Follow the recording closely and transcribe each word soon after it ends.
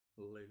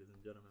Ladies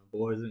and gentlemen,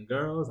 boys and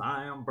girls,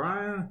 I am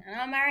Brian. And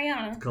I'm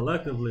Mariana.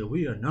 Collectively,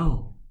 we are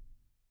known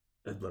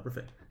as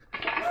Blerd.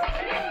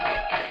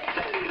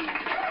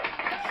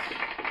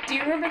 Do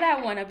you remember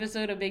that one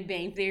episode of Big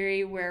Bang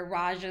Theory where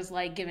Raj is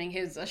like giving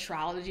his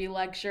astrology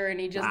lecture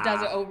and he just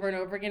does it over and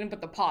over again, but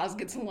the pause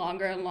gets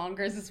longer and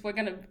longer? Is this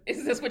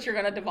what you're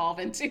gonna devolve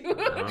into?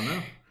 I don't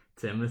know.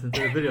 10 minutes into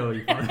the video,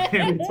 you finally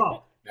hear me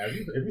talk. Now, if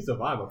you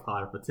survive a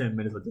pod for 10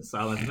 minutes of just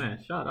silence, man,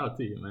 shout out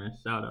to you, man.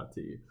 Shout out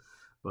to you.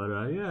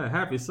 But yeah,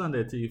 happy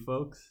Sunday to you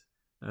folks.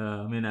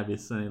 May not be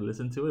Sunday to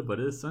listen to it,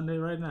 but it is Sunday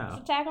right now.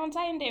 It's Attack on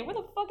Titan Day. Where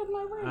the fuck is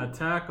my ring?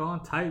 Attack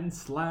on Titan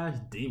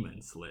 /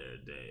 Demon Slayer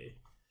Day.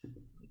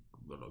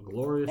 What a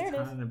glorious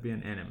time to be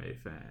an anime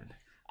fan.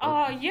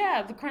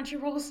 Yeah, the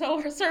Crunchyroll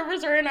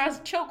servers are in a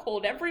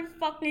chokehold every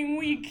fucking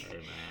week. Hey,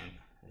 man.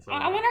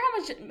 I wonder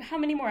how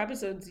many more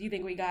episodes do you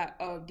think we got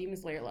of Demon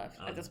Slayer left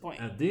at this point?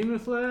 At Demon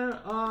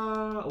Slayer,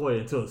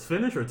 wait, until it's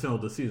finished or until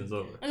the season's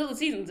over? Until the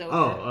season's over.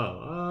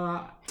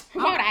 I'm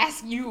gonna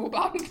ask you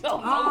about the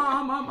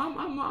I'm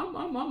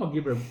gonna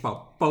give it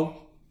about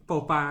four,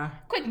 5.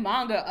 Quick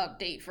manga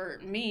update for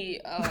me.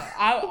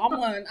 I'm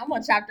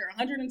on chapter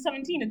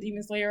 117 of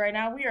Demon Slayer right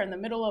now. We are in the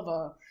middle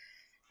of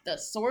the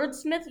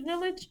Swordsmith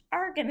Village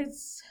arc, and it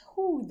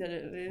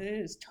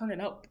is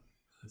turning up.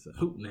 It's a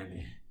hoot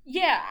nanny.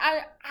 Yeah,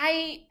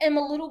 I am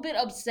a little bit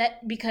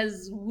upset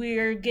because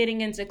we're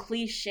getting into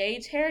cliche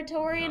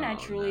territory, and I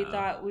truly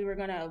thought we were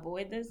gonna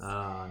avoid this.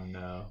 Oh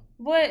no!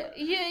 But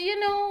you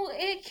know,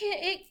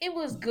 it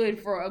was good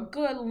for a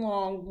good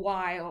long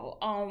while.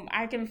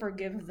 I can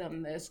forgive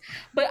them this,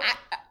 but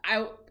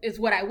I is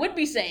what I would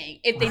be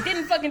saying if they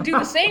didn't fucking do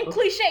the same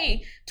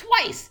cliche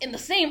twice in the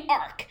same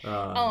arc.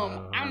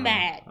 I'm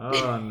mad.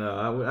 Oh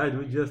no!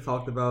 We just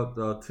talked about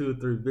 2 or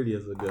 3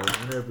 videos ago.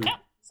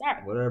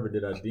 Whatever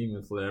did our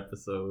Demon Slayer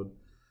episode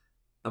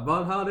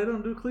about how they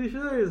don't do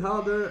cliches,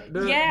 how they're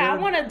I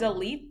want to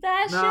delete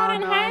that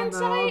shit in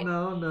hindsight.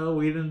 No,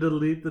 we didn't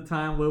delete the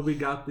time where we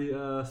got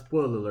the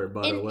spoiler alert,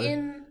 by the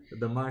way.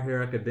 The My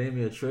Hero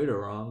Academia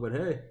trailer wrong, but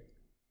hey,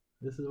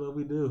 this is what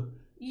we do.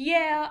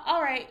 Yeah,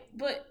 alright,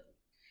 but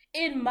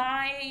in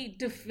my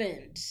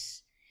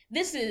defense,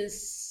 this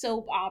is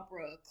soap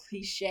opera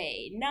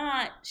cliche,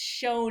 not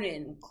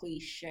shonen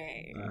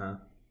cliche.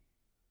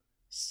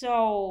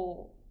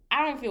 So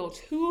I don't feel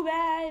too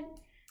bad.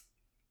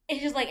 It's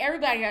just like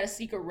everybody got a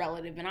secret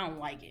relative, and I don't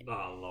like it.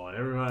 Oh Lord,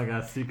 everybody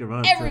got a secret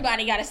relative.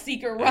 Everybody got a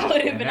secret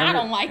relative, and I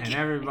don't like it. And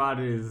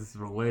everybody is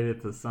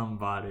related to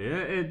somebody.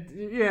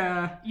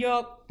 Yeah.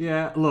 Yup.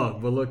 Yeah.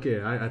 Look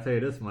here. I tell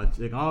you this much: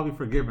 it can all be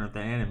forgiven if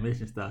the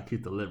animation style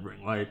keep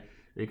delivering, right?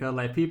 Because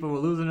like people were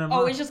losing their mind.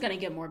 Oh, it's just gonna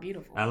get more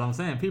beautiful. That's what I'm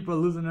saying. People are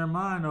losing their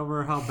mind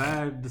over how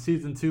bad the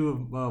season 2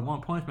 of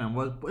One Punch Man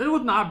was. It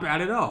was not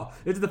bad at all.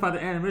 It's just the fact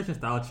the animation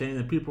style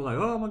changed and people are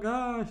like, oh my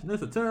gosh,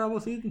 that's a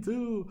terrible season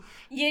 2.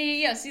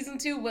 Yeah. Season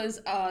 2 was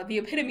the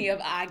epitome of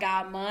I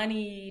got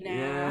money now.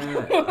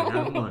 Yeah, I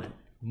got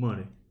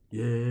money.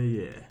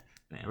 Yeah.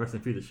 Man, rest in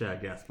peace to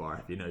Shad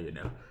Gaspar. If you know, you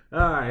know.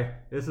 All right,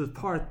 this is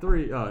part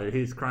 3. Oh,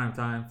 he's Crime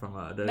Time from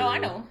No, I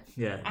know.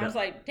 Yeah. I was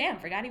like, damn,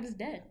 forgot he was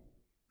dead.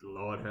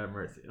 Lord have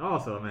mercy.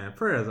 Also, man,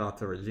 prayers out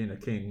to Regina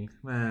King.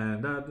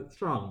 Man, that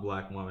strong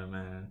black woman,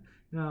 man.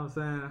 You know what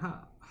I'm saying?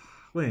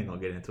 We ain't gonna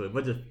get into it,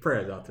 but just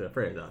prayers out to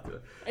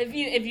her. If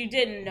you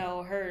didn't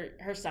know,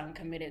 her son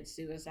committed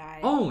suicide.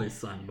 Only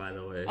son, by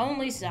the way.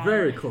 Only son.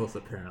 Very close,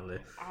 apparently.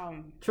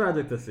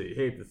 Tragic to see.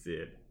 Hate to see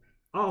it.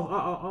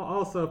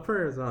 Also,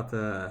 prayers out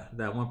to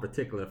that one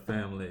particular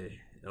family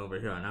over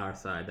here on our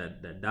side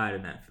that died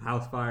in that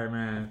house fire,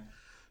 man.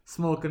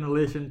 Smoke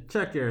inhalation,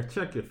 check your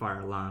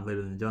fire alarm,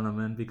 ladies and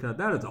gentlemen, because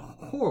that is a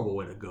horrible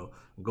way to go.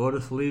 Go to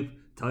sleep,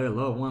 tell your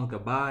loved ones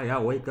goodbye,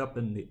 y'all wake up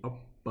in the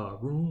upper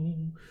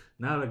room.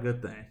 Not a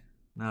good thing.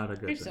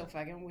 You're so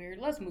fucking weird.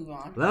 Let's move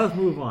on.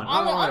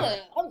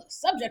 On the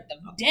subject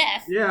of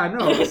death. Yeah, I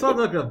know. The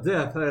subject of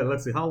death. Hey,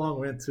 let's see. How long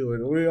we're into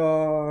it? We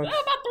are... about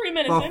 3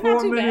 minutes about in.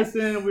 4 minutes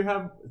in. We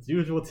have its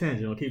usual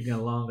tangent. We'll keep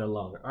getting longer and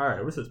longer. All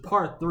right, this is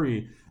part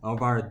 3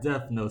 of our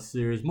Death Note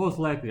series. Most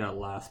likely our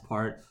last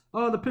part.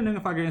 Depending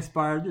if I get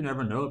inspired, you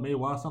never know. It may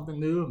watch something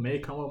new. It may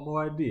come up with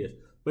more ideas.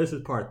 But this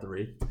is part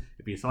 3.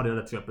 If you saw the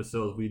other 2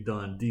 episodes, we've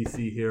done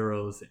DC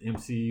heroes,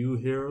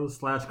 MCU heroes /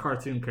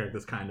 cartoon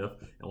characters, kind of,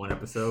 in one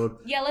episode.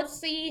 Yeah, let's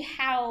see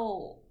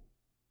how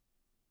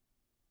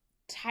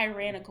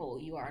tyrannical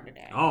you are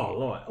today. Oh,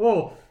 Lord.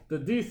 Well, the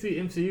DC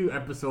MCU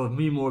episode,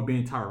 me more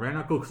being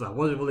tyrannical because I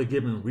wasn't really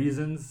giving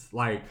reasons.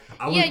 Like,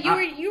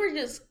 you were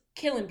just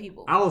killing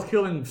people. I was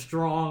killing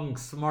strong,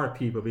 smart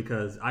people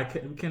because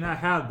we cannot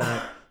have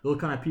that. Those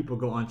kind of people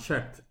go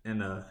unchecked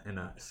in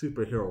a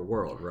superhero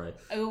world, right?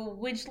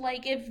 Which,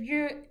 like,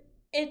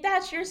 if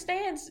that's your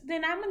stance,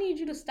 then I'm gonna need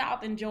you to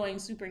stop enjoying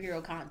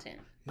superhero content.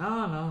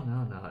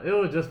 No. It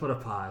was just for the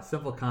pod.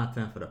 Simple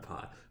content for the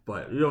pod.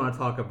 But you don't want to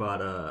talk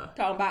about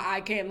I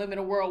can't live in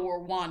a world where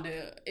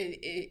Wanda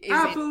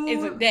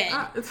isn't dead.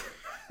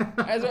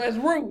 as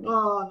rude.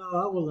 Oh no,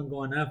 I wasn't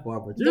going that far,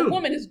 but the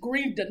woman is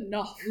grieved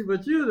enough.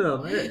 But you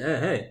though,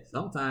 hey,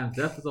 sometimes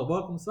death is a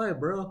welcome sight,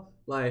 bro.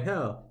 Like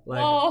hell,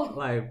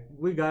 like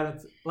we got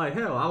into like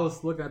hell. I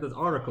was looking at this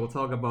article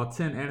talking about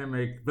 10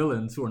 anime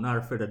villains who are not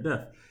afraid of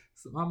death.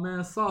 So my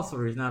man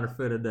Sorcery is not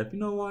afraid of death. You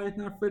know why he's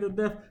not afraid of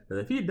death?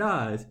 Because if he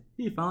dies,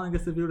 he finally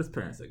gets to be with his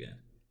parents again.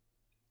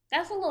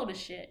 That's a load of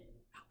shit.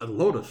 A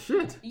load of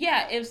shit?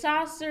 Yeah, if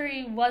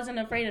Sorcery wasn't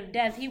afraid of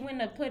death, he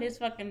wouldn't have put his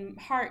fucking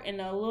heart in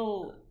a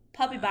little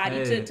puppy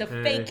body to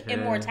fake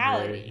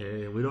immortality.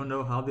 Hey, we don't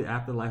know how the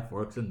afterlife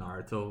works in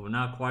Naruto. We're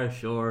not quite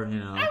sure, you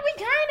know. We kind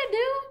of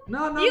do.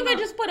 No. You could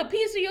just put a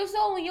piece of your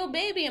soul in your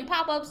baby and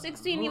pop up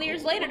 16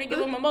 years later to give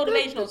him a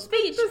motivational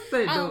speech.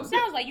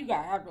 Sounds like you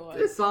got afterlife.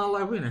 It sounds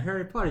like we in a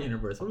Harry Potter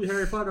universe. Are we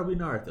Harry Potter or we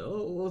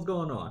Naruto? What's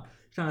going on?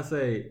 Trying to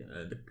say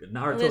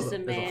Naruto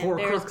Listen, is man, a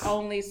there's Horcrux.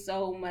 only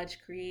so much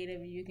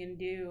creative you can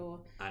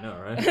do. I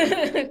know, right?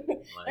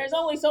 There's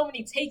only so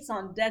many takes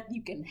on death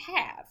you can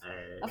have.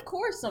 Hey. Of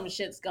course some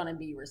shit's gonna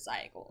be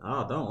recycled.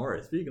 Oh, don't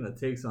worry. Speaking of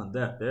takes on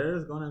death,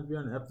 there's gonna be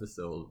an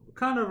episode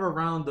kind of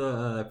around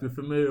if you're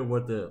familiar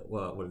with the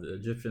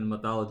Egyptian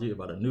mythology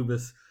about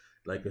Anubis,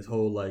 like his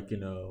whole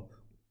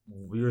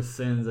your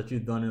sins that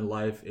you've done in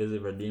life, is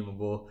it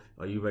redeemable?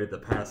 Are you ready to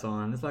pass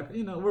on? It's like,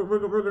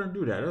 we're gonna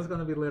do that. It's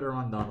gonna be later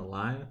on down the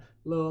line.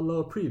 A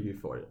little preview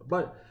for you.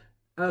 But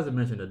as I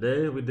mentioned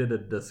today, we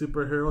did the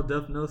superhero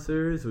Death Note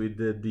series. We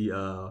did the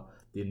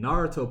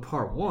Naruto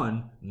Part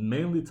 1,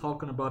 mainly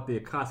talking about the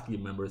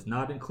Akatsuki members,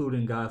 not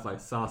including guys like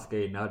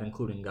Sasuke, not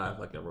including guys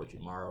like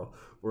Orochimaru.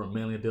 We're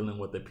mainly dealing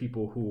with the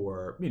people who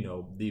are,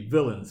 the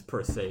villains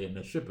per se in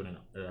the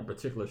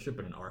particular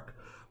Shippuden arc.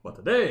 But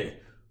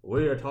today,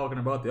 we are talking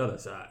about the other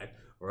side.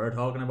 We're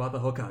talking about the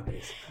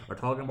Hokages. We're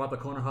talking about the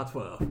Konoha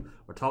 12.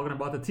 We're talking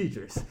about the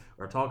teachers.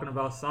 We're talking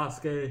about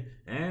Sasuke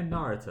and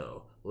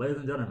Naruto. Ladies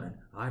and gentlemen,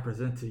 I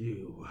present to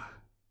you...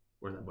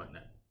 Where's that button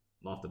at?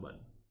 Lost the button.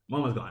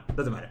 Momo's gone.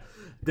 Doesn't matter.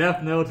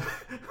 Death Note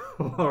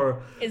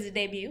or... Is it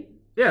debut?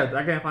 Yeah,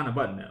 I can't find the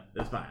button now.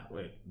 It's fine.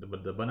 Wait, the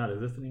button not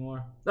exist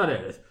anymore? Oh, there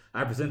it is.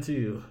 I present to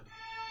you...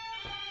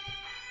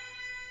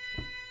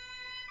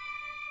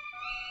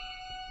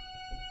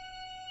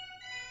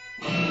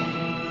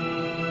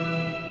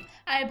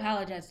 I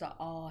apologize to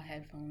all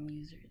headphone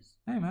users.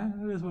 Hey man,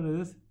 it is what it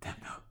is. Damn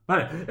no.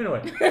 But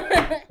anyway,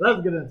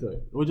 let's get into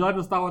it. Would you like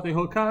to start with the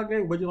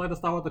Hokage? Would you like to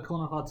start with the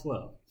Konoha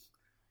 12?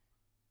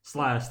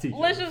 / teacher.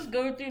 Let's just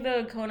go through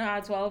the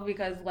Konoha 12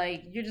 because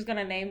you're just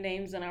gonna name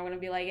names and I'm gonna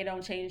be like, it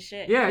don't change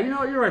shit. Yeah,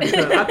 you're right.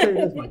 Because I tell you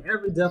this one,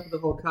 every death of the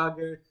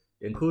Hokage,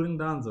 including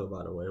Danzo,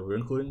 by the way, we're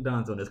including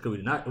Danzo in this because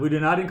we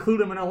did not include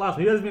him in our last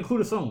one. He has to be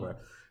included somewhere.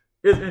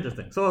 It's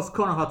interesting. So it's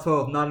Konoha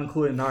 12, not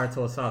including Naruto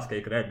or Sasuke,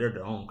 because they're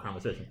their own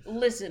conversation.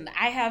 Listen,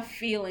 I have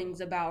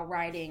feelings about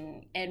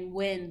writing and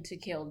when to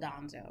kill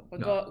Danzo.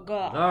 But go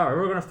off. All right,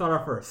 we're going to start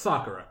off first.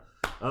 Sakura.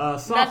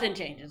 Nothing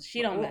changes.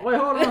 She don't matter. Wait,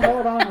 hold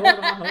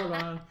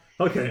on.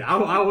 Okay,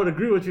 I would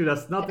agree with you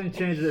that nothing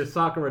changes if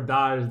Sakura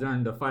dies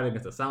during the fight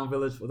against the Sound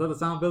Village. Was that the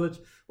Sound Village?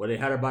 Where they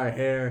had her by her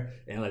hair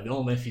and the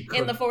only thing she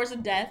could... In the Force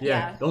of Death,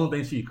 yeah. The only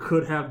thing she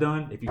could have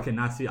done, if you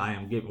cannot see, I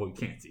am giving... Well, you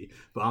can't see.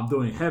 But I'm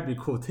doing heavy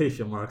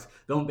quotation marks.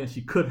 The only thing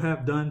she could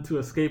have done to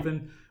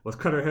escaping was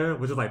cut her hair,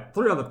 which is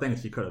 3 other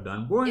things she could have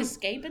done.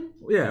 Escaping?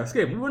 Yeah,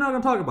 escaping. We're not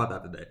going to talk about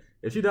that today.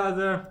 If she dies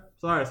there,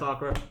 sorry,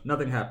 Sakura,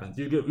 nothing happens.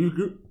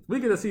 We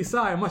get to see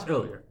Sai much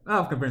earlier.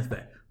 I'm convinced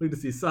that. We get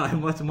to see Sai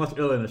much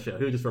earlier in the show.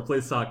 He would just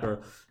replace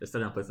Sakura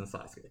instead of replacing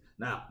Sasuke.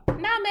 Now. Nah,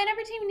 man,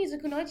 every team needs a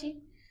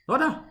Kunoichi. Oh,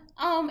 no.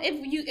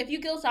 If you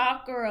kill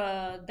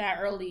Sakura that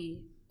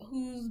early,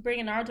 who's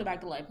bringing Naruto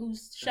back to life?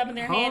 Who's shoving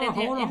their hand in?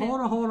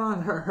 Hold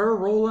on. Her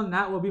role in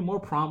that will be more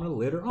prominent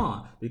later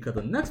on. Because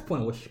the next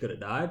point where she could have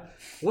died,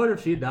 what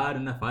if she died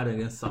in the fight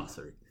against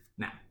Sorcery?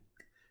 Now,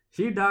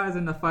 she dies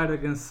in the fight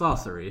against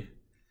Sorcery.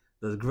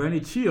 Does Granny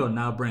Chiyo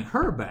now bring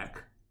her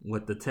back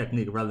with the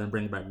technique rather than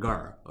bring back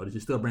Gaara? Or did you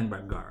still bring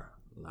back Gaara?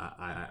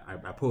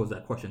 I pose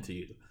that question to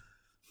you.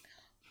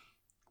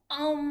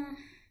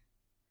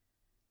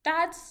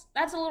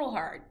 That's a little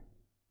hard.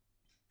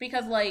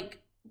 Because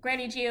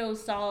Granny Chiyo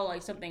saw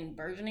something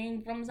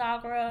burgeoning from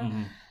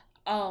Sakura.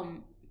 Mm-hmm.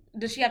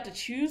 Does she have to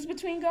choose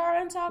between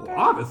Gaara and Sakura?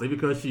 Well, obviously,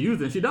 because she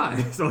used it and she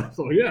died. So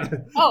yeah.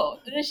 Oh,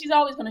 then she's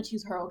always going to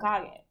choose her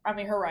Hokage. I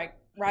mean, her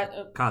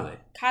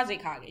Kaze.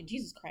 Kage.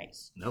 Jesus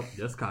Christ. Nope,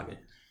 just Kage.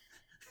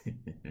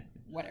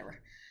 Whatever.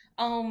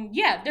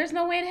 Yeah, there's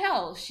no way in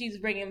hell she's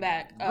bringing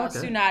back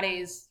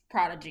Tsunade's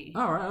prodigy.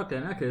 All right, okay.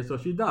 In that case, so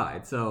she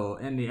died. So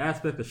in the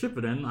aspect of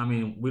Shippuden, I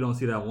mean, we don't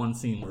see that one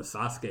scene where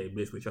Sasuke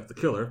basically tries to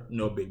kill her.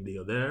 No big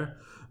deal there.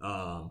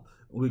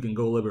 We can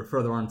go a little bit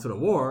further on into the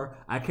war.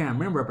 I can't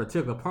remember a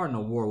particular part in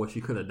the war where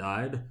she could have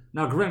died.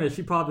 Now, granted,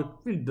 she probably...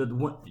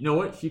 You know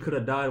what? She could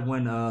have died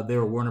when they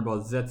were worrying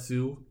about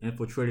Zetsu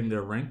infiltrating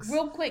their ranks.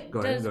 Real quick,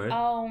 go ahead.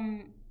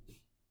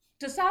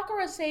 Does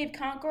Sakura save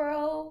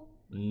Kankuro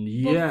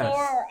before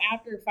or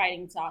after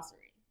fighting Sorcery?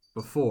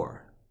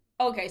 Before.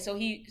 Okay, so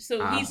he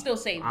still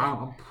saved them.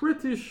 I'm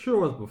pretty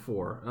sure it's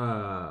before.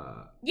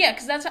 Yeah,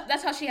 because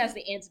that's how she has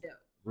the antidote.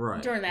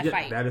 during that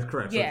fight. That is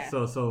correct. Yeah.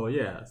 So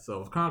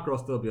Kankuro will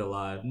still be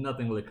alive.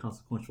 Nothing really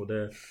consequential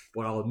there.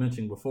 What I was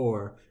mentioning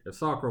before, if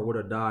Sakura would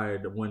have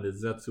died when the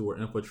Zetsu were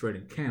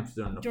infiltrating camps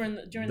during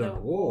the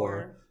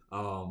war,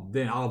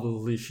 then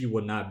obviously she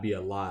would not be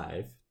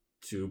alive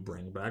to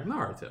bring back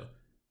Naruto.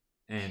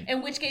 And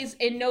in which case,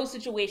 in no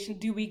situation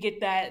do we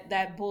get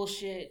that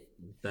bullshit.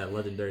 That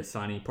legendary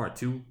signing part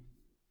 2?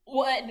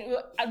 What?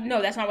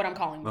 No, that's not what I'm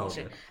calling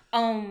bullshit.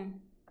 Okay.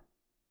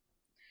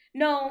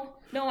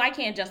 No, I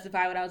can't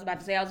justify what I was about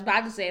to say. I was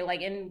about to say,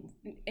 like, in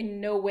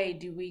no way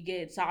do we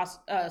get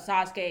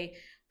Sasuke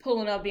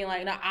pulling up being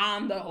like, no,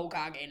 I'm the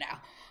Hokage now.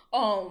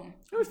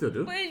 We still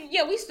do. But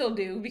yeah, we still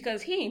do,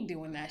 because he ain't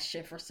doing that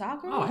shit for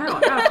Sakura. Oh, hell,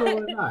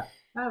 absolutely not.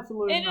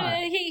 Absolutely not.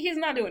 He's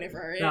not doing it for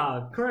her.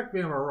 Now, correct me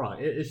if I'm wrong.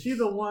 Is she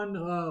the one?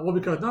 Well,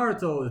 because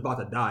Naruto is about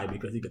to die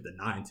because he got the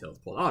Nine Tails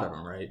pulled out of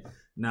him, right?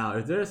 Now,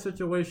 is there a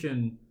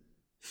situation?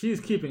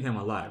 She's keeping him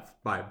alive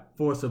by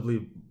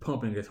forcibly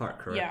pumping his heart,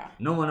 correct? Yeah.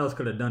 No one else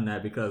could have done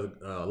that because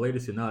Lady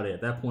Tsunade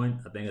at that point,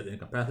 I think, is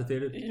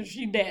incapacitated.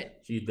 She's dead.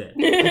 She's dead.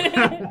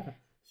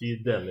 She's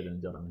dead, ladies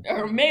and gentlemen.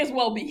 Or may as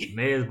well be.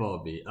 May as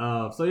well be.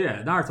 So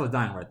yeah, Naruto's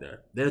dying right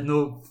there. There's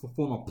no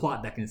form of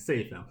plot that can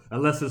save him.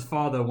 Unless his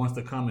father wants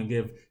to come and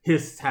give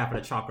his half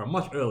of the chakra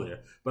much earlier.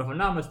 But if I'm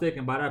not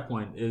mistaken, by that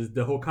point, is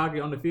the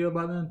Hokage on the field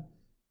by then?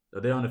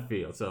 They're on the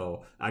field.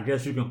 So I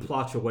guess you can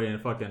plot your way and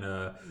fucking...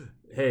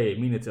 hey,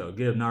 Minato,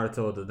 give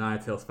Naruto the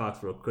Nine-Tails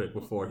Fox real quick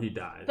before he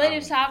dies. But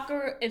if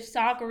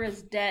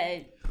Sakura's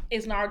dead,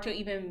 is Naruto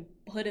even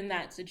put in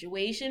that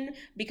situation?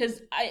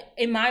 Because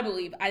in my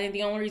belief, I think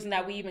the only reason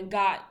that we even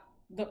got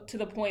to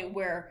the point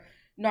where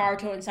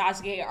Naruto and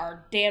Sasuke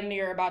are damn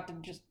near about to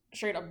just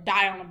straight up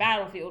die on the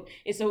battlefield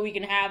is so we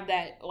can have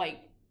that, like,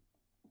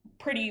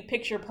 pretty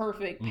picture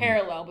perfect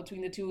parallel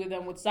between the two of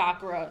them with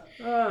Sakura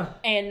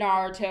and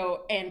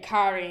Naruto and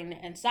Karin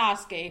and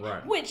Sasuke,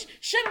 right. Which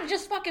should have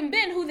just fucking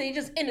been who they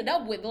just ended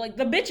up with. Like,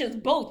 the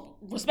bitches both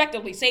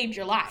respectively saved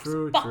your lives.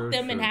 Fuck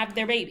them and have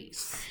their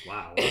babies.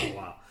 Wow.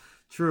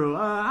 True.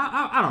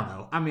 I don't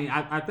know. I mean,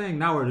 I think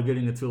now we're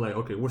getting into, like,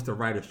 okay, what's the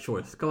writer's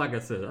choice? Because like I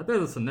said,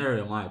 there's a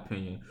scenario, in my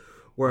opinion,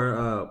 where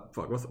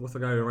what's the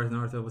guy who writes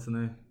Naruto? What's his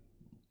name?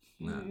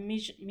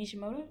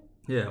 Mishimoto?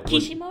 Yeah.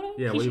 Kishimoto?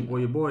 Yeah, well,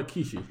 your boy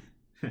Kishi.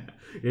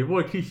 Your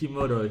boy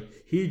Kishimoto,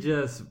 he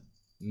just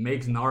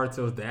makes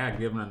Naruto's dad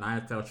give him a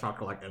Nine-Tails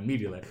chakra, like,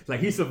 immediately.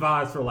 Like, he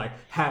survives for, like,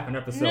 half an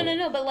episode.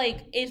 No, but,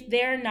 like, if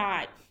they're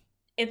not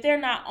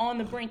on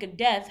the brink of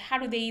death, how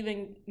do they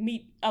even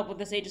meet up with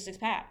the Sage of Six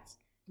Paths?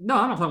 No,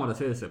 I'm not talking about the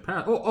Sage of Six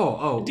Paths.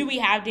 Oh. Do we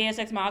have Deus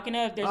Ex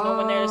Machina if there's no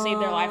one there to save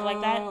their life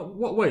like that?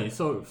 Wait,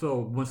 so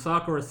when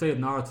Sakura saved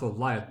Naruto's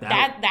life,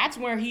 that's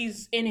where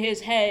he's in his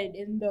head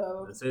in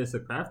the Sage of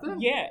Six Paths thing?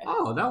 Yeah.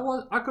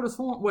 Oh, I could have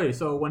sworn. Wait,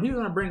 so when he's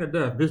gonna bring a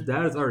death, his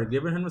dad has already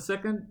given him a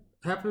second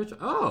half of it?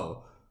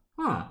 Oh.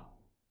 Huh.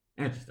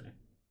 Interesting.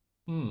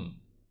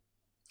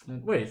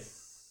 Wait.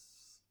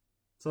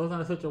 So it's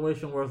not a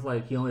situation where it's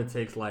like he only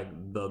takes, like,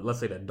 let's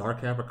say the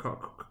dark half of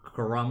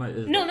Kurama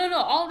is... No.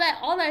 All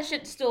that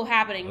shit's still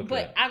happening,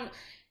 okay. But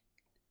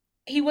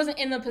he wasn't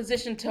in the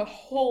position to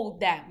hold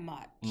that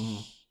much.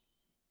 Mm-hmm.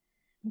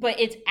 But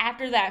it's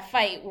after that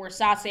fight where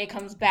Sasuke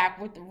comes back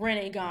with the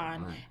Rinnegan,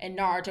 right. And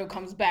Naruto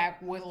comes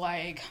back with,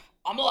 like,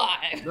 I'm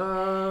alive.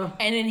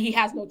 And then he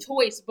has no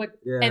choice but...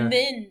 Yeah. And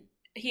then...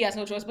 He has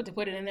no choice but to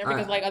put it in there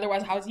because, like,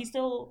 otherwise, how is he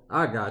still?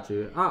 I got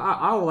you.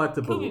 I would like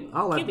to believe.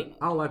 I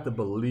would like to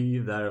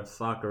believe that if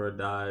Sakura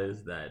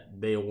dies, that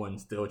they wouldn't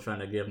still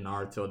trying to give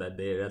Naruto that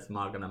Deus Ex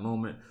Machina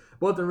moment.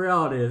 But the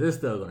reality is, it's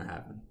still gonna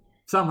happen.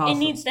 Somehow, it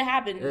needs to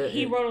happen.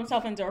 He wrote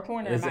himself into a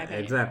corner. In my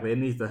opinion. Exactly, it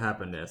needs to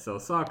happen there. So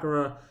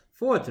Sakura,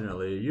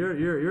 fortunately,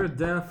 your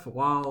death,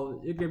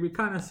 while it can be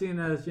kind of seen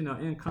as, you know,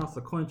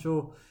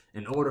 inconsequential,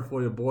 in order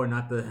for your boy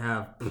not to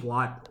have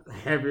plot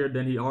heavier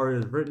than he already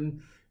has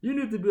written. You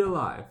need to be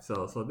alive.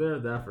 So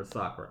there's that for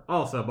Sakura.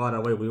 Also, by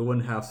the way, we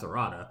wouldn't have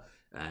Sarada.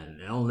 And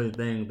the only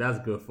thing that's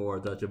good for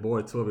is that your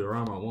boy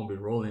Tobirama won't be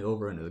rolling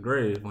over in his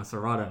grave when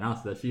Sarada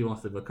announces that she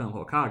wants to become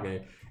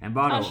Hokage.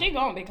 And she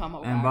gonna become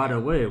Hokage. And by the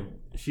way,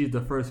 she's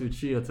the first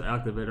Uchiha to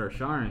activate her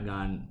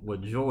Sharingan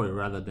with joy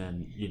rather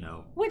than, you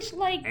know, which,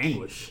 like,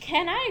 anguish.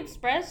 Can I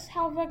express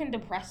how fucking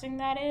depressing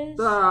that is?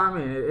 I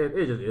mean,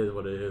 it just is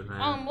what it is,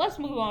 man. Let's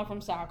move on from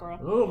Sakura.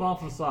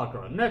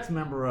 Next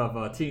member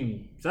of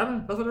Team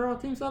 7? That's what they're on,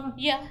 Team 7?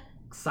 Yeah.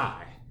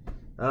 Sai.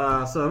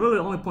 So really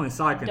the only point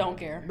Sai can... Don't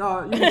care.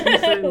 No,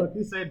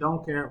 you say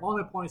don't care.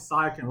 Only point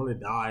Sai can really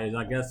die is,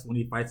 I guess, when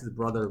he fights his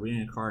brother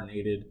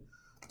reincarnated.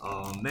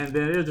 And then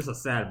it was just a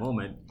sad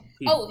moment.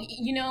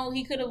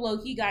 He could have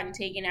low-key gotten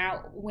taken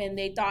out when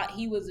they thought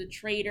he was a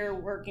traitor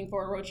working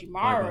for Orochimaru.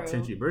 Like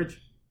Tenchi Bridge?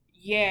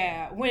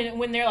 Yeah,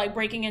 when they're, like,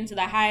 breaking into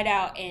the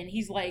hideout and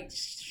he's, like,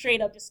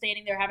 straight up just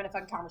standing there having a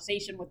fucking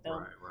conversation with them.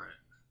 Right.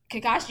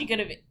 Kakashi could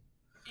have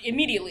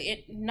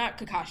immediately... not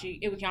Kakashi,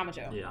 it was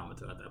Yamato. Yeah,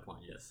 Yamato at that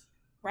point, yes.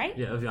 Right?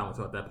 Yeah, it was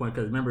Yamato at that point,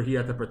 because remember he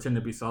had to pretend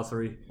to be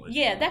sorcery.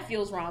 Yeah, that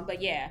feels wrong,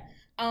 but yeah.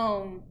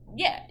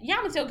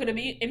 Yamato could have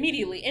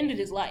immediately ended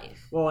his life.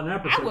 Well, in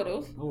that I would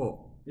have.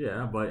 Well,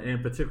 Yeah, but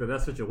in particular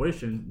that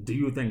situation, do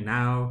you think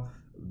now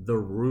the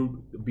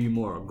Root be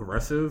more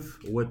aggressive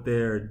with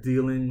their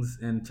dealings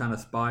and trying to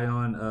spy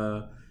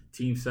on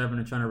Team 7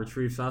 and trying to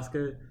retrieve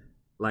Sasuke?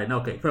 Like,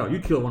 okay, bro, you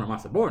killed one of my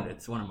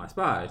subordinates, one of my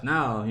spies.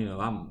 Now,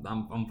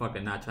 I'm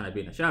fucking not trying to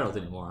be in the shadows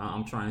anymore.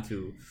 I'm trying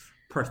to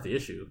press the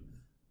issue.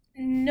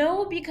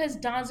 No, because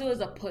Danzo is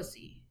a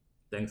pussy.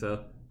 Think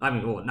so? I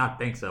mean, well, not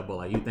think so, but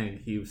like, you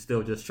think he would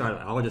still just try to?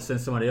 I'll just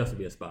send somebody else to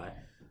be a spy.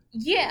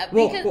 Yeah,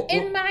 because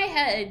in my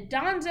head,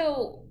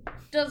 Danzo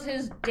does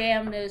his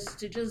damnness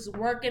to just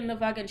work in the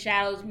fucking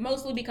shadows,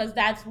 mostly because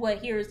that's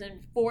what Hiruzen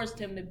forced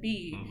him to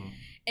be. Mm-hmm.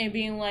 And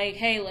being like,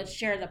 hey, let's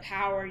share the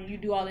power. You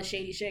do all the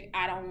shady shit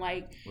I don't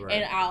like,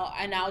 right.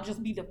 and I'll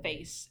just be the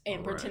face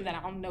and pretend that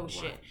I don't know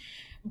shit.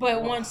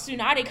 But once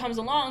Tsunade comes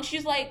along,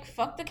 she's like,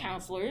 fuck the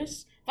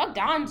counselors, fuck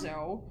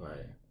Danzo.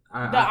 Right.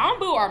 The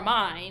Anbu are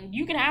mine.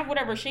 You can have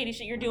whatever shady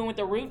shit you're doing with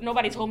the Root.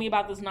 Nobody told me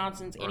about this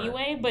nonsense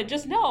anyway, but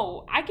just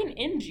know I can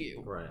end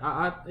you. Right.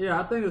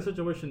 I think the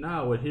situation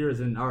now with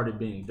Hiruzen already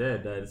being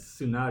dead, that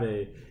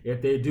Tsunade,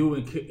 if they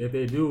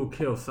do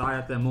kill Sai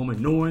at that moment,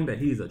 knowing that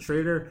he's a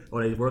traitor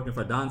or that he's working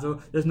for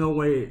Danzo, there's no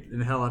way in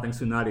hell I think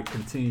Tsunade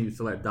continues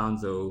to let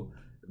Danzo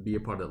be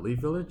a part of the Leaf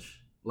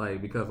Village. Like,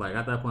 because like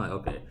at that point,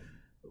 okay,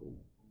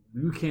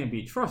 you can't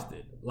be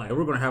trusted. Like,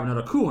 we're gonna have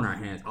another coup on our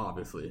hands,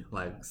 obviously.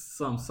 Like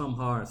some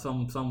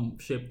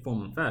shape,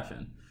 form, and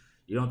fashion.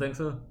 You don't think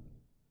so?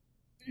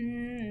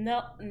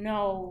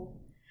 No.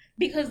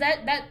 Because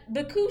that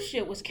the coup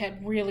shit was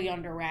kept really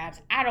under wraps.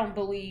 I don't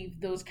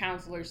believe those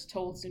counselors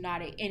told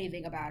Tsunade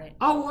anything about it.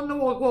 Oh well, no.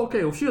 Well,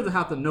 okay. Well, she doesn't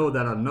have to know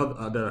that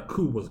that a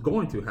coup was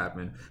going to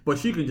happen, but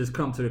she can just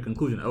come to the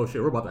conclusion, oh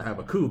shit, we're about to have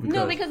a coup.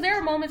 Because there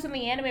are moments in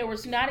the anime where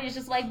Tsunade is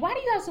just like, why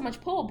do you have so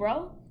much pull,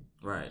 bro?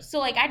 Right. So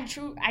like I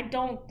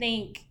don't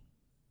think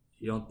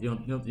you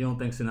don't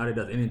think Tsunade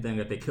does anything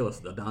if they kill a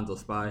Danzo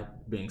spy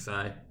being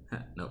Sai?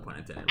 No pun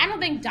intended. I don't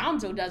think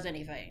Danzo does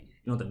anything.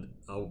 You don't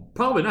think?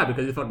 Probably not,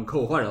 because he's fucking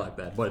cold-hearted like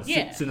that. But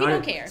yeah, he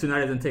don't care.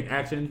 Tsunade doesn't take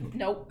action.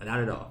 Nope.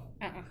 Not at all.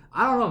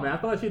 I don't know, man. I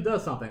thought she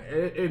does something.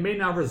 It may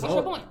not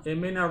result. What's your point? It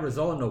may not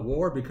result in a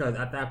war, because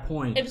at that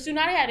point, if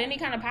Tsunade had any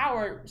kind of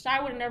power,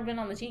 Sai would have never been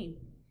on the team.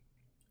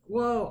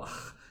 Well,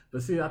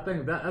 but see, I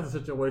think that's a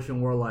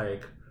situation where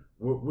like.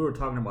 We were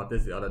talking about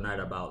this the other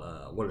night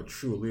about what a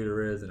true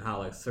leader is and how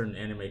like certain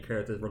anime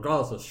characters,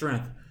 regardless of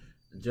strength,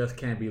 just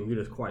can't be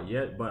leaders quite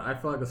yet. But I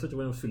feel like the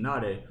situation with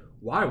Tsunade,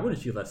 why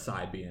wouldn't she let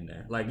Sai be in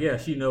there? Like, yeah,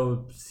 she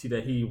knows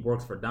that he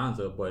works for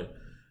Danzo, but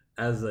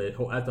as the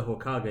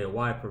Hokage,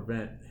 why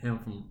prevent him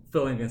from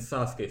filling in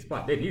Sasuke's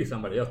spot? They need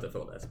somebody else to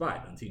fill that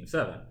spot on Team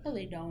 7. No,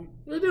 they don't.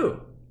 They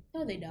do.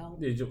 No, they don't.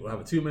 Did you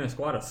have a 2-man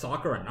squad of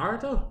Sakura and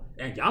Naruto?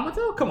 And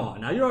Yamato? Come on,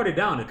 now you're already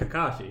down to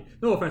Kakashi.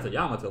 No offense to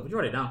Yamato, but you're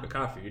already down to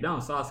Kakashi. You're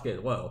down Sasuke as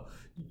well.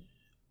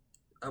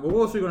 But what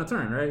else are you going to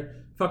turn, right?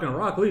 Fucking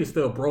Rock Lee is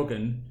still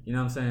broken, you know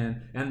what I'm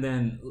saying? And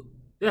then,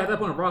 yeah, at that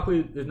point, Rock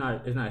Lee is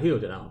not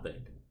healed yet, I don't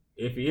think.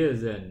 If he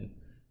is, then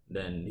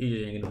he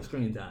just ain't getting no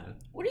screen time.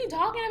 What are you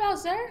talking about,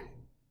 sir?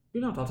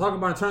 You know what I'm talking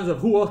about in terms of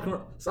who else can...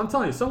 I'm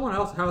telling you, someone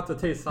else has to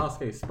take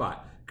Sasuke's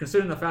spot.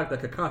 Considering the fact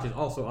that Kakashi is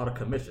also out of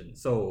commission.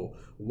 So,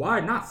 why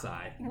not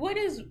Sai? What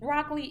is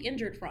Rock Lee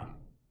injured from?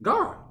 The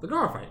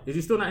Gaara fight. Is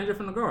he still not injured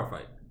from the Gaara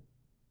fight?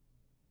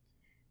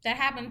 That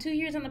happened 2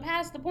 years in the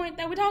past, the point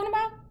that we're talking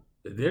about?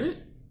 Did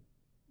it?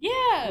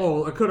 Yeah.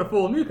 Oh, it could have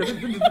fooled me, because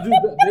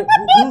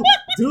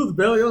dude's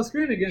barely on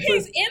screen again.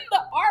 He's in the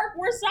arc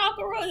where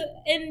Sakura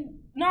and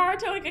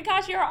Naruto and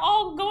Kakashi are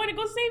all going to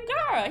go save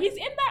Gaara. He's in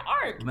that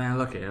arc. Man,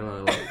 look here.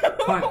 Look.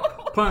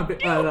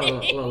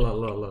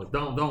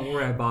 Don't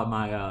worry about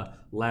my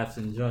lapse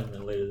in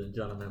judgment, ladies and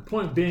gentlemen.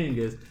 Point being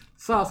is,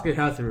 Sasuke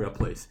has to be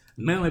replaced.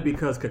 Mainly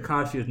because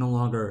Kakashi is no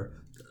longer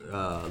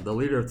the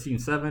leader of Team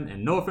 7,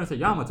 and no offense to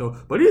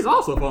Yamato, but he's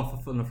also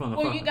from the front.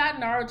 Well, you got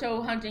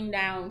Naruto hunting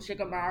down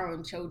Shikamaru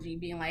and Choji,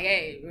 being like,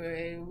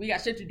 hey, we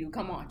got shit to do,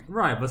 come on.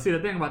 Right, but see, the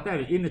thing about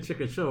that is, eating the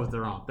chicken show is the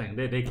wrong thing.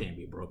 They can't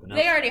be broken up.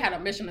 They already had a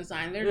mission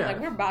assigned. They're like,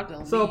 we're about to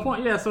leave. So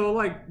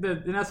like,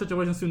 in that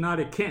situation,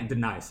 Tsunade can't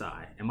deny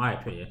Sai, in my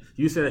opinion.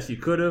 You said that she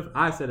could have,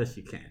 I said that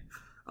she can't.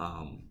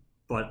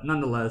 But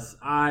nonetheless,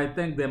 I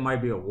think there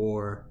might be a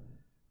war.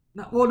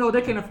 No,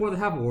 they can't afford to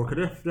have a war,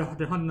 because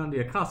they're hunting on the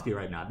Akatsuki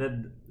right now.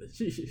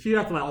 She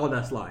has to let all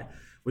that slide.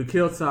 We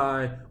killed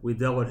Sai, we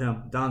dealt with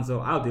him.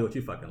 Danzo, I'll deal with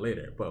you fucking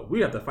later. But we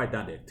have to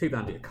take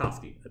down the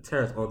Akatsuki, a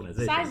terrorist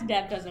organization. Sai's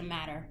death doesn't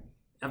matter.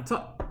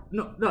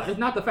 No, it's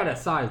not the fact that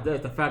Sai is dead.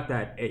 It's the fact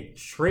that a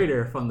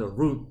traitor from the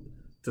Root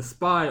to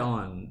spy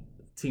on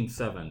Team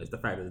 7 is the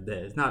fact that he's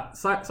dead. It's not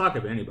Sai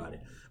could be anybody.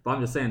 But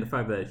I'm just saying the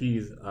fact that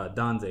he's a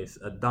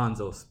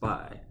Danzo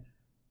spy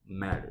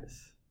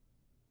matters.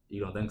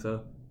 You don't think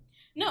so?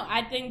 No,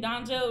 I think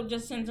Danzo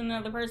just sends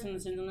another person,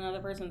 because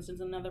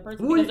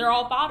they're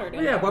all fodder.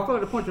 Yeah, but I feel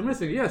like the point you're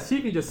missing, yes,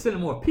 he can just send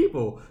more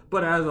people,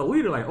 but as a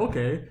leader, like,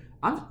 okay,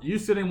 you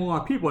sending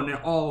more people, and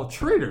they're all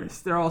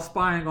traitors. They're all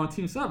spying on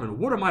Team 7.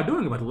 What am I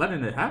doing about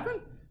letting it happen?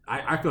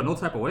 I feel no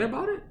type of way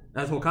about it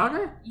as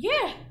Hokage?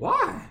 Yeah.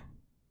 Why?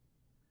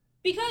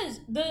 Because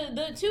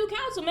the two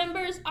council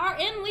members are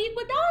in league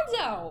with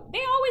Danzo.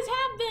 They always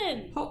have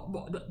been.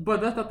 Oh,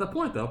 but that's not the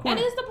point, though. That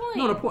is the point.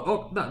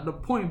 No, the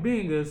point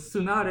being is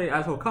Tsunade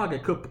as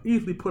Hokage could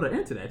easily put an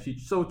end to that if she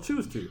so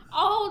choose to.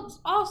 All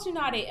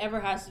Tsunade ever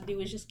has to do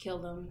is just kill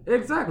them.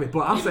 Exactly,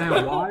 but I'm saying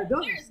why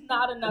doesn't There's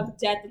not enough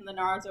death in the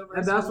Naruto verse.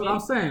 And that's what I'm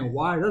saying.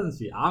 Why doesn't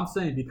she? I'm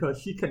saying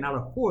because she cannot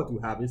afford to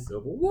have a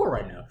civil war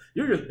right now.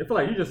 I feel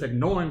like you're just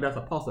ignoring that's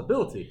a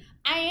possibility.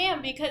 I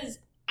am, because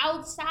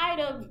outside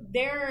of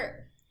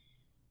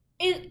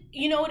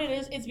you know what it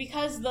is? It's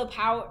because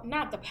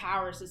not the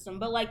power system,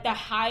 but like the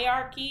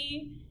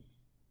hierarchy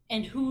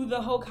and who the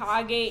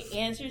Hokage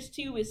answers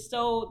to is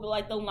so,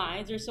 like, the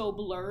lines are so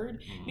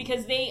blurred,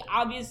 because the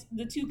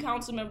two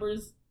council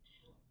members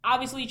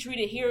obviously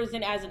treated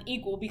Hiruzen as an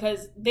equal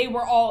because they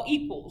were all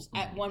equals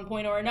at one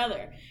point or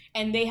another.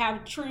 And they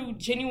have true,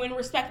 genuine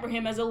respect for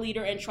him as a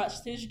leader and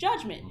trust his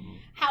judgment.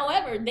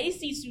 However, they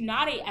see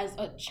Tsunade as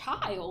a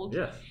child.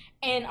 Yes.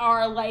 And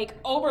are, like,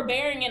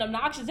 overbearing and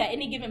obnoxious at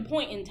any given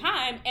point in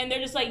time. And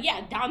they're just like,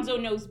 yeah, Danzo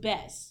knows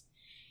best.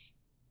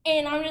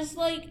 And I'm just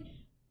like,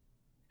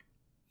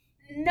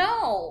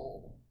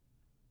 no.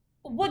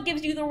 What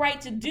gives you the right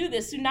to do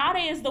this?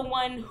 Tsunade is the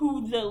one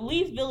who the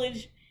Leaf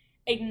Village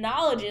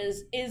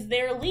acknowledges is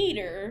their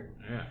leader.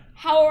 Yeah.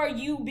 How are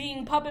you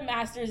being puppet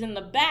masters in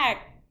the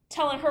back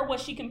telling her what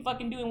she can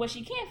fucking do and what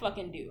she can't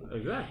fucking do?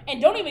 Exactly. And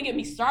don't even get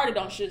me started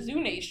on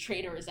Shizune's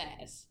traitorous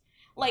ass.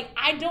 Like,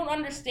 I don't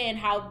understand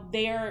how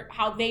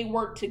they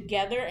work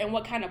together and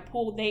what kind of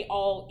pull they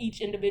all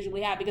each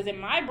individually have. Because in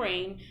my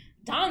brain,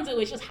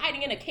 Danzo is just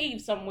hiding in a cave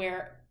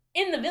somewhere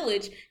in the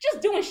village,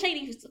 just doing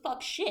shady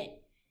fuck shit.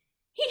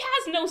 He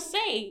has no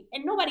say,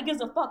 and nobody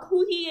gives a fuck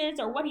who he is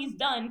or what he's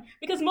done,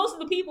 because most of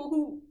the people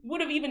who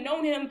would have even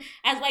known him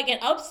as, like, an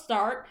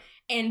upstart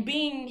and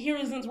being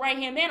Hiruzen's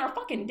right-hand man are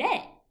fucking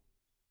dead.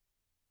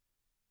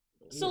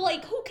 So,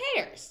 like, who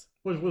cares?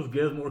 Which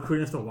gives more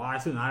credence to why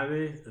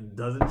Tsunade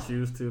doesn't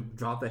choose to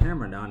drop the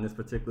hammer down in this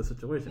particular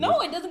situation.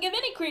 No, it doesn't give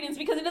any credence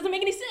because it doesn't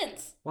make any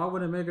sense. Why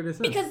would it make any sense?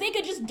 Because they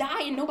could just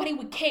die and nobody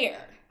would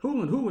care.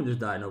 Who would just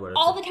die? Nobody.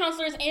 All the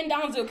counselors and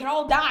Danzo could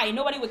all die and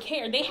nobody would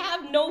care. They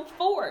have no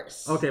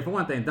force. Okay, for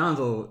one thing,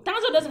 Danzo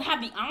doesn't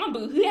have the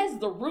Anbu. He has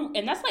the root,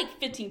 and that's like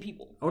 15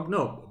 people. Oh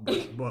no,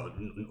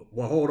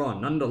 but hold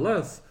on.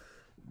 Nonetheless,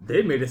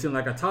 they made it seem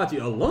like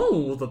Itachi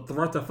alone was the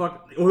threat to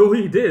fuck. Well,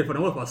 he did, but it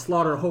was to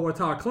slaughter a whole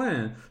entire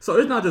clan. So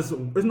it's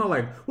not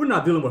like we're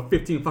not dealing with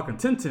 15 fucking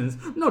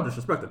Tintins. No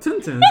disrespect to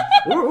Tintins.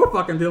 we're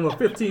fucking dealing with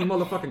 15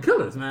 motherfucking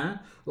killers,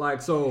 man.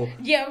 Like, so.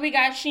 Yeah, we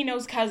got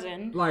Shino's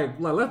cousin. Like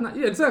let's not.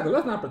 Yeah, exactly.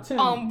 Let's not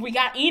pretend. We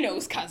got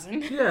Ino's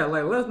cousin. Yeah,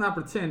 like let's not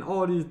pretend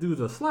all these dudes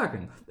are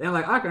slacking. And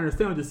like I can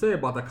understand what you say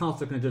about the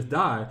council can just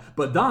die,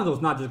 but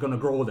Danzo's not just gonna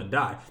grow old and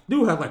die.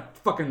 Dude has like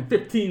fucking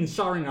 15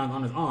 Sharingan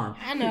on his arm.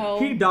 I know.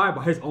 He died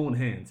by his own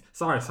hands.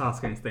 Sorry,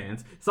 Sasuke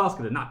stands.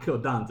 Sasuke did not kill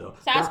Danzo.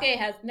 Sasuke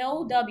has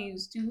no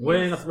W's to We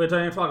ain't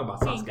talking about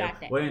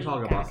Sasuke. We ain't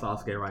talking about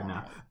Sasuke right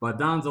now. But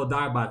Danzo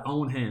died by his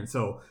own hands.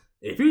 So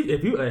if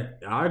you,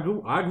 I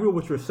agree with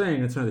what you're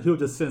saying in terms of he'll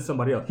just send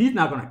somebody else. He's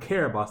not gonna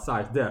care about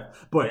Sai's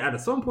death. But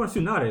at some point,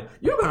 Tsunade,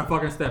 you gotta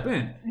fucking step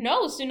in.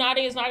 No,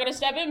 Tsunade is not gonna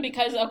step in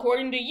because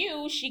according to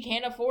you, she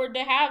can't afford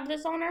to have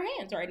this on her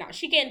hands right now.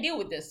 She can't deal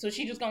with this, so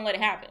she's just gonna let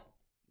it happen.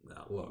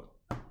 Look.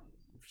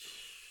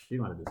 She's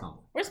gonna do something.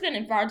 We're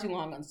spending far too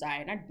long on Sai,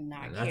 and I do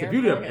not care. That's the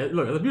beauty of it.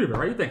 Look, that's the beauty of it,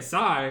 right? You think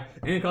Sai,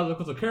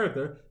 inconsequential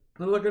character.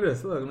 Now look at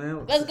this. Look,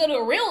 man. Let's go to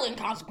a real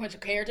inconsequential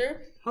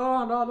character.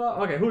 Oh,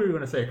 no. Okay, who are you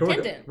gonna say?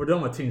 Tintin. We're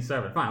done with Team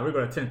 7. Fine, we're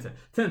going to Tintin.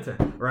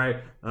 Tintin, right?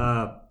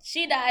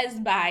 She dies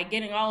by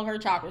getting all of her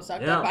chakras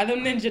sucked up by them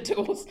ninja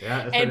tools.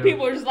 Yeah, and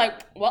people are just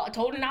like, well, I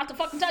told her not to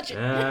fucking touch it.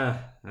 Yeah.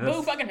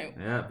 Boo fucking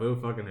who. Yeah, boo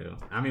fucking who.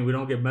 I mean, we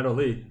don't get Metal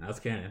Lee. That's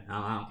canon.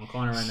 I'm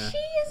calling it right now. She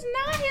is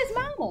not his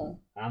mama.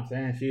 I'm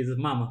saying she's his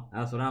mama.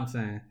 That's what I'm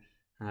saying.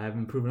 I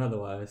haven't proven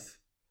otherwise.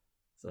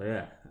 So,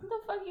 yeah. What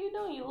the fuck are you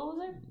doing, you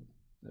loser?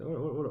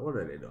 What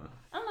are they doing?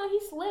 I don't know. He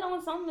slid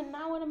on something, and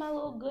now one of my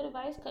little good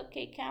advice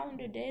cupcake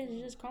calendar days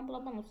is just crumpled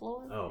up on the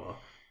floor. Oh,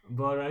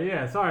 but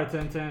yeah, sorry,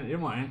 Tintin. You're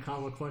more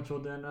inconsequential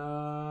than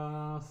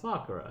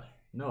Sakura.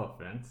 No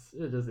offense.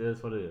 It just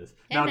is what it is.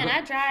 Hey, man,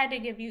 I tried to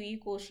give you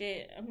equal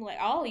shit. I'm like,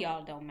 all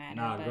y'all don't matter.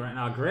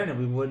 Now, granted,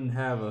 we wouldn't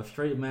have a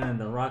straight man in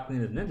the Rock Lee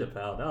and Ninja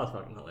Pal. That was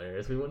fucking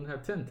hilarious. We wouldn't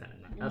have Tintin.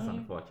 That's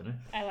unfortunate.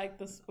 I like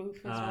the spoof.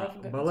 It's real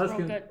good. But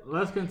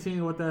let's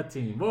continue with that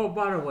team. Well,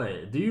 by the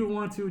way, do you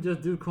want to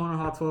just do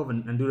Konoha 12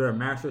 and do their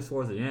Master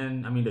Swords at the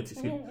end? I mean,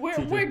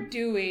 we're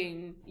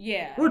doing,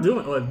 yeah. We're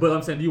doing, but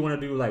I'm saying, do you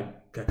want to do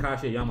like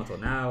Kakashi and Yamato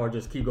now, or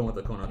just keep going with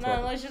the Konoha 12?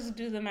 No, let's just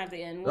do them at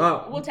the end.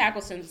 We'll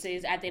tackle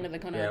senseis at the end of the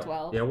Konoha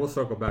 12. Yeah, we'll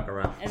circle back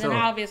around. And then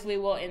obviously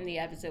we'll end the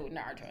episode with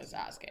Naruto and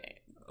Sasuke.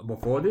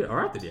 Before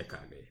or after the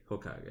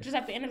Hokage? Just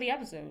at the end of the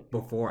episode.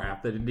 Before,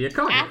 after the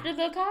Hokage? After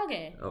the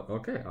Hokage. Oh,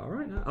 okay, all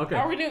right now. Okay.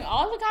 Are we doing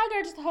all the Hokage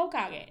or just the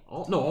Hokage?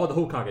 All the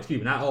Hokage. Excuse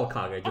me, not all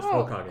Kage, just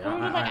Hokage.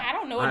 I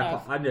don't know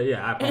enough. I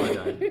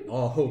apologize.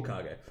 All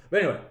Hokage.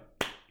 But anyway,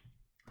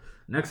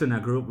 next in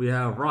that group we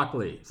have Rock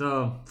Lee.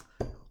 So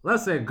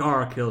let's say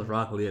Gaara kills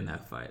Rock Lee in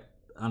that fight.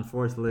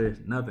 unfortunately,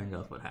 nothing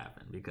else would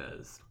happen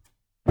because,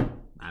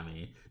 I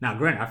mean, now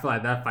granted, I feel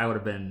like that fight would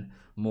have been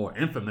more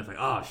infamous. Like,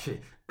 oh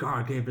shit,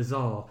 Gar gave his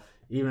all.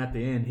 Even at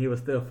the end, he was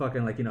still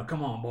fucking like,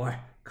 come on, boy,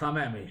 come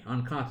at me,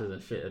 unconscious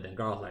and shit. And then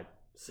Gar was like,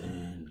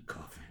 send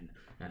coffin,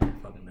 and then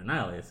fucking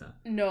annihilates him.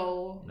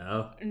 No.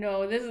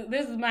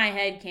 This is my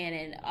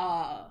headcanon.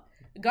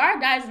 Gar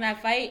dies in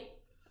that fight.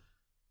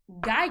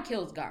 Guy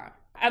kills Gar.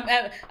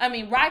 I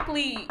mean, Rock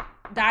Lee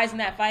dies in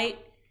that fight.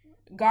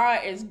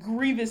 Gar is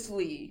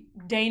grievously,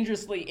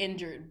 dangerously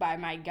injured by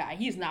my guy.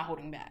 He's not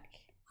holding back.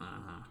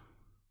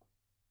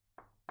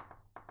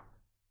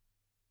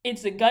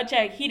 It's a gut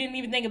check. He didn't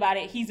even think about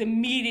it. He's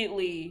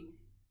immediately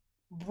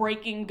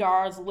breaking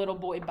Gar's little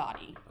boy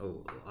body.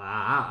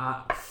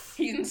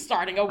 He's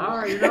starting a war. All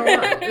right, you know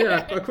what?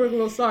 Yeah, a quick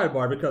little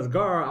sidebar, because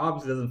Gar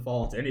obviously doesn't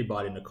fall into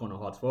anybody in the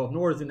Konoha 12,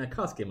 nor is he a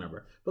Katsuki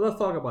member. But let's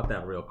talk about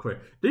that real quick.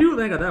 Do you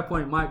think at that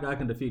point my guy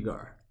can defeat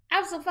Gar?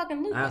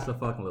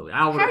 Absolutely.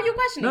 How are you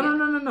questioning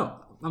it? No.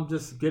 I'm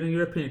just getting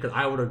your opinion because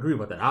I would agree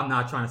with that. I'm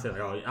not trying to say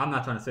I'm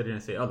not trying to sit here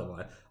and say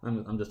otherwise.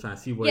 I'm just trying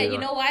to see where. Yeah, you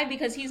know why?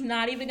 Because he's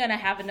not even gonna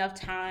have enough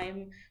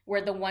time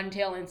where the one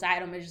tail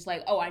inside him is just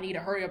like, oh, I need to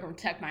hurry up and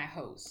protect my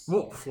host.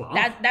 Well,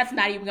 that's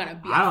not even gonna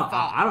be.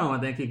 I don't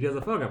think he gives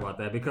a fuck about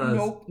that because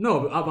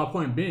no. My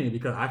point being,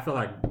 because I feel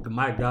like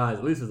my guy,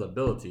 at least his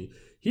ability,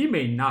 he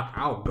may knock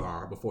out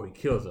Gar before he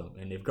kills him.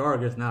 And if Gar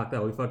gets knocked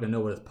out, we fucking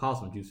know what his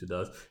possum jutsu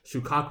does.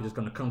 Shukaku is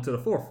going to come to the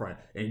forefront.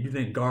 And you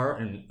think Gar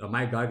and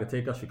my guy could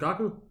take out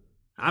Shukaku?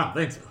 I don't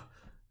think so.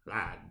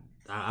 I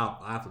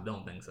absolutely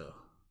don't think so.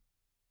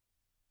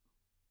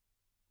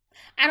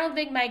 I don't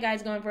think my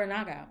guy's going for a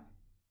knockout.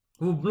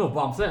 Well, no,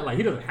 but I'm saying, like,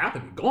 he doesn't have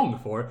to be going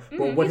for it.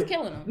 But he's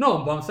killing him. No,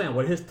 but I'm saying,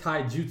 what his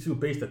taijutsu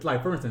based,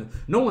 like, for instance,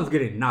 no one's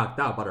getting knocked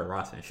out by the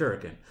Rasen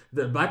Shuriken.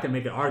 But I can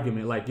make an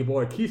argument, like, your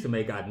boy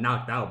Kisame got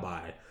knocked out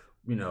by,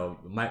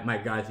 my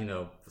guys,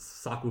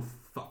 Saku.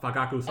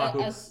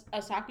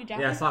 Sakujaku?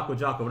 Yeah,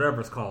 Sakujaku,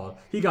 whatever it's called.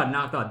 He got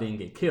knocked out, didn't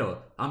get killed.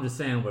 I'm just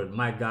saying, with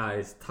my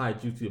guys'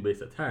 taijutsu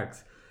based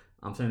attacks,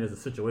 I'm saying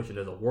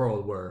there's a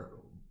world where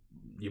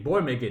your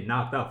boy may get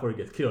knocked out before he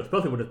gets killed,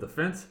 especially with his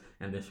defense,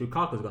 and then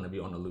Shukaku's going to be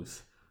on the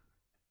loose.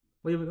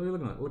 What are you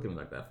looking at me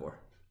like that for?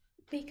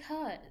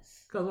 Because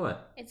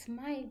what? It's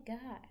my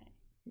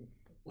guy.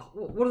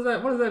 What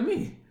does that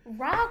mean?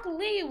 Rock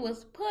Lee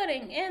was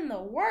putting in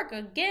the work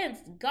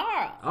against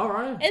Gar. All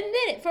right. Admit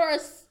it, for a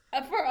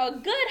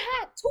good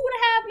hot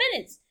 2.5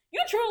 minutes.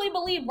 You truly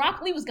believe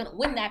Rock Lee was going to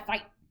win that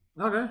fight.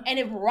 Okay. And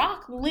if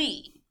Rock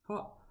Lee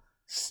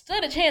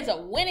stood a chance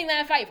of winning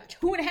that fight for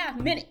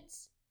 2.5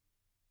 minutes,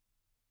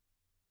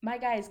 my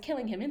guy is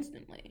killing him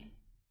instantly.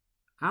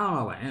 I don't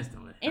know about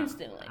instantly.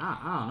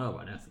 I don't know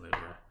about instantly, bro.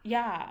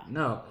 Yeah.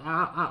 No,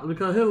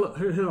 because he'll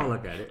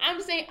look at it.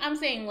 I'm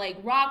saying like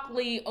Rock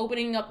Lee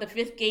opening up the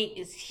 5th gate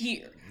is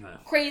here. Yeah.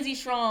 Crazy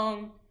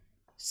strong,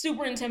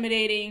 super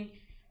intimidating.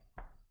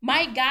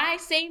 My guy,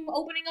 same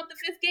opening up the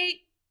 5th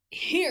gate,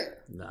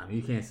 here. Nah,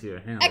 you can't see her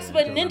hand.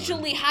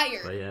 Exponentially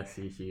higher. But yeah,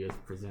 she is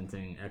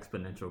presenting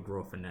exponential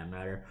growth in that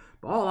matter.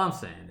 But all I'm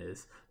saying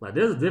is, like,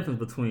 there's a difference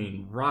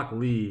between Rock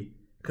Lee.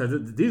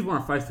 Because these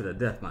weren't fights to the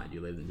death, mind you,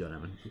 ladies and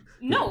gentlemen.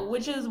 No,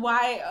 which is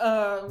why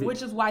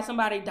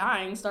somebody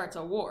dying starts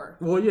a war.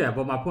 Well, yeah,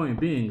 but my point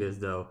being is,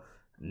 though,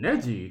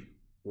 Neji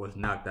was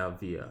knocked out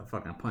via a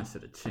fucking punch to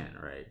the chin,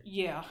 right?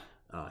 Yeah.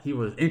 He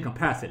was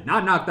incapacitated,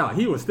 not knocked out.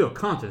 He was still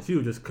conscious. He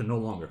could no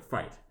longer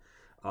fight.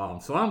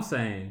 So I'm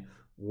saying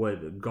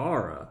with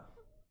Gaara,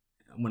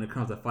 when it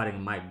comes to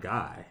fighting my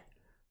guy,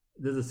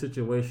 there's a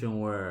situation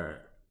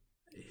where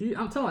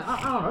I'm telling you,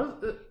 I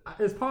don't know,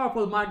 as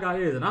powerful as my guy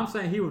is, and I'm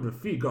saying he would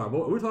defeat Gar,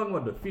 but we're talking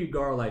about defeat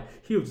Gar like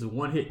he would just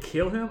one hit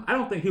kill him. I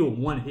don't think he would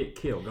one hit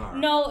kill Gar.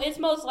 No, it's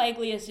most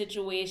likely a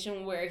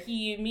situation where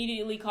he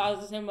immediately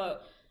causes him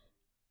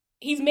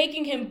he's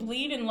making him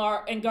bleed,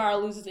 and Gar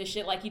loses his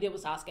shit like he did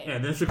with Sasuke.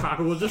 And then Shukaku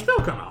will just still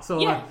come out. So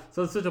yeah.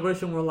 So the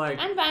situation where like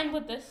I'm fine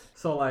with this.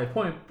 So like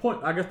point.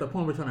 I guess the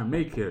point we're trying to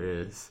make here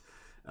is.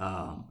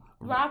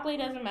 Rock Lee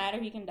doesn't matter.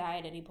 He can die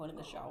at any point in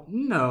the show.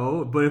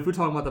 No, but if we're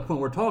talking about the point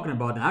we're talking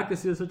about, then I can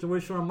see a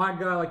situation where my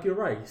guy, like you're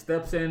right, he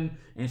steps in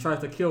and tries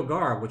to kill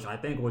Gar, which I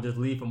think will just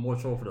leave him more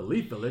trouble for the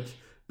Leaf Village.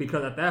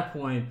 Because at that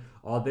point,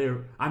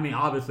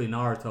 obviously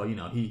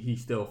Naruto, he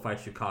still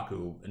fights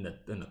Shukaku in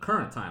the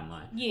current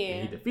timeline. Yeah.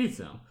 And he defeats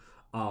him.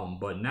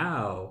 But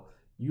now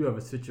you have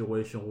a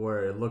situation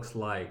where it looks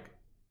like,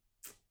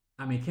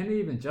 can they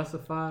even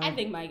justify? I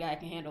think my guy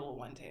can handle a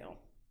one tail.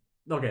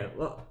 Okay,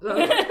 well,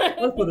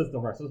 let's put this to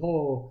rest. This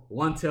whole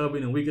one tail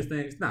being the weakest thing,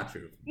 it's not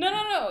true.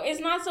 No.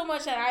 It's not so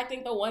much that I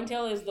think the one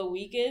tail is the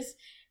weakest,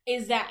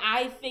 is that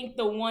I think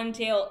the one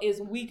tail is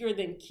weaker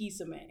than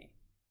Kisame.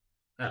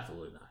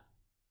 Absolutely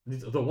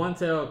not. The one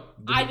tail...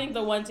 I think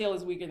the one tail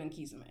is weaker than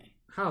Kisame.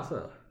 How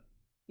so?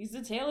 He's the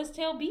tailless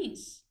tail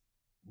beast.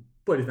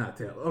 But he's not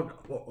a tail.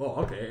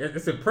 Okay.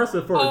 It's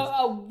impressive for...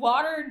 A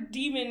water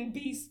demon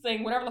beast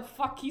thing, whatever the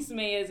fuck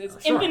Kisame is,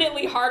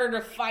 infinitely harder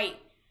to fight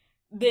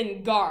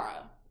than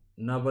Gaara.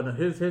 No, but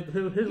his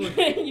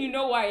You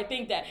know why I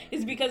think that?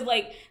 It's because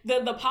like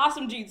the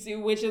possum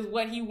jutsu, which is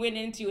what he went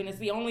into, and it's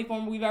the only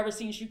form we've ever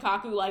seen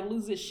Shukaku like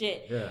lose his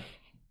shit. Yeah.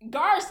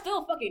 Gar's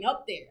still fucking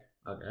up there.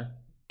 Okay.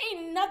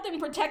 Ain't nothing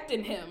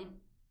protecting him.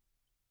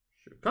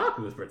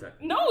 Shukaku is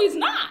protecting. No, he's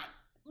not.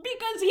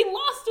 Because he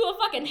lost to a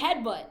fucking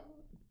headbutt.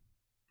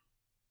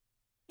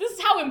 This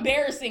is how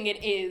embarrassing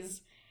it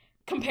is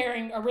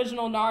comparing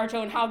original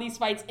Naruto and how these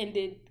fights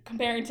ended,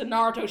 comparing to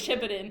Naruto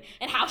Shippuden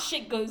and how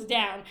shit goes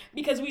down,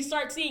 because we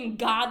start seeing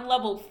god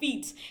level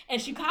feats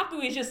and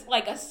Shukaku is just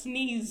like a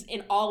sneeze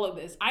in all of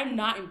this. I'm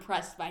not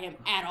impressed by him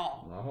at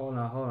all. Well, hold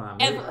on.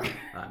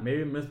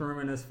 Maybe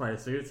misremembering this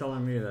fight. So you're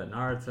telling me that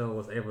Naruto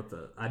was able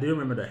to? I do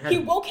remember the head. He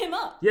woke him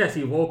up. Yes,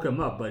 he woke him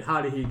up, but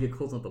how did he get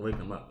close enough to wake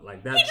him up?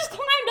 Like that? He just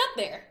climbed up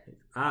there.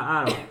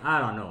 I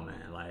don't know,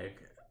 man. Like.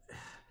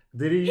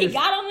 Did he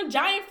got on a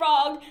giant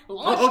frog,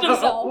 launched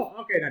himself.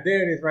 Okay, now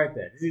there it is right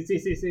there. See,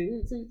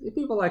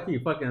 people like you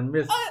fucking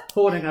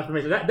holding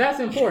information. That's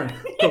important.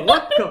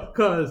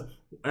 Because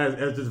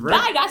as just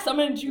guy got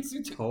summoned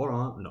jutsu too. Hold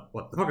on. No,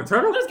 what, the fucking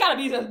turtle? There's gotta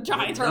be a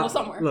giant turtle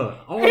somewhere. Look,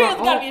 all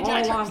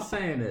I'm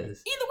saying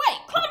is... Either way,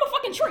 climb a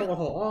fucking tree.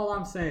 All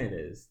I'm saying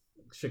is,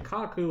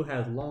 Shukaku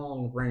has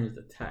long-ranged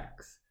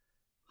attacks.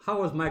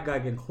 How is my guy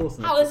getting close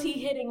enough? How is he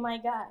hitting my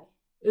guy?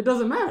 It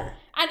doesn't matter.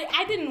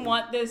 I didn't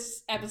want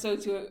this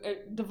episode to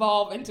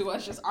devolve into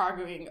us just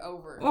arguing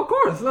over. Of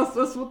course,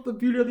 that's what the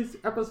beauty of these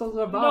episodes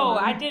are about. No,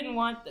 man. I didn't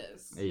want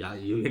this. Yeah,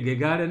 you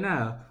got it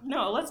now.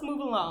 No, let's move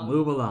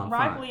along.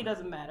 Rock Lee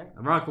doesn't matter.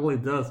 Rock Lee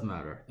does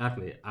matter.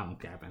 Actually, I'm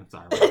capping.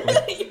 Sorry.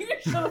 You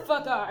sure the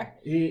fuck are.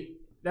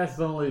 That's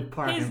the only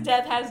part. His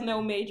death has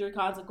no major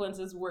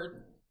consequences worth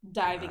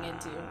diving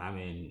into. I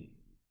mean,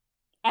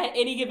 at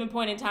any given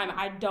point in time,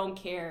 I don't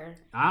care.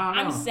 I don't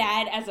know. I'm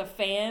sad as a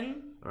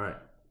fan. All right.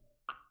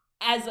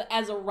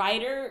 As a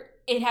writer,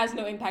 it has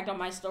no impact on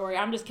my story.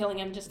 I'm just killing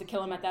him just to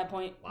kill him at that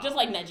point. Wow. Just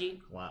like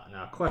Neji. Wow.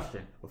 Now,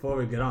 question. Before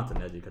we get on to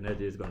Neji, because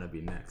Neji is going to be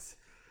next.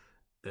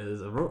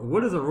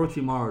 What is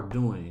Orochimaru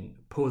doing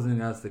posing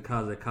as the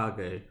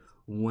Kazekage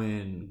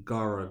when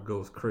Gaara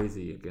goes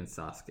crazy against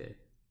Sasuke?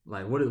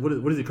 Like, what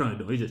is he currently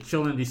doing? He's just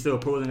chilling? He's still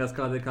posing as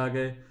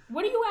Kazekage?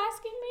 What are you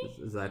asking me? That's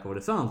exactly what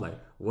it sounds like.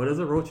 What is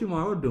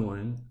Orochimaru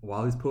doing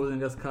while he's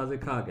posing as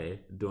Kazekage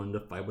during the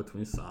fight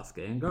between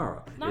Sasuke and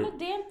Gaara? Not a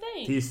damn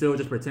thing. He's still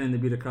just pretending to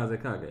be the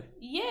Kazekage.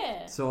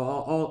 Yeah. So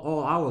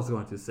all I was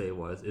going to say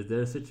was, is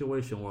there a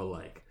situation where,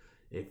 like,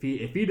 if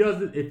he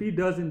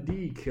does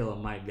indeed kill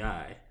my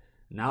guy,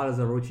 now does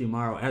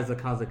Orochimaru as a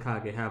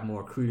Kazekage have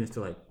more credence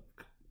to, like,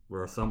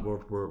 we're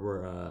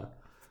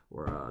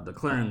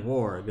declaring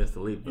war against the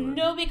Leaf Village?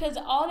 No, because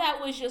all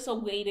that was just a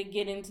way to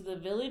get into the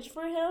village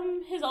for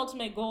him. His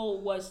ultimate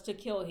goal was to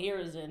kill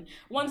Hiruzen.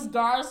 Once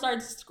Gaara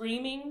starts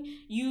screaming,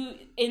 you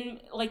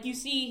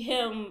see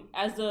him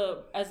as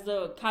the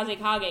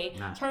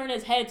Kazekage turn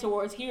his head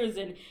towards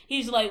Hiruzen.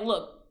 He's like,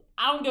 "Look,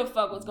 I don't give a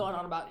fuck what's going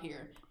on about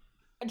here.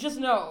 Just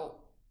know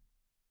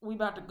we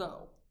about to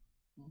go."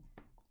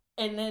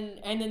 And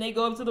then they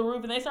go up to the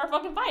roof and they start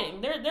fucking fighting.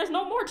 There's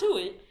no more to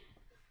it.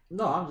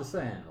 No, I'm just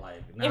saying,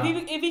 like...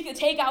 If he could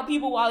take out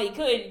people while he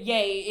could,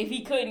 yay. If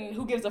he couldn't,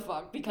 who gives a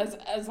fuck? Because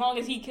as long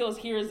as he kills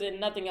Hiruzen,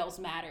 nothing else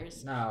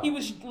matters. No. He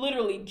was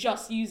literally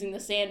just using the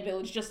Sand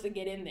Village just to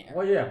get in there.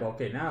 Well, yeah, but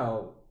okay,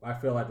 now I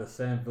feel like the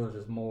Sand Village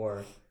is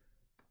more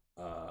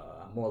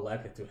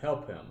likely to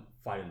help him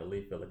fight in the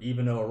Leaf Village,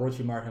 even though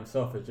Orochimaru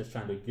himself is just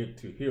trying to get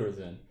to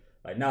Hiruzen.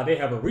 Like, now they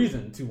have a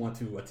reason to want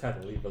to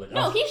attack the Leaf Village.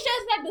 No, he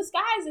sheds that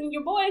disguise, and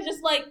your boy is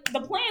just like,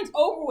 the plan's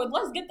over with,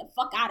 let's get the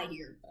fuck out of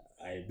here.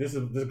 This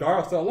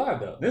Gaara's still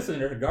alive, though. This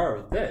Gaara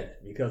is dead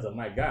because of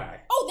my guy.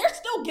 Oh, they're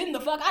still getting the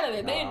fuck out of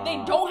there.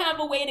 They don't have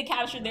a way to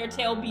capture their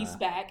tail beast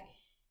back.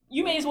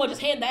 You may as well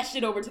just hand that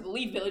shit over to the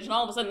Leaf Village, and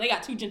all of a sudden they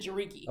got 2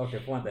 Jinchuriki. Okay,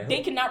 for one thing.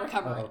 They cannot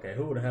recover it. Okay,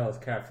 who the hell is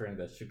capturing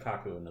the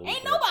Shukaku in the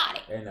Leaf Village?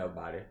 Ain't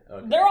nobody.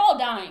 Okay. They're all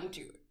dying,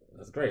 too.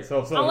 That's great.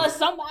 So unless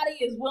somebody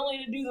is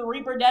willing to do the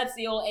Reaper Death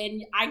Seal,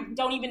 and I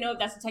don't even know if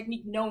that's a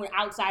technique known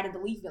outside of the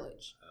Leaf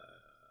Village.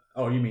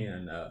 You mean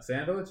in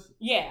Sand Village?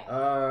 Yeah.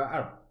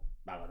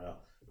 I don't know.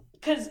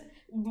 Because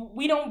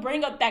we don't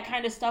bring up that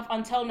kind of stuff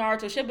until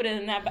Naruto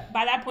Shippuden, and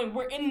by that point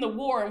we're in the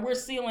war and we're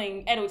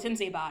sealing Edo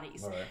Tensei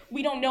bodies. Right.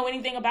 We don't know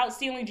anything about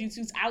stealing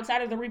jutsus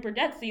outside of the Reaper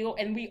Death Seal,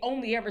 and we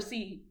only ever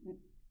see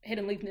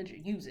Hidden Leaf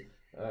Ninja use it.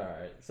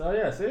 Alright, so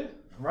yeah, see?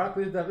 Rock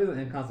Lee's death isn't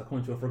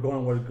inconsequential for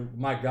going with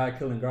my guy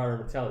killing Gaara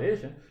in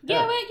retaliation.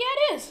 Yeah,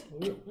 it is.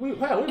 We may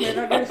not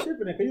get a ship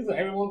in it because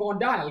everyone going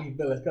to die in Leaf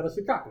Village because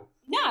of Shukaku.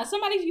 Nah,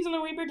 somebody's using the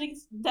Reaper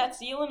Death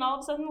Seal, and all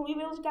of a sudden the Leaf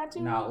Village got two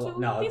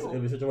people.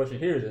 If the situation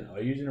here is,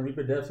 are you using the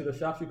Reaper Death Seal to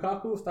stop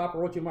Shukaku? Stop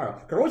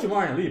Orochimaru. Because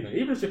Orochimaru ain't leaving.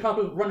 Even if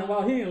Shukaku's running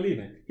wild, he ain't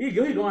leaving. He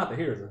going after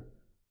Hiruzen.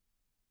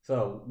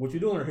 So, what you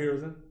doing with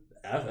Hiruzen?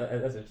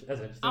 That's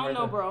interesting. I don't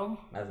know, bro.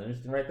 That's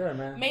interesting right there,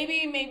 man.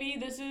 Maybe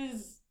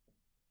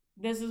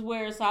this is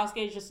where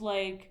Sasuke's just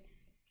like,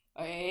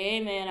 hey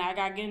man, I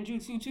got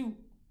Genjutsu too.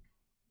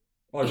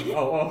 Oh,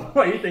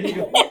 you think he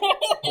can?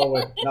 Oh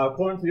wait. Now,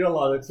 according to your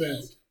logic,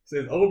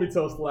 since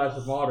Obito slash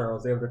Madara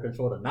was able to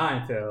control the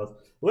 9 tails,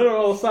 little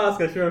old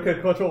Sasuke sure could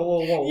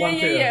control one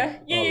tail.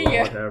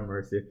 Lord have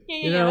mercy.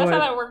 You know that's what?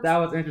 How that works. That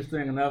was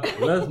interesting enough.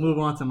 Let's move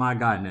on to my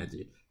guy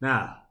Neji.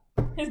 Now,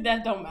 his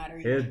death don't matter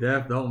either. His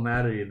death don't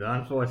matter either,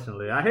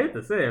 unfortunately. I hate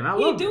to say it.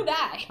 He do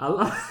die.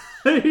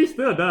 He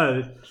still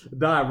does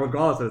die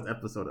regardless of this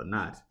episode or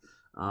not.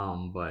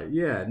 But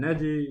yeah,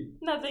 Neji.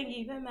 Nothing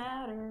even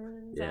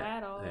matters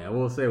at all. Yeah, I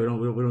will say we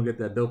don't get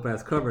that dope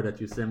ass cover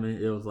that you sent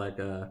me. It was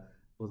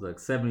like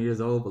 7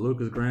 years old, but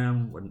Lucas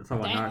Graham. When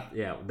talking about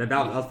Naruto, that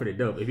was pretty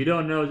dope. If you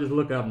don't know, just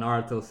look up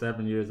Naruto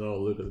 7 years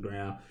old, Lucas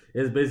Graham.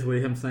 It's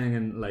basically him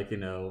singing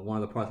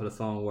one of the parts of the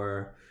song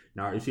where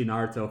you see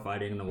Naruto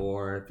fighting in the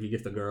war. If he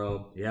gets the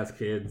girl, he has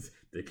kids.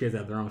 The kids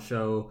have their own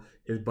show.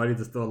 His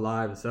buddies are still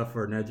alive except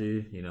for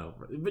Neji.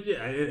 But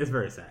yeah, it's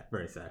very sad,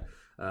 very sad.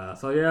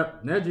 So yeah,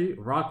 Neji,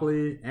 Rock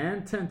Lee,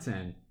 and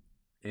Tenten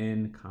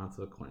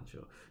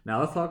inconsequential. Now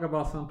let's talk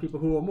about some people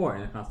who are more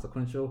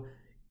inconsequential.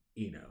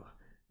 Ino.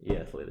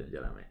 Yes, ladies and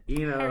gentlemen.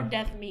 Ino. Her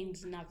death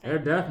means nothing. Her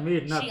death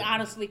means nothing. She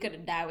honestly could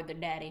have died with her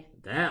daddy.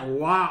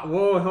 Wow.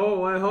 Whoa,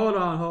 hold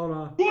on. Hold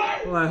on.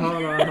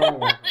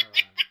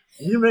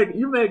 You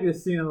make it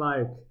seem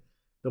like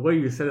the way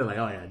you said it, like,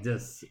 oh yeah,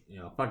 just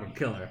fucking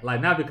kill her.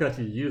 Like, not because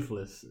she's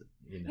useless.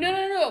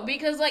 No,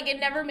 because it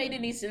never made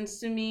any sense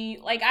to me.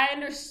 Like, I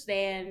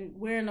understand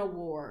we're in a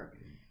war,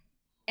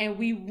 and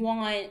we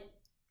want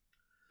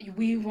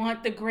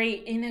the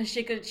great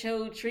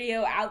Inoshika-Cho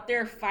trio out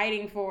there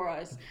fighting for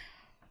us.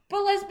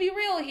 But let's be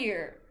real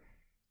here.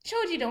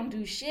 Choji don't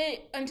do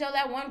shit until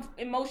that one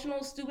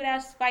emotional, stupid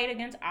ass fight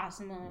against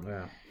Asuma.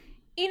 Yeah.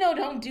 Ino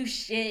don't do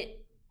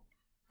shit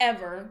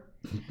ever.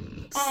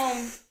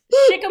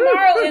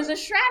 Shikamaru is a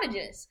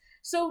strategist.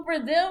 So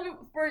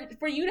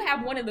for you to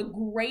have one of the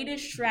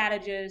greatest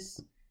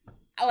strategists,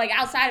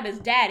 outside of his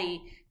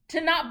daddy, to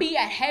not be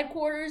at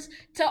headquarters,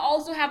 to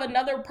also have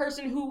another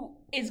person who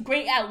is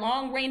great at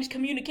long-range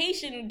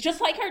communication, just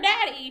like her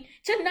daddy,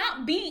 to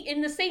not be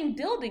in the same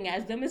building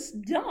as them is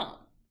dumb.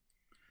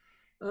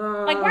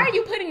 Why are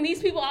you putting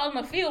these people out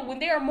in the field when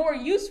they are more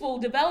useful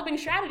developing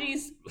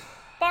strategies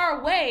far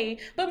away?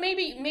 But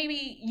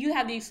maybe you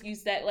have the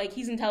excuse that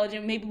he's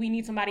intelligent. Maybe we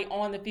need somebody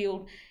on the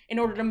field in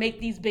order to make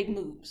these big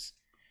moves.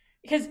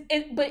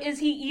 But is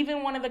he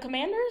even one of the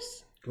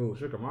commanders? Who,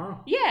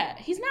 Shikamaru? Yeah,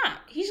 he's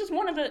not. He's just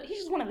one of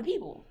the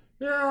people.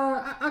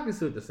 Yeah, I can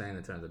see what you're saying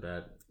in terms of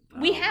that.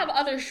 We have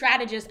other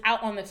strategists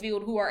out on the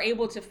field who are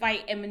able to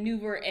fight and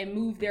maneuver and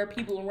move their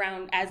people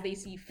around as they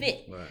see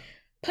fit. Right.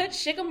 Put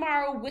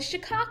Shikamaru with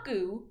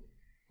Shikaku.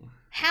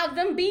 Have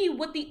them be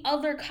with the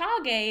other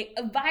Kage,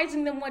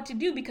 advising them what to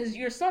do, because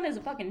your son is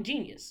a fucking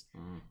genius.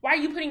 Why are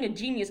you putting a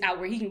genius out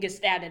where he can get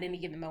stabbed at any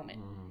given moment?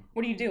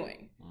 What are you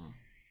doing?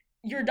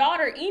 Your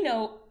daughter,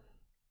 Ino,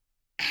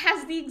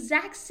 has the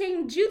exact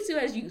same jutsu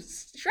as you.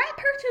 Strap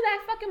her to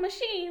that fucking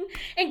machine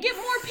and get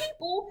more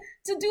people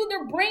to do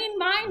their brain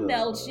mind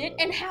meld shit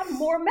and have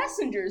more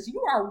messengers.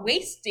 You are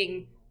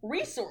wasting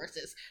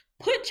resources.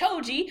 Put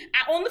Choji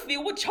out on the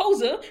field with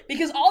Choza,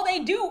 because all they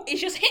do is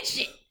just hit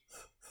shit.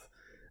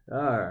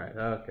 Alright,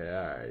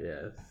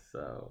 yes.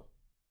 So,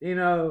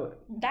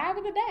 die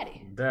with the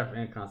daddy. Death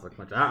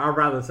inconsequential. I'd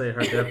rather say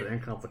her death is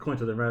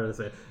inconsequential than rather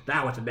say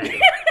die with your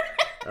daddy.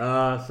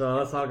 So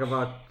let's talk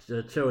about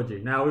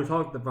Choji. Now, we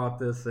talked about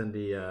this in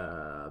the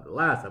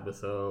last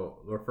episode,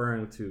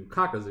 referring to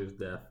Kakazu's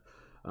death.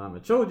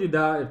 If Choji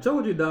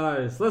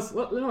dies,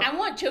 I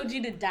want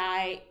Choji to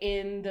die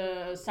in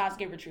the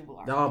Sasuke retrieval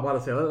arc. I was about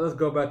to say, let's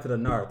go back to the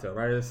Naruto,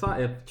 right?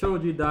 If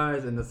Choji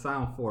dies in the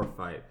Sound 4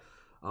 fight,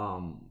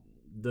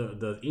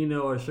 does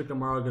Ino or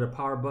Shikamaru get a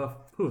power buff?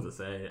 Who's to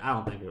say? I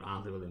don't think it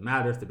honestly really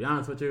matters, to be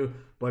honest with you.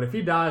 But if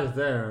he dies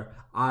there,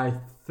 I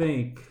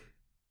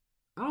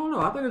don't know.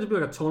 I think it should be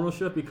like a tonal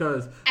shift,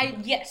 because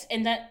yes,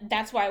 and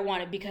that's why I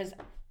want it, because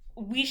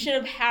we should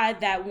have had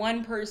that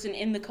one person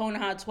in the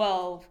Konoha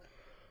 12,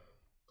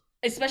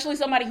 especially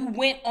somebody who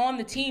went on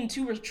the team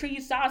to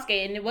retrieve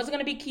Sasuke, and it wasn't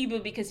going to be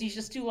Kiba because he's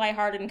just too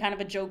lighthearted and kind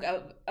of a joke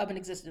of an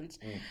existence.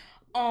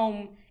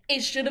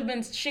 It should have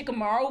been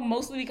Shikamaru,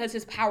 mostly because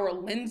his power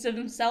lends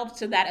himself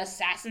to that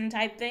assassin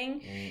type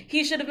thing.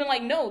 He should have been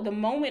like, no, the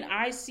moment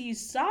I see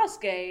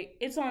Sasuke,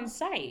 it's on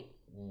sight.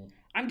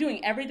 I'm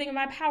doing everything in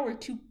my power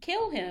to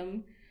kill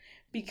him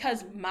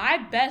because my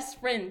best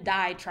friend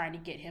died trying to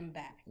get him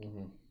back.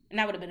 And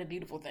that would have been a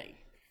beautiful thing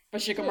for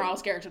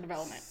Shikamaru's character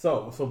development.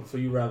 So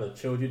you rather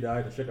Choji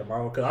die than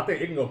Shikamaru? Because I think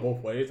it can go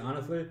both ways,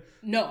 honestly.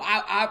 No,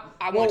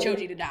 I want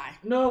Choji to die.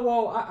 No,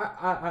 well,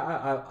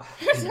 I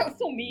That's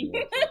so mean.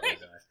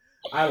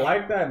 I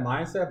like that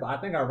mindset, but I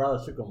think I'd rather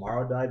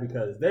Shikamaru die,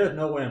 because there's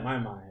no way in my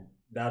mind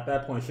that at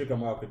that point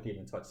Shikamaru could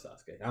even touch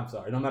Sasuke. I'm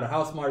sorry. No matter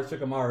how smart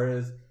Shikamaru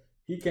is,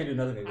 he can't do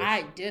nothing against.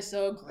 I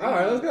disagree. All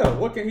right, let's go.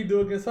 What can he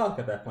do against Sasuke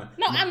at that point?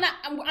 No, I'm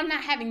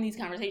not having these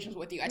conversations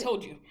with you. I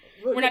told you.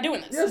 We're not doing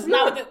this. Yes,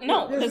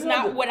 that's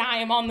not what I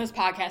am on this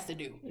podcast to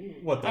do.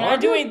 What? I'm not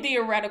doing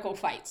theoretical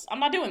fights. I'm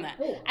not doing that.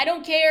 Oh. I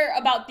don't care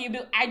about the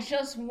ability. I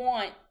just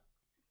want.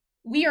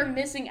 We are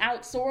missing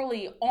out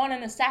sorely on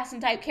an assassin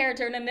type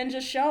character in a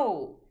ninja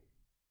show.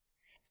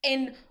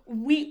 And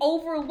we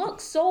overlook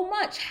so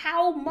much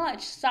how much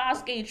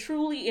Sasuke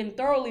truly and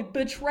thoroughly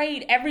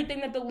betrayed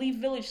everything that the Leaf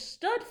Village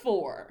stood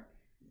for.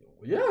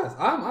 Yes,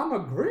 I'm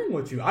agreeing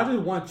with you. I just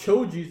want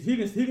Choji. He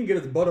can get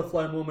his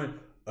butterfly moment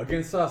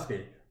against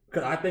Sasuke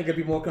because I think it'd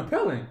be more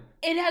compelling.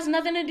 It has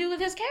nothing to do with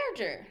his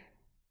character.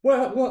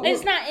 Well,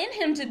 it's not in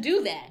him to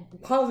do that.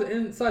 How's it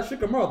inside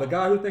Shikamaru, the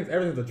guy who thinks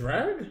everything's a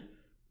drag?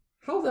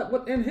 How's that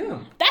within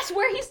him? That's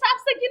where he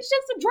stops thinking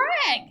shit's a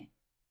drag.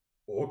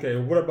 Okay,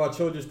 what about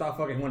Choji stop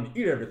fucking wanting to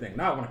eat everything?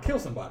 Now I want to kill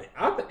somebody.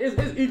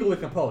 It's equally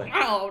compelling.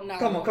 Oh no!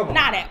 Come on!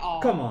 Not at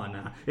all. Come on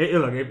now.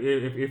 Look,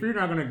 if you're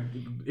not gonna,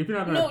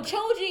 no,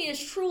 Choji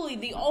is truly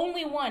the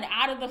only one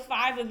out of the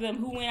 5 of them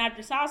who went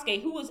after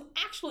Sasuke who was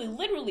actually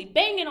literally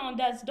banging on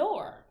death's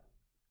door.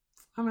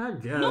 I mean, I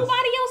guess nobody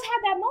else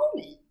had that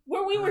moment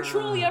where we were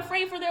truly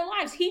afraid for their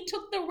lives. He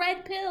took the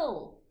red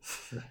pill.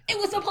 It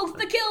was supposed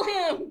to kill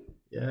him.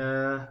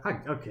 Yeah,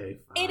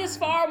 okay. Fine. It is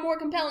far more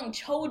compelling.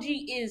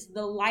 Choji is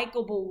the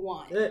likable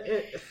one.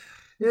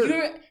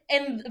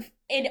 And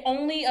it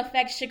only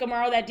affects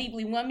Shikamaru that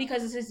deeply. 1,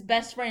 because it's his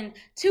best friend.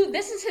 2,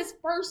 this is his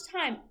first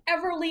time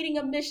ever leading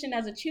a mission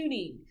as a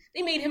Chunin.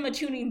 They made him a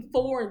Chunin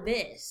for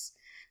this.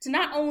 To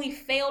not only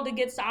fail to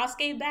get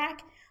Sasuke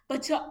back,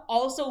 but to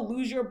also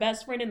lose your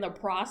best friend in the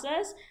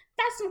process,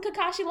 that's some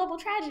Kakashi level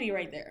tragedy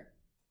right there.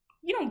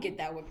 You don't get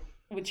that with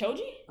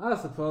Choji? I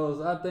suppose.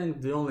 I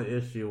think the only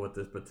issue with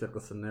this particular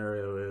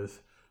scenario is,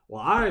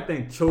 well, I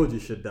think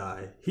Choji should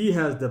die. He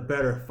has the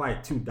better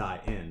fight to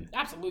die in.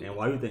 Absolutely. And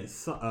why you think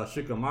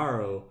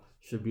Shikamaru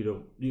should be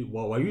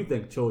why you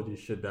think Choji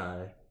should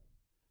die,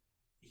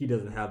 he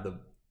doesn't have the,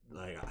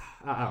 like,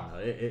 I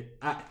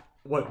don't know.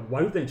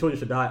 Why you think Choji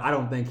should die, I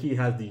don't think he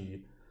has the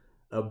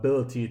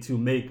ability to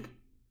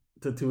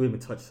even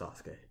touch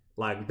Sasuke.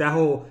 Like, that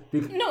whole...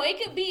 No,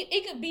 it could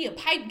be a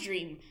pipe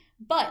dream.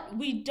 But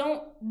we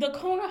don't... The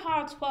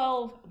Konoha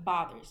 12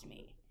 bothers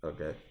me.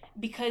 Okay.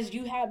 Because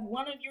you have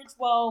one of your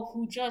 12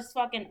 who just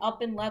fucking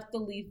up and left the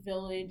Leaf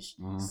Village,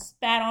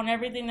 spat on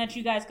everything that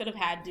you guys could have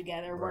had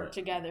together, worked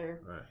together,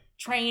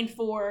 trained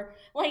for.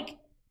 Like,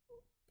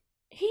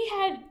 he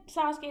had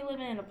Sasuke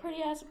living in a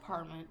pretty-ass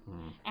apartment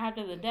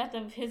after the death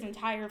of his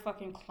entire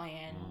fucking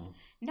clan.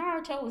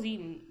 Naruto was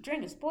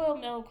drinking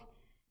spoiled milk,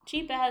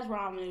 cheap-ass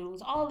ramen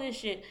noodles, all this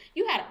shit.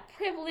 You had a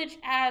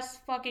privileged-ass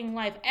fucking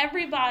life.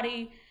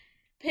 Everybody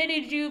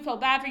pitied you,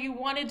 felt bad for you,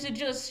 wanted to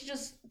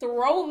just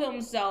throw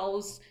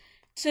themselves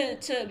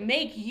to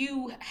make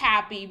you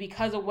happy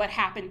because of what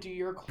happened to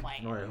your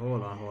clan. All right,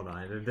 hold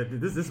on.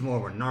 This is more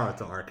of a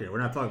Naruto arc here. We're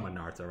not talking about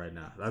Naruto right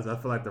now. I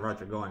feel like the route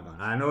you're going on.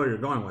 I know where you're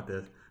going with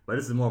this, but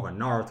this is more of a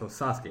Naruto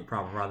Sasuke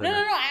problem rather than...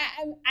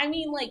 No. I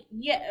mean,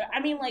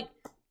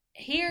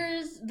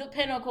 here's the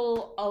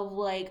pinnacle of,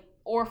 like,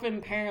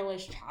 orphan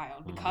parentless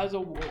child because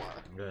of war.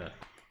 Yeah.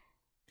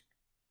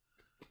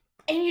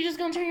 And you're just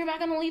gonna turn your back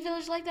on the Leaf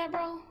Village like that,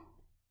 bro?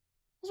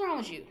 What's wrong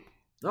with you?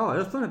 Oh,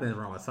 there's plenty of things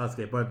wrong with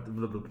Sasuke, but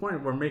the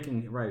point we're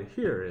making right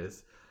here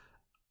is,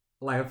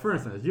 like, for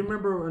instance, you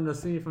remember in the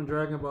scene from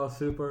Dragon Ball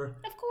Super?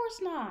 Of course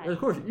not. Of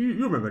course,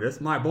 you remember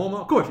this, My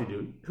Bulma? Of course you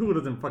do. Who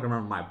doesn't fucking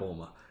remember My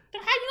Bulma? How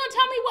you gonna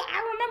tell me what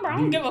I remember? I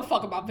don't give a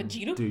fuck about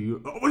Vegeta. Do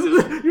you? Oh,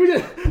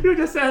 you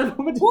just said...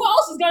 Who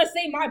else is gonna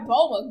say My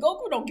Bulma?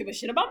 Goku don't give a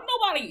shit about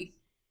nobody.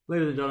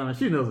 Ladies and gentlemen,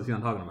 she knows what she's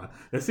talking about.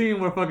 The scene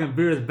where fucking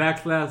Beerus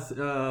backslash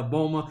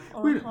Bulma.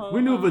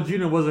 We knew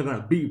Vegeta wasn't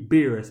gonna beat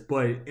Beerus,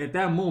 but at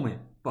that moment,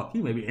 fuck,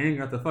 he may be angry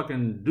enough to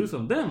fucking do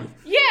some damage.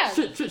 Yeah.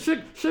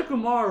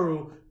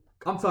 Shikamaru,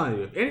 I'm telling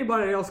you, if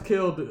anybody else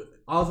killed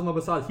Azuma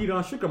besides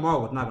Hidan,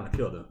 Shikamaru was not gonna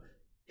kill them.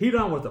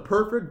 Hidan was the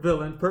perfect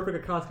villain,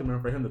 perfect Akatsuki member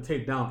for him to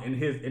take down in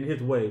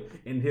his way,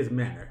 in his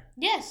manner.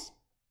 Yes.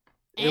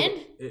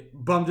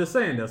 But I'm just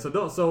saying that.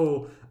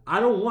 So I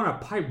don't want a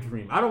pipe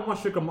dream. I don't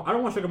want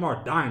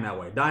Shikamaru dying that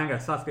way, dying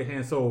at Sasuke's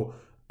hands so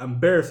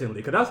embarrassingly,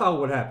 because that's how it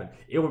would happen.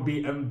 It would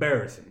be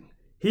embarrassing.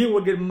 He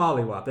would get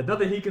mollywopped. There's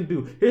nothing he can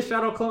do. His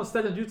Shadow Clone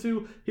Second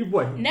Jutsu,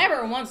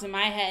 Never once in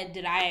my head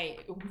did I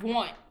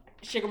want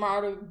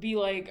Shikamaru to be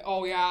like,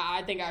 oh yeah,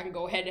 I think I can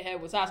go head to head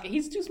with Sasuke.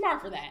 He's too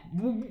smart for that.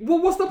 Well,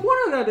 what's the point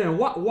of that then?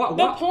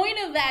 The point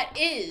of that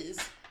is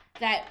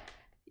that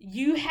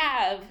you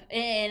have,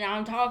 and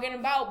I'm talking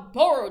about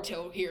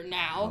Boruto here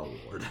now.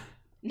 Oh, Lord.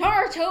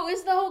 Naruto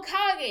is the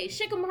Hokage.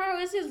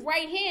 Shikamaru is his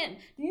right hand.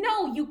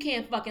 No, you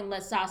can't fucking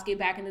let Sasuke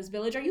back in this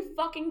village. Are you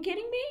fucking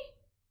kidding me?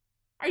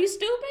 Are you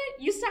stupid?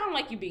 You sound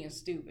like you're being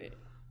stupid.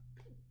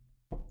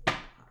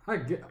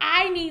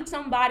 I need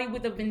somebody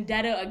with a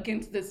vendetta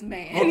against this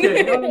man.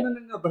 Okay,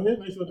 no. But here's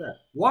the issue with that.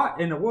 Why,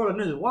 in the world of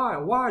ninjas,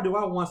 why do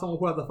I want someone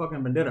who has a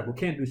fucking vendetta who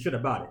can't do shit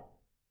about it?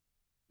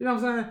 You know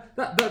what I'm saying?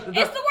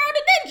 It's the world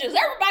of ninjas.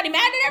 Everybody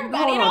mad at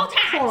everybody at all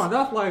times. Hold on.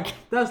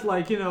 That's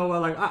like,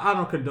 I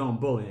don't condone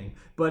bullying.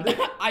 But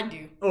I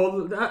do.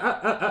 Oh,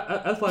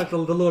 that's like the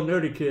little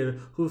nerdy kid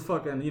who's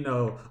fucking,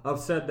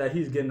 upset that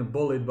he's getting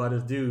bullied by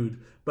this dude.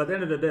 But at the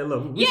end of the day,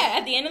 look.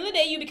 At the end of the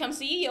day, you become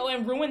CEO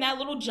and ruin that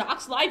little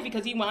jock's life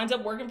because he winds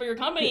up working for your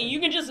company, and you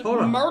can just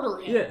murder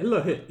him. Yeah,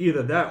 look,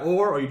 either that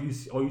or you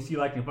see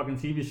like in fucking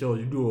TV shows,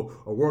 you do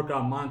a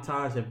workout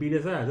montage and beat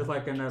his ass, just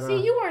like in that.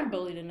 See, you weren't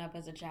bullied enough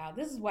as a child.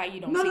 This is why you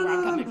don't see where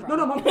I'm coming from.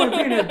 No, my point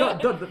being that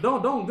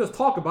don't just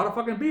talk about it,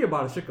 fucking be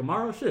about it,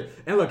 Shikamaru. Shit.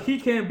 And look, he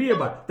can't be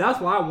about it. That's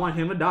why I want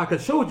him to die,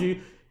 because Shoji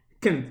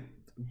can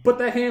put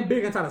that hand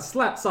big and try to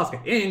slap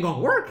Sasuke. It ain't gonna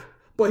work,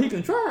 but he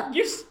can try.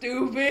 You're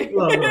stupid.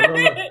 Look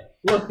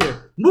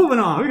here. Moving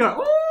on. We got,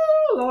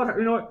 Lord,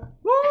 you know what?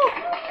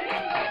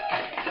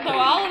 So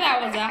all of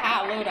that was a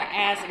hot load of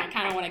ass, and I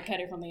kind of want to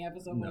cut it from the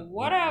episode. No,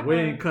 whatever. We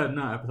ain't cutting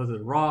out episodes.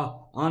 It's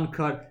raw,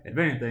 uncut. If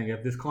anything,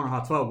 if this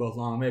Konoha 12 goes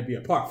long, maybe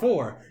a part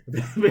 4.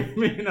 Shit,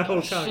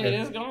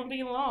 it's gonna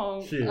be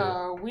long. Shit.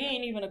 We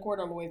ain't even a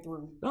quarter of the way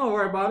through. Don't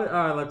worry about it.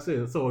 All right, let's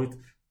see. So,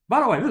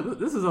 by the way,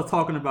 this is us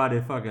talking about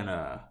if fucking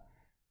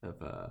if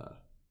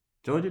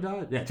Joji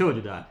died? Yeah,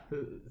 Joji died.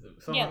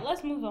 Yeah,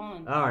 let's move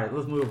on. All right,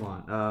 let's move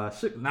on.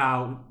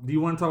 Now, do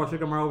you want to talk about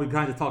Shikamaru? We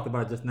kind of talked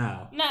about it just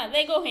now. Nah,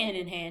 they go hand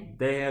in hand.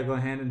 They go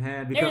hand in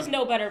hand. There's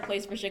no better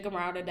place for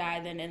Shikamaru to die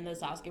than in the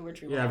Sasuke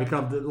retreat. Yeah,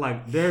 because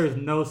there is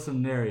no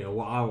scenario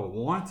where I would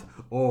want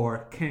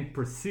or can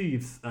perceive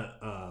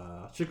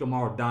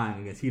Shikamaru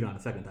dying against Hidan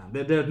the second time.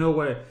 There's no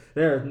way.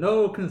 There's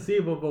no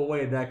conceivable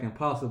way that can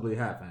possibly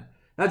happen.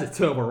 That's just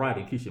terrible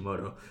writing,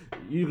 Kishimoto.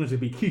 You can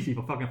just be Kishi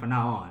from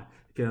now on.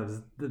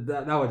 Because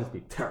that would just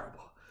be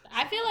terrible.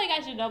 I feel like I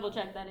should double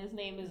check that his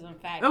name is in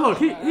fact. And look,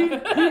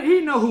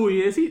 he know who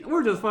he is.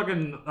 We're just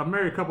fucking a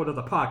married couple does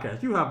a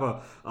podcast. You have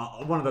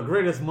one of the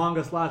greatest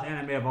manga /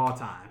 anime of all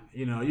time.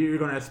 You're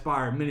gonna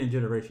inspire many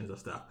generations of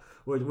stuff.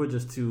 We're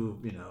just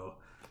too,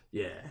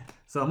 yeah.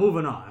 So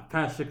moving on,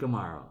 past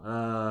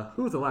Shikamaru.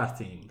 Who's the last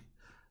team?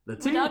 The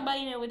team.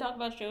 We talked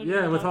about Shoji.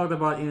 Yeah, we talked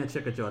about Ina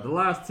Chikacho. The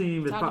last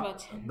team is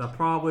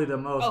probably the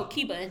most. Oh,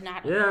 Kiba is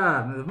not.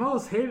 Yeah, the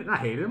most hated. Not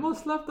hated. The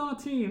most slept on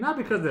team. Not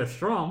because they're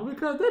strong, but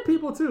because they're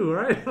people too,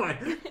 right?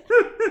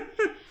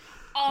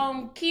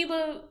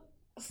 Kiba,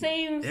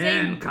 same.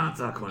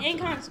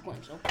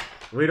 Inconsequential.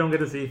 We don't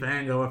get to see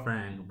Fango or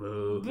Fang.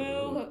 Boo.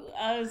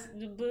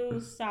 Boo.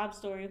 Sob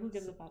story. Who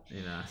gives a fuck?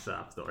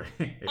 Sob story.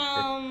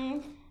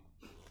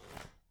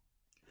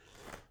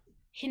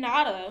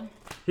 Hinata.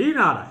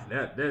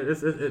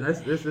 This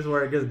is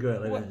where it gets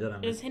good, ladies and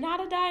gentlemen. Is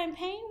Hinata die in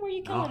pain? Where are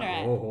you killing her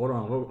at? Oh, hold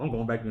on. I'm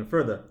going back even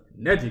further.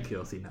 Neji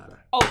kills Hinata.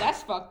 Oh,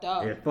 that's fucked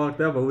up. It's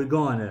fucked up, but we're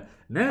going there.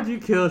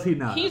 Neji kills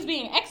Hinata. He's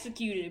being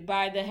executed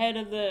by the head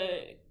of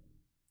the...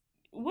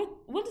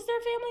 What is their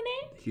family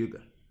name?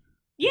 Hyuga.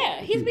 Yeah,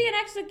 he's being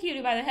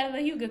executed by the head of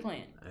the Hyuga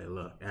clan. Hey,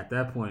 look. At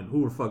that point,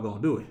 who the fuck gonna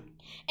do it?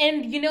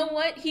 And you know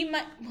what? He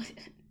might...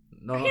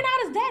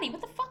 Hinata's daddy. What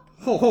the fuck?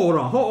 Hold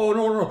on.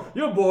 No.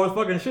 Your boy was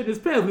fucking shitting his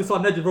pants when he saw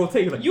Neji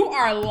rotate. Like, you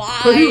are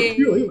lying.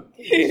 This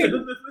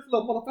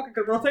little motherfucker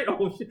can rotate.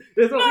 Oh, shit.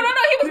 No. He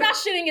was not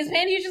shitting his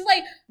pants. He was just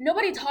like,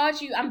 nobody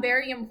taught you. I'm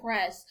very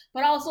impressed.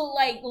 But also,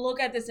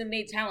 look at this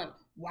innate talent.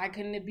 Why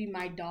couldn't it be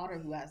my daughter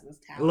who has this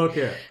talent? Look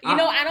here.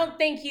 I don't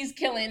think he's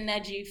killing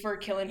Neji for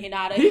killing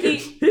Hinata.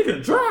 He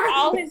can try.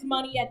 All his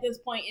money at this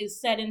point is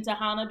set into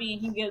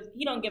Hanabi, and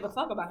he don't give a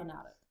fuck about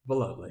Hinata. But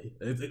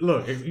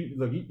look,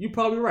 you're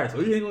probably right.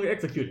 So he ain't gonna get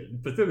executed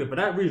specifically for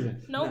that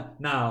reason. Nope.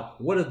 Now,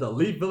 what is the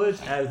Leaf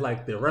Village as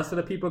the rest of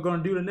the people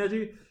gonna do to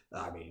Neji?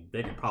 I mean,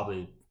 they can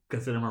probably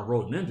consider him a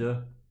road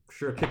ninja.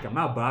 Sure, kick him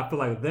out. But I feel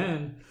like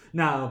then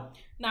now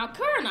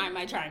Kurenai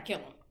might try and kill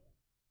him.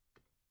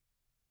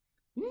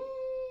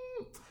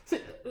 See,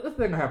 this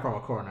thing I have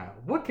problem with Kurenai.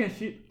 What can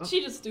she?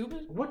 She just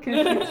stupid. What can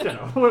she? Shut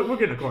up. We're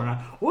getting to Kurenai.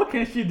 What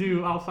can she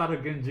do outside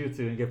of Genjutsu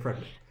and get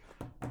pregnant?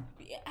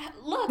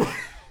 Look.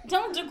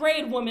 Don't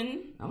degrade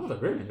women. I'm not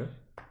degrading her.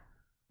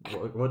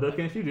 What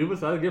can she do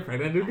besides get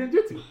pregnant and do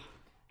Genjutsu?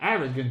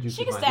 Average Genjutsu.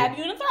 She can stab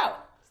you in the throat.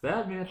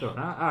 Stab me in the throat.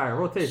 All right,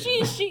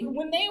 rotation. She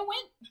when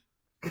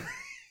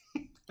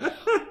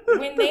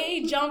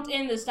they jumped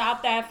in to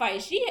stop that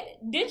fight,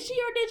 did she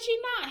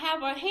not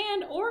have a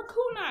hand or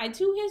kunai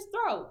to his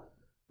throat?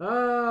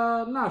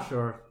 Not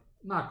sure.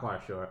 Not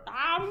quite sure.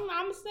 I'm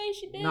gonna say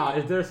she did. No,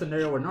 is there a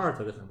scenario where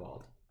Naruto gets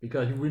involved?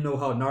 Because we know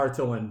how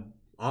Naruto and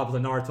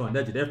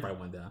Neji, their fight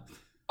went down.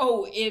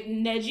 Oh, if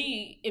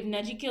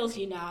Neji kills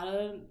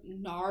Hinata,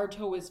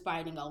 Naruto is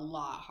fighting a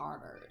lot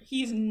harder.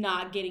 He's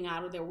not getting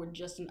out of there with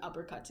just an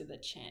uppercut to the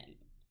chin.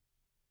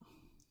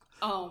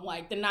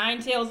 The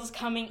Nine Tails is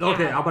coming out.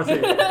 Okay, I'm about to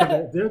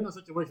say, there's no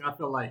situation I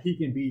feel like he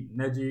can beat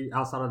Neji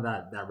outside of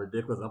that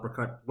ridiculous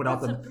uppercut without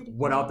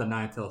the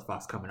Nine Tails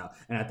Fox coming out.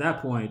 And at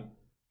that point,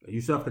 you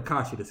still have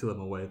Kakashi to seal him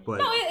away. But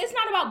no, it's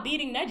not about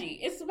beating Neji.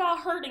 It's about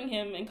hurting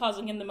him and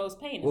causing him the most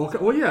pain.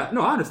 Well, yeah.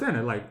 No, I understand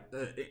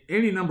it.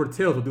 Any number of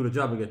tails will do the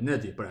job against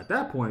Neji. But at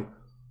that point,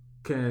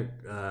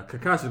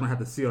 Kakashi's going to have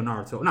to seal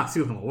Naruto. Not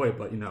seal him away,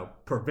 but,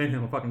 prevent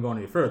him from fucking going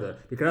any further.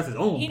 Because that's his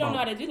own He don't know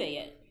how to do that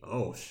yet.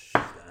 Oh, shit.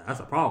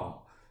 That's a problem.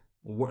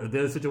 If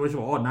there's a situation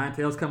where all 9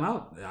 tails come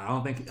out, I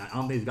don't think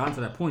he's gotten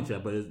to that point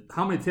yet. But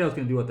how many tails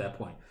can he do at that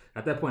point?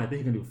 At that point, I think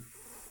he can do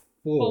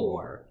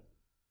 4.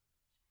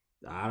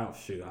 I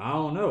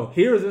don't know.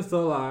 Hiruzen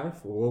still alive.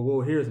 What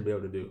will Hiruzen be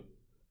able to do?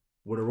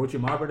 Would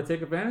Orochimaru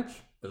take advantage?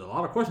 There's a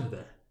lot of questions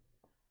there.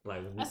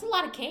 Like that's a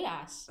lot of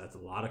chaos. That's a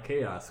lot of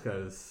chaos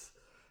because.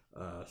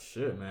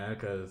 Shit, man.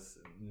 Because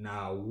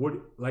now,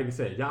 like you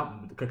said,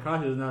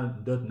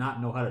 Kakashi does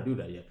not know how to do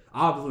that yet.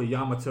 Obviously,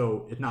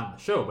 Yamato is not in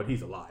the show, but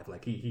he's alive.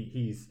 Like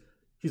he's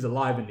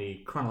alive in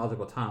the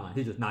chronological timeline.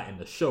 He's just not in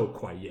the show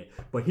quite yet.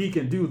 But he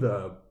can do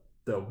the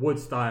wood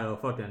style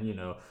fucking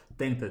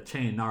thing to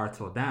chain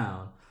Naruto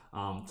down.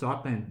 So I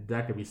think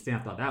that could be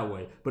stamped out that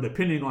way. But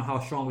depending on how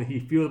strongly he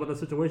feels about the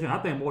situation, I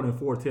think more than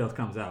 4 tails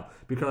comes out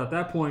because at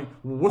that point,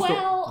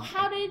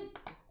 how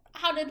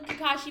did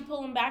Kakashi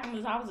pull him back in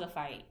the Zabuza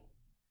fight?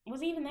 Was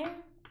he even there?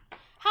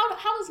 How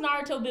has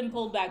Naruto been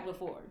pulled back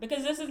before?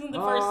 Because this isn't the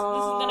first.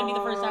 This is gonna be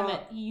the first time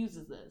that he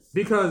uses this.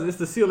 Because it's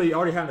the seal that he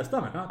already had in the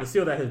stomach, huh? The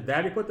seal that his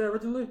daddy put there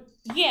originally.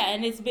 Yeah,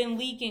 and it's been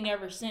leaking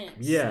ever since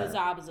the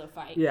Zabuza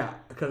fight. Yeah,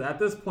 because at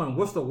this point,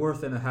 what's the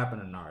worst thing that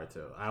happened to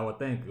Naruto? I would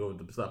think it was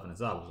the stuff in the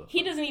Zabuza.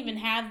 He doesn't even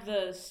have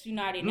the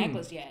Tsunade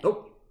necklace yet.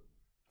 Nope.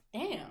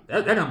 Damn.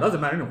 That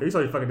doesn't matter anyway. He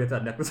saw he fucking did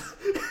that necklace.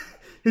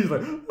 He's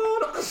like, oh,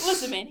 no.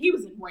 Listen, man, he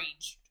was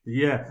enraged.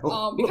 Yeah.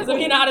 Because of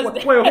Hinata's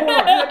death. Wait, hold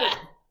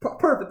on.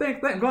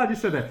 Perfect. Thank God you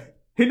said that.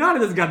 Hinata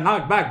just got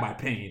knocked back by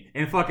pain,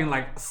 and fucking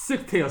like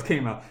 6 tails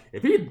came out.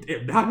 If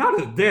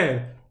Hinata's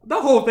dead,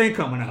 the whole thing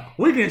coming out.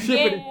 We can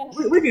ship it.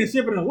 We can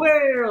ship it in the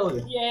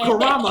world. Yeah.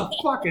 Kurama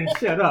fucking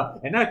shut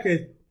up. In that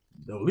case,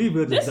 leave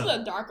it. This is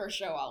a darker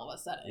show all of a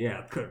sudden.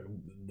 Yeah.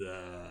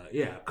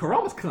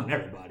 Kurama's killing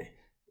everybody.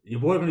 Your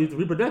boy gonna use the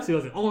Reaper Seal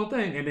is the only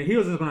thing, and then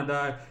Hiruzen's gonna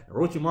die. And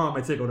Orochimaru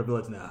may take over the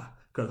village now.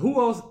 Cause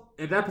who else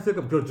in that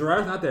particular? Because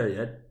Jiraiya's not there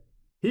yet.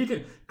 He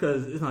can,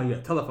 cause it's not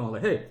yet. Telephone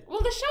like, hey.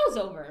 Well, the show's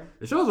over.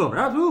 The show's over,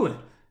 absolutely.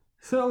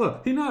 So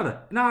look,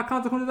 Hinata, not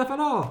consequences at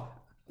all.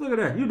 Look at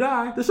that, you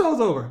die. The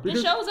show's over. The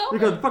show's over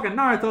because fucking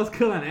Naruto's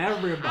killing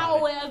everybody.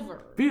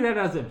 However, be that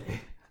as it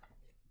may.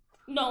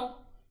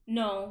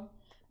 No,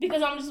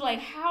 because I'm just like,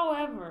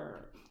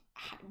 however,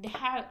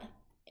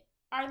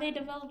 are they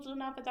developed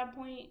enough at that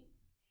point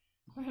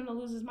for him to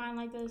lose his mind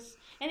like this?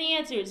 And the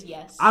answer is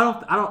yes.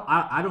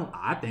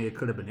 I think it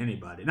could have been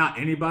anybody. Not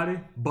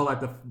anybody, but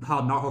like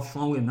how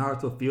strongly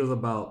Naruto feels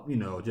about,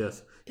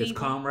 just his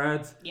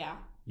comrades. Yeah.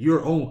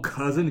 Your own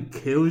cousin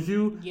kills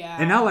you. Yeah.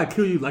 And not like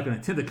kill you like an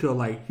intent to kill,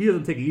 like he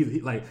doesn't take it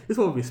easy. Like this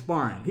will be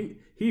sparring.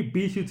 He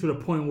beats you to the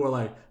point where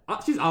like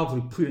she's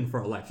obviously pleading for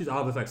her life. She's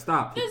obviously like,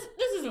 stop. This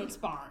isn't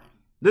sparring.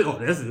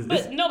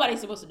 Nobody's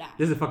supposed to die.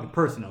 This is fucking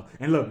personal.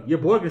 And look, your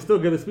boy can still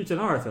give a speech in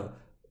Naruto.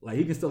 Like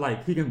he can still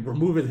he can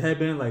remove his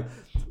headband like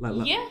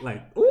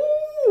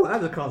ooh, that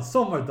just caused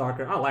so much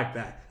darker. I like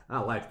that. I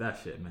like that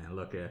shit, man.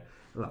 Look at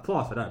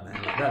applause for that, man.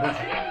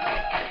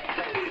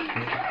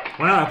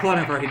 We're not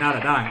applauding for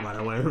Hinata dying, by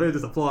the way. We're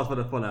just applause for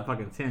that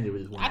fucking tangent we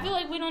just went. I feel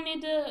like we don't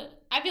need to.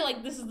 I feel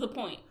like this is the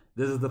point.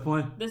 This is the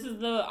point? This is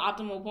the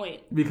optimal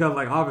point. Because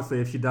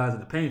obviously if she dies in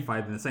the pain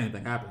fight, then the same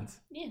thing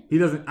happens. Yeah. He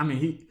doesn't. I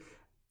mean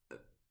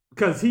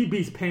because he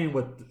beats pain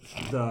with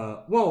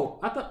the. Well,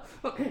 I thought.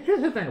 Look,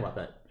 here's the thing about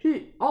that.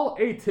 All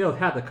 8 tails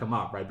had to come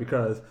out, right?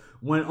 Because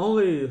when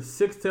only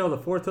 6 tails or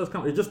 4 tails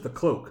come, it's just the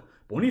cloak.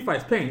 But when he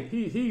fights pain,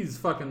 he's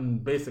fucking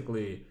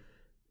basically,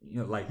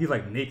 he's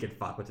like naked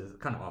fuck, which is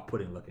kind of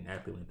off-putting looking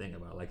actually when you think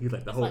about it. Like he's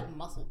like the whole. Like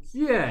muscles.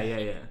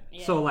 Yeah.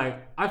 So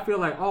I feel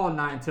like all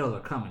 9 tails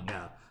are coming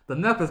out. The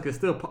necklace can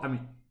still.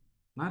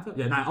 9 tails.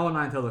 Yeah, all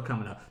 9 tails are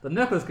coming out. The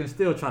necklace can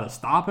still try to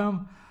stop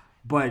him.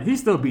 But he's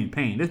still being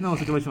Pain. There's no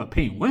situation where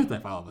Pain wins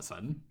that fight all of a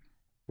sudden.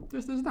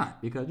 There's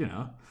not, because,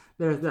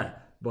 there's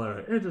that.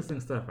 But interesting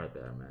stuff right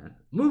there, man.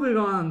 Moving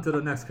on to the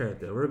next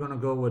character. We're going to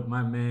go with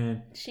my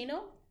man...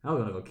 Shino? I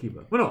was going to go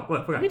Kiba. Well, no,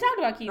 what? Forgot. We talked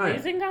about Kiba. Right.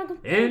 It's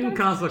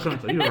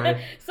inconsequential. You're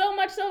right. So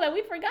much so that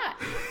we forgot.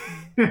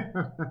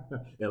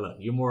 Yeah, look,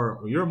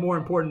 you're more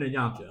important than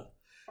Yamcha.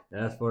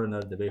 That's for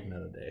another debate for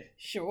another day.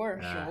 Sure.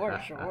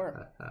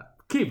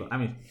 Kiba.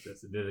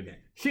 Let's do it again.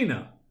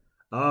 Shino.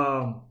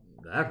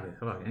 Exactly.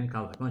 Fucking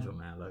inconsequential,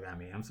 man. Look,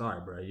 I'm sorry,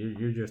 bro.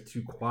 You're just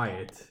too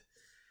quiet.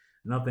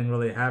 Nothing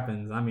really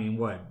happens.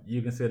 What?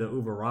 You can say the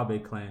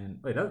Ubarabe clan.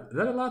 Wait, is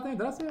that a lot of things?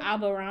 Did I say it?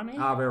 Aberame.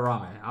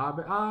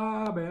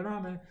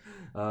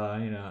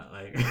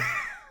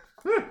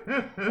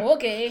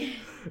 Okay.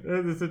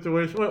 That's the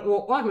situation.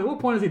 Well, actually, what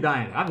point is he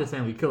dying at? I'm just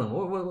saying we kill him.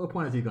 What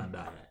point is he gonna die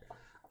at?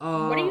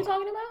 What are you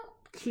talking about?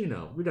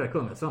 Shino, we gotta kill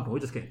him at some point. We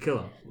just can't kill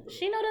him.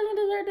 Shino doesn't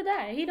deserve to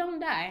die. He don't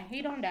die.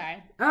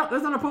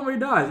 That's not the point where he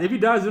dies. If he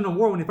dies in the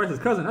war when he fights his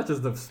cousin, that's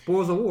just the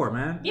spoils of war,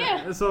 man.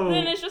 Yeah. So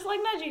then it's just like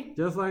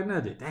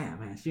Neji. Damn,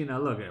 man.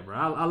 Shino, look at it, bro.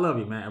 I love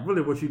you, man. I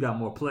really wish you got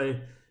more play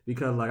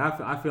because,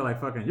 I feel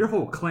like fucking your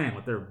whole clan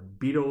with their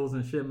Beatles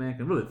and shit, man,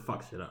 can really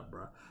fuck shit up,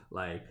 bro.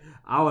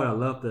 I would have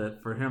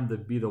loved for him to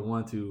be the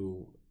one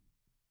to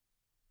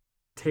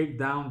take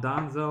down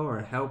Danzo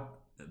or help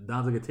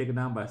Danzo get taken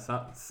down by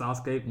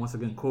Sasuke once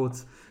again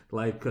quotes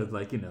cause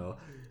you know.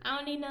 I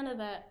don't need none of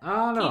that. I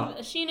don't know.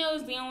 Shino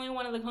is the only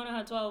one of the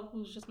Konoha 12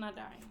 who's just not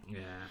dying.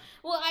 Yeah.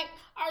 Well, alright.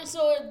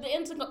 So the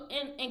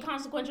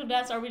inconsequential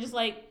deaths, are we just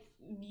like,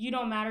 you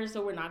don't matter,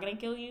 so we're not gonna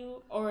kill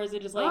you, or is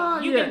it just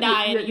like you can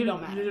die and you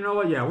don't matter? You know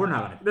what? Yeah, we're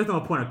not gonna. There's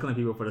no point in killing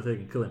people for the sake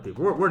of killing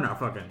people. We're not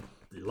fucking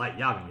light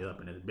yogging you up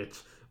in this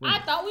bitch. I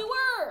thought we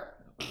were.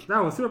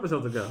 That was 2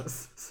 episodes ago.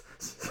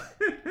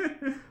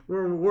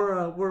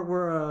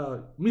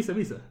 we're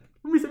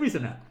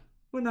Misa now.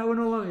 We're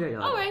no longer yet.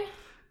 Okay.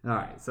 All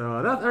right.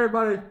 So that's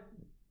everybody.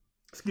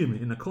 Excuse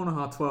me. In the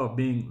Konoha 12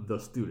 being the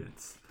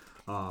students.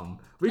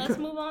 Let's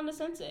move on to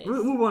Sensei.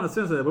 We'll move on to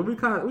Sensei, but we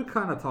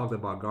kind of talked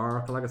about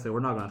Gar. Like I said, we're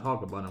not going to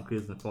talk about him because he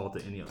doesn't fall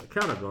to any other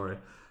category.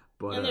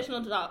 But and there's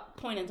no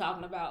point in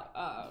talking about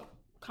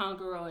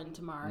Kankuro and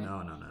Temari.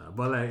 No.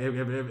 But like,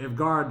 if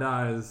Gar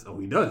dies,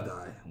 he does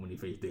die when he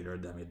faces Data. I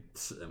mean,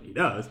 he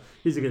does.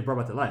 He's gonna get brought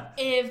back to life.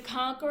 If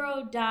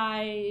Kankuro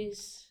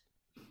dies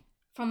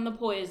from the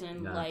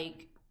poison,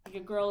 like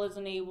your girl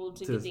isn't able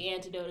to get the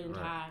antidote in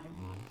time,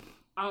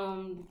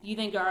 you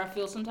think Gar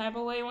feels some type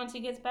of way once he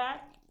gets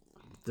back?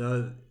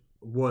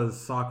 Was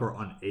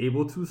Sakura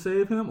unable to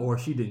save him, or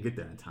she didn't get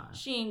there in time?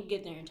 She didn't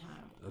get there in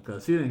time.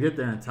 Because she didn't get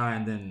there in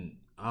time, then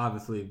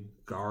obviously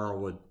Gar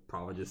would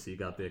probably just seek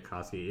out the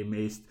Akatsuki.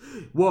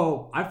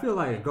 I feel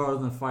like if Gar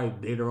doesn't fight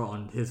Deidara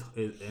on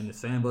in the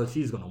sand blood,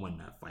 she's gonna win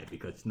that fight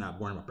because she's not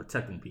worrying about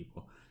protecting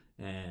people.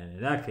 And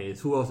in that case,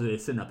 who else are they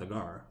sending out to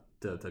Gar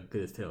to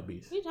get his tail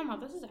beast? What are you talking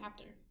about? This is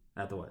after.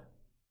 After what?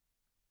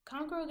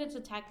 Kankuro gets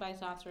attacked by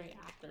Sasori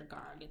after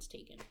Gar gets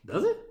taken.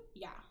 Does it?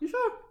 Yeah. You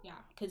sure? Yeah,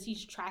 because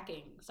he's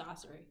tracking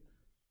Sasori.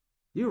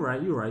 You're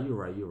right. Well, I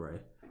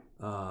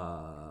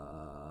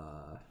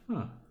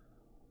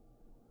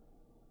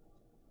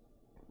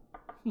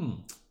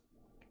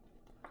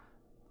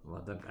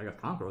guess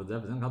Kankuro is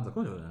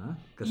inconsequential then, huh?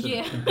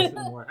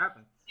 Considering what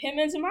happened. Him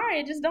and Temari,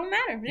 it just don't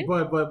matter, dude.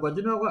 But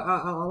you know what?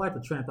 I like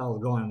the trend that was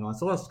going on.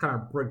 So let's kind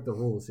of break the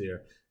rules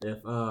here.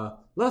 If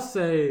let's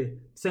say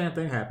same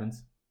thing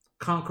happens,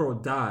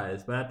 Kankuro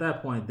dies, but at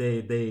that point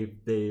they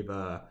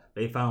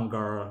found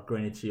Gar,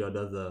 Granny Chio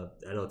does the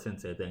Edo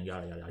Tensei thing,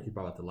 yada yada. He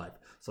brought it to life.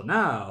 So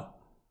now,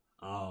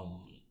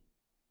 well,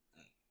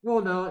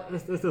 no, it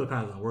still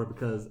kind of doesn't work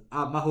because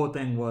my whole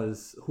thing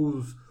was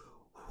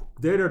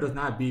Data does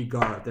not beat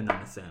Gar if they're not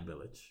in the same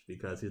village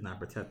because he's not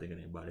protecting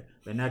anybody.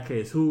 In that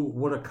case,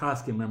 what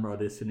Akatsuki member are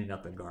they sending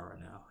out to Gar right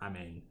now? I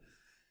mean,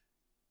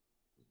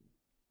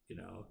 you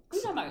know. What are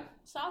you talking about?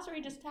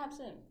 Sasori just taps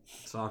in.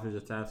 Sasori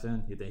just taps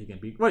in? You think he can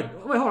beat? Wait,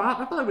 hold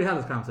on. I feel like we had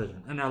this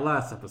conversation in our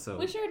last episode.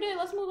 We sure did.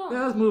 Let's move on.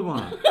 Yeah, let's move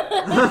on.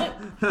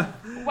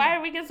 Why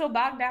are we getting so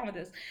bogged down with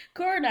this?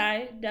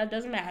 Kurenai, that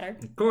doesn't matter.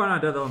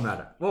 Kurenai, that don't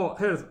matter. Well,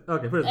 here's the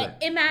thing.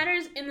 It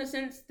matters in the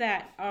sense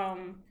that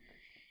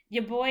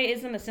your boy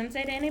isn't a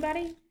sensei to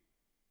anybody.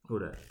 Who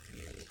that?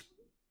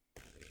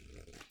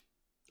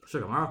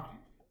 Shikamaru?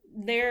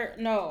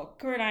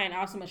 Kurenai and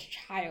Asuma's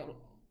child.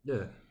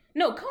 Yeah.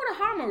 No,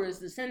 Konohamaru is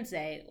the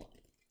sensei.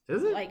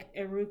 Is it? Like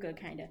Iruka,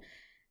 kind of.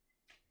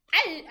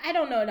 I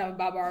don't know enough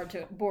about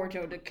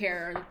Boruto to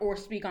care or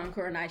speak on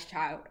Kurenai's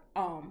child.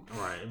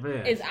 Right,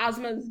 man. Is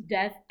Asuma's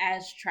death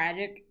as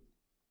tragic,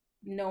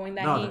 knowing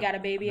that he ain't got a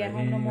baby at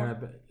home no more?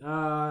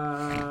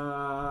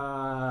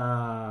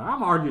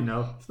 I'm arguing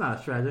no. It's not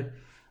as tragic.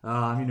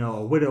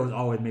 A widow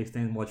always makes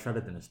things more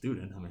tragic than a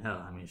student.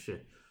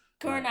 Shit.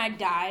 Kurenai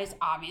dies,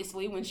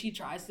 obviously, when she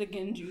tries to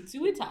genjutsu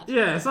Itachi.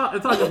 Yeah, it's all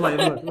just like,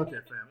 look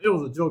at fam. It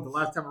was a joke the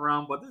last time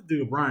around, but this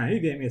dude, Brian,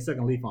 he gave me a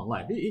second leaf on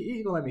life.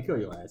 He gonna let me kill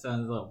your ass.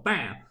 And so,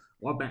 bam!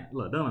 Well, bam.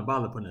 Look, don't even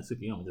bother putting a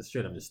Tsukiyomi. Just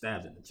straight up just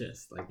stabs in the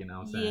chest. Like, you know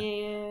what I'm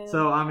saying? Yeah.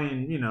 So,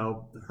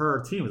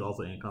 her team is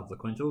also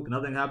inconsequential.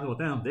 Nothing happens with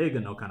them. They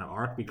get no kind of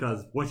arc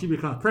because when she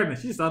becomes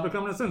pregnant, she stops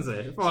becoming a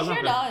sensei. As far as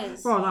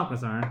I'm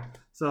concerned.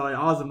 So,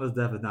 Azuma's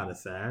death is not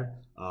as sad.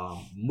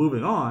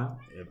 Moving on,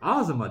 if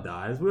Azuma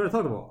dies, we already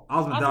talked about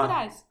Azuma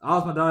dies.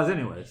 Azuma dies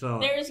anyway. So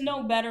there is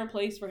no better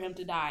place for him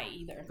to die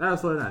either.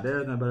 Absolutely not.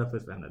 There is no better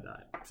place for him to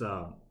die.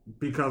 So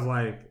because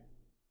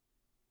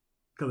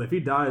if he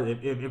dies,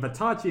 if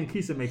Itachi and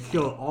Kisame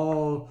kill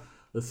all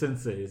the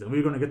senseis, and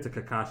we're gonna get to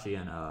Kakashi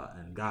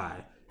and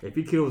Guy. If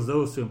he kills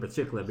those two in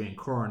particular, being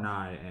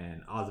Kurenai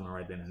and Azuma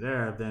right then and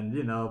there, then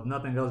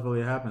nothing else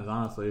really happens,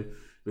 honestly.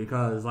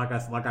 Because like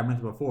I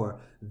mentioned before,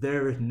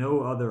 there is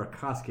no other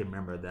Akatsuki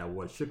member that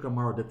what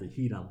Shikamaru did to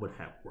Hidan would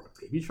have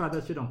worked. If you try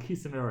that shit on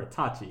Kisame or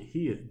Itachi,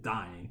 he is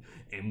dying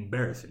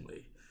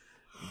embarrassingly.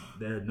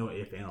 There's no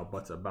ifs and no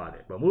buts about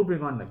it. But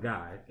moving on to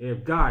Guy,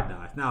 if Guy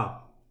dies,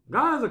 now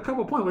Guy has a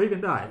couple points where he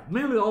can die.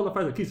 Mainly all the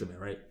fights with Kisame,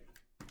 right?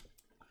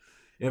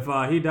 If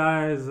he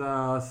dies,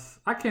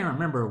 I can't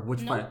remember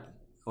which fight.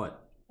 What?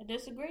 I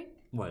disagree.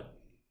 What?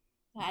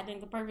 I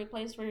think the perfect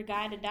place for a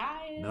guy to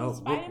die is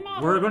fighting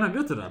Madara. We're gonna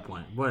get to that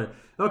point, but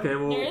okay.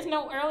 Well, there is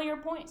no earlier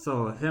point.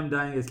 So him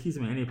dying is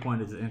Kisame at any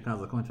point is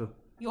inconsequential.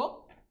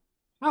 Yup.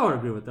 I would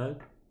agree with that.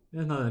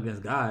 There's nothing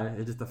against Guy.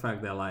 It's just the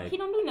fact that he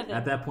don't do nothing.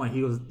 At that point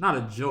he was not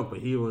a joke, but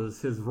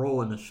his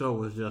role in the show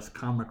was just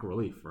comic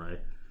relief, right?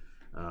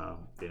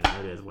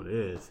 It is what it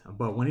is.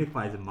 But when he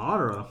fights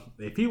Madara,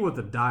 if he was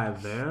to die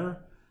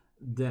there,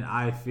 then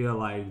I feel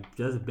like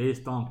just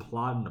based on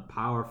plot and the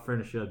power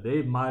friendship,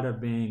 they might have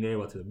been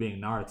able to,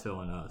 being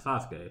Naruto and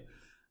Sasuke,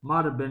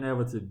 might have been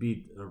able to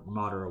beat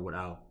Madara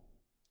without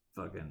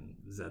fucking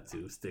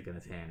Zetsu sticking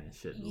his hand and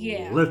shit.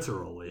 Yeah.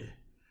 Literally.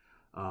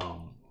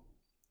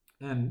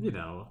 And,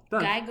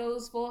 guy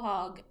goes full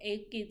hog,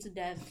 aka to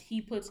death.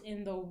 He puts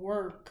in the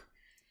work.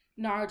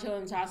 Naruto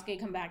and Sasuke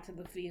come back to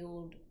the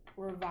field,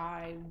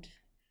 revived.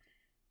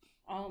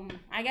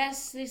 I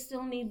guess they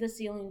still need the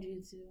sealing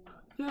jutsu.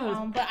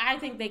 Yeah. But I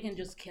think they can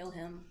just kill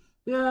him.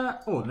 Yeah.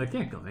 Oh, they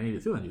can't kill him. They need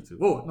the sealing jutsu.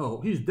 Oh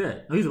no, he's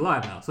dead. No, he's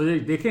alive now, so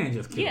they can't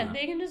just kill him. Yeah,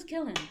 they can just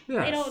kill him.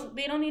 Yes.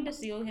 They don't need to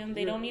seal him.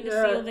 They don't need to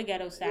seal the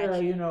ghetto statue. Yeah,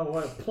 you know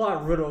what?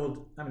 Plot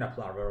riddled. I mean, not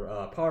plot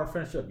riddled. Power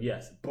friendship,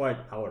 yes,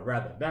 but I would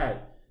rather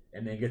that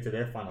and then get to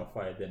their final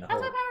fight than the whole.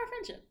 How's that power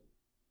friendship?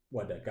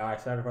 What, that guy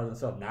sacrificed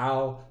himself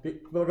now?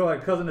 Look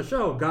like cousin the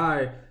show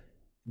guy.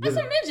 That's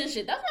some ninja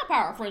shit. That's not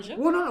power friendship.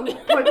 Well, no.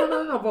 But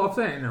I'm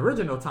saying in the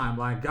original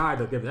timeline, guy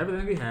that gives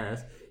everything he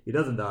has, he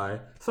doesn't die.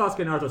 Sasuke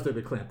and Naruto still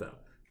be clamped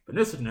up. But in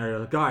this scenario,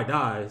 the guy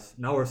dies.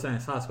 Now we're saying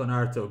Sasuke and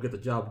Naruto get the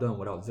job done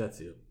without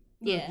Zetsu.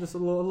 Yeah, just a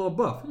little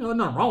buff.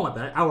 Nothing wrong with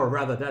that. I would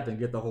rather that than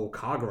get the whole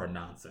Kagura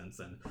nonsense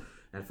and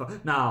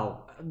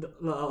now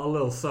a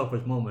little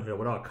selfish moment here.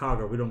 Without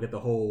Kagura, we don't get the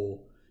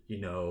whole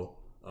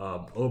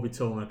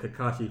Obito and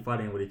Kakashi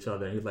fighting with each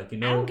other, and he's like, I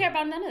don't care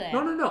about none of that.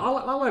 No.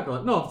 I like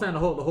it. No, I'm saying the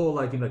whole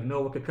like, what,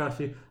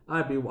 Kakashi,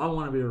 I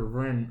want to be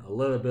Ren a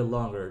little bit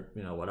longer,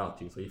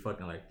 without you. So he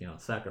fucking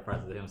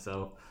sacrifices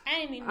himself. I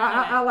didn't mean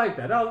I like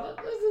that.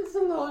 It's a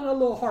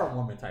little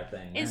heartwarming type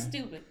thing. It's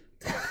stupid.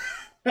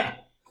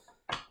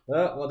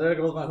 Well, there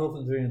goes my hopes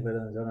and dreams,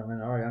 ladies and gentlemen.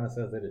 Ariana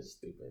says it is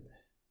stupid.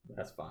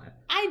 That's fine.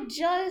 I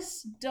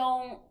just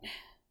don't.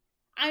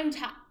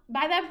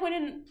 By that point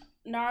in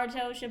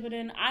Naruto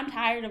Shippuden, I'm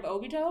tired of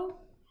Obito.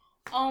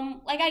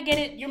 I get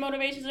it. Your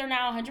motivations are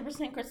now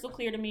 100% crystal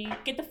clear to me.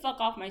 Get the fuck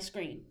off my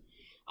screen.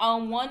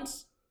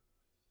 Once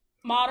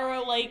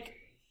Madara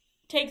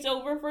takes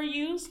over for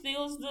you,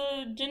 steals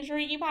the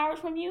Jinchuriki powers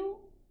from you,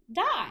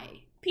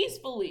 die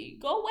peacefully.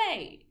 Go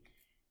away.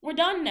 We're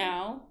done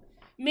now.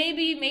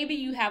 Maybe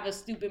you have a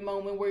stupid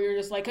moment where you're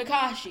just like,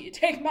 Kakashi,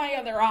 take my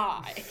other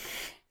eye.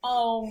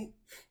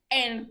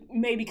 And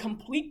maybe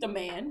complete the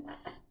man.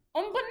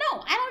 But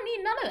no, I don't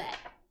need none of that.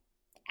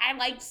 I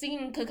liked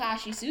seeing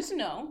Kakashi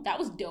Susanoo. That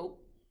was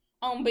dope.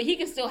 But he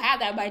can still have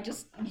that by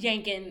just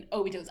yanking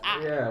Obito's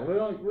eye. Yeah, we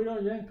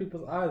don't yank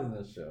people's eyes in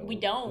this show. We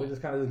don't. We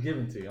just kind of just give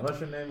them to you. Unless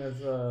your name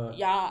is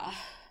Yeah.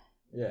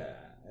 Yeah,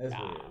 it's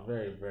weird.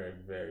 Very, very,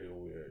 very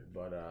weird.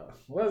 But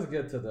let's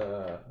get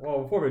to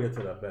before we get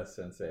to the best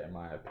sensei, in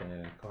my opinion,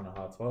 in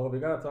Konoha 12, we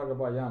gotta talk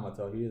about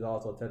Yamato. He's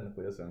also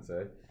technically a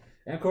sensei.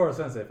 And Koro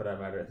Sensei, for that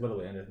matter, it's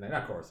literally in his name.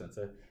 Not Koro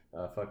Sensei.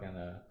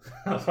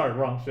 Sorry,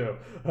 wrong show.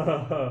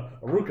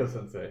 Haruka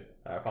Sensei.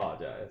 I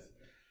apologize.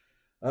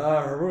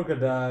 Haruka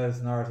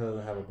dies. Naruto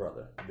doesn't have a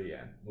brother. The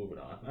end. Moving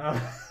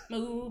on.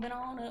 Moving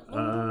on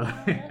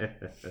up.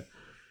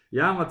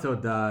 Yamato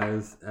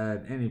dies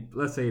at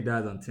let's say he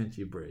dies on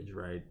Tenchi Bridge,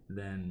 right?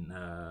 Then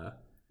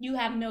you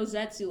have no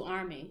Zetsu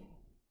army.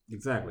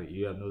 Exactly.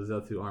 You have no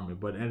Zetsu army.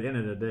 But at the end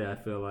of the day, I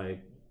feel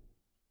like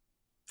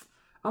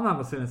I'm not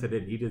going to say they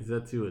needed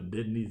Zetsu or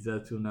didn't need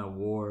Zetsu in that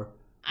war.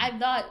 I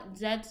thought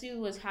Zetsu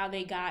was how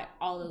they got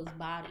all those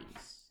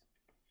bodies.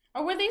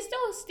 Or were they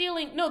still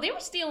stealing? No, they were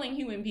stealing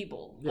human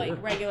people.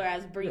 Regular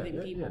ass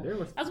breathing people.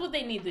 That's what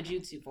they need the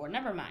jutsu for.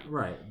 Never mind.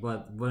 Right.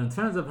 But in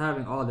terms of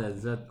having all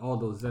those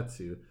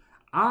Zetsu,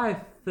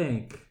 I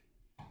think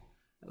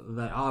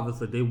that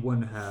obviously they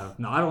wouldn't have.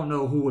 Now, I don't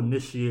know who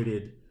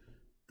initiated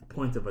the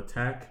point of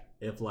attack.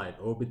 If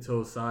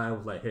Obito's side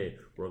was like, hey,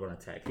 we're gonna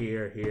attack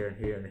here, here, and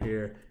here, and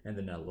here, and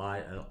then the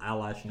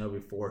ally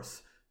Shinobi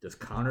force just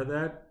counter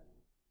that.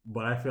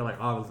 But I feel like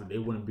obviously they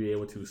wouldn't be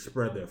able to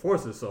spread their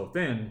forces so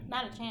thin.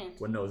 Not a chance.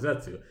 With no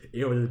Zetsu,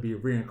 it would just be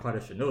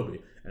reincarnated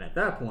Shinobi, and at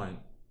that point,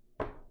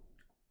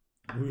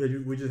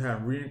 we just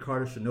have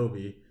reincarnated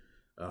Shinobi.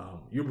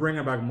 You're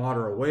bringing back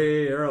Madara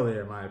way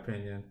earlier, in my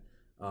opinion,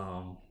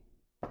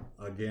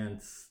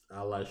 against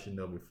ally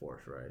Shinobi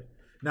force, right?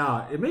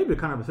 Now, it may be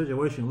kind of a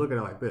situation, look at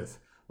it like this.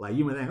 Like,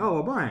 you may think, oh,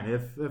 well, Brian,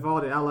 if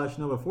all the allied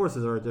Shinobi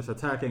forces are just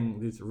attacking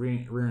these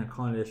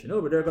reincarnated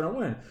Shinobi, they're going to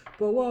win.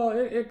 But, well,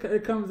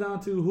 it comes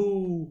down to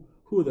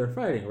who they're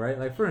fighting, right?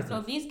 Like, for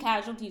instance. So these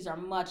casualties are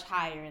much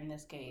higher in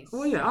this case.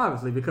 Well, yeah,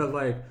 obviously, because,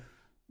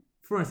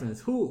 for instance,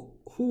 who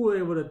are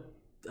able to,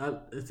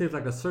 it takes,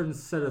 a certain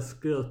set of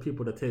skills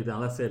people to take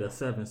down. Let's say the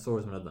 7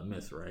 swordsmen of the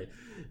mist, right?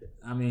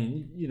 I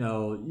mean,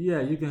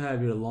 you can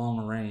have your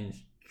long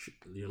range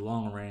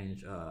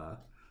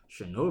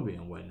Shinobi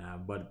and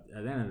whatnot, but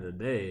at the end of the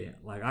day,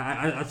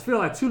 I feel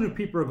like too many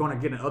people are going to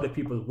get in other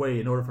people's way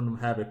in order for them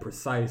to have a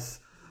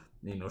precise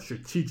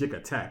strategic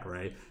attack,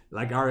 right?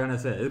 Like Ariana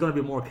said, it's going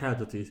to be more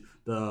casualties.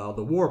 The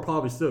war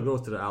probably still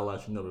goes to the Allied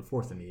Shinobi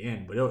Force in the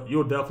end, but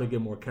you'll definitely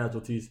get more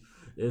casualties.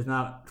 It's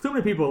not too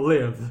many people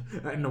lived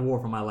in the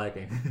war for my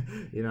liking.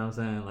 You know what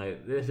I'm saying?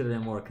 Like, there should have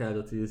been more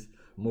casualties.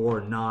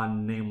 More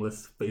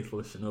non-nameless,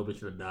 faithless shinobi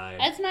should have died.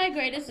 That's my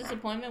greatest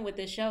disappointment with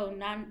this show.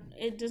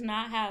 It does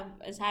not have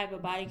as high of a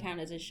body count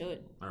as it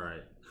should. All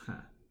right.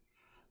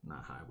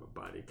 Not high of a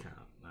body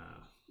count.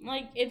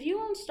 Like, if you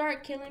don't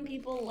start killing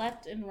people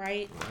left and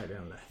right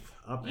and left,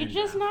 up you're and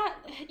just down. not.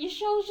 Your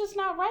show's just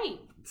not right.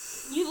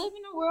 You live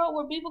in a world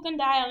where people can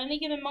die on any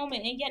given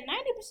moment, and yet 90% of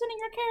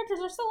your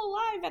characters are still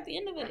alive at the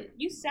end of it.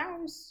 You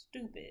sound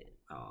stupid.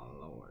 Oh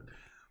Lord,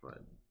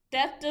 but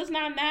death does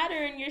not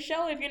matter in your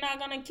show if you're not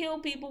gonna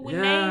kill people with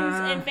names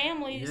and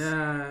families.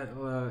 Yeah,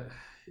 well,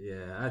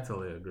 yeah, I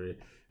totally agree.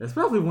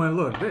 Especially when,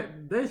 look,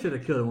 they should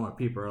have killed more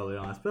people early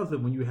on. Especially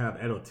when you have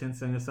Edo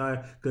Tensei on your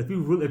side. Because if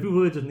you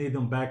really just need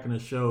them back in the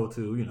show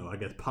to, I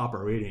guess, pop a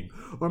rating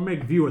or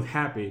make viewers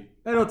happy,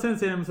 Edo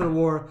Tensei in the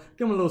war,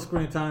 give them a little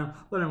screen time,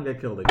 let them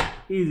get killed again.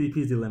 Easy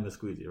peasy lemon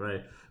squeezy,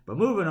 right? But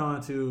moving on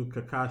to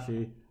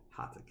Kakashi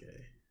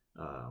Hatake.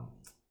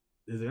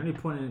 Is there any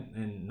point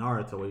in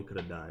Naruto where he could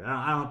have died?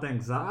 I don't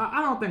think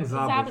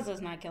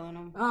Zabuza's not killing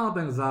him. I don't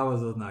think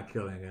Zabuza's not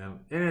killing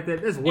him. And it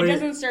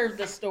doesn't serve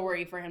the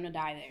story for him to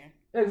die there.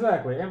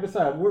 Exactly. And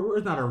besides,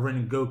 it's not a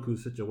Rengoku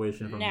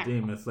situation from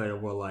Demon Slayer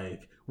where,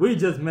 we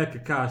just met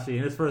Kakashi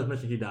and his first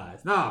mission he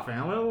dies. Nah,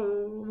 fam,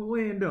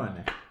 we ain't doing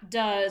that.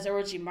 Does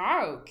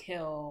Orochimaru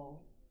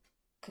kill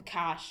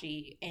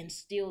Kakashi and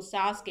steal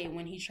Sasuke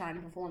when he's trying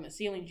to perform the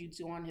sealing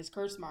jutsu on his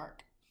curse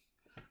mark?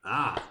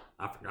 I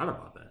forgot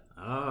about that.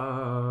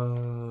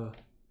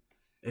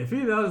 If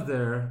he does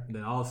there,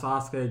 then all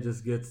Sasuke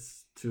just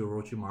gets to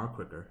Orochimaru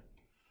quicker.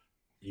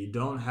 You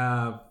don't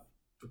have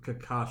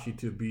Kakashi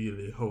to be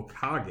the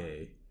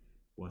Hokage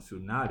when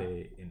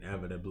Tsunade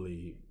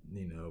inevitably,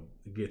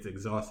 gets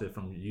exhausted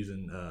from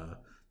using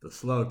the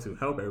slug to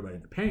help everybody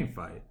in the pain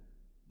fight.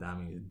 That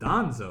means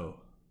Danzo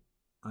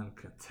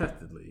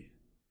uncontestedly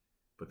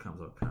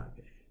becomes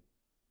Hokage.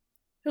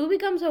 Who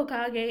becomes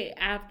Hokage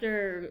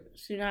after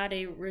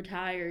Tsunade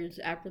retires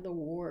after the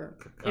war?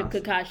 If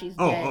Kakashi's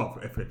dead.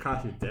 If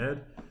Kakashi's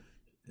dead?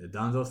 Is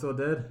Danzo still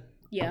dead?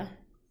 Yeah.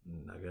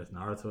 I guess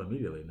Naruto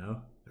immediately,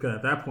 no? Because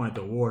at that point,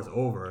 the war's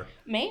over.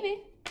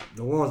 Maybe.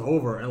 The war's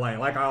over. And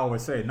like I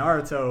always say,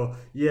 Naruto,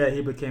 yeah,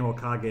 he became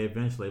Hokage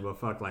eventually, but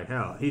fuck like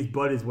hell. He's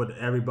buddies with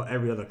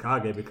every other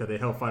Kage because they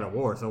helped fight a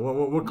war. So what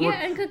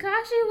and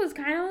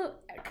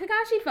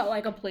Kakashi felt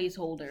like a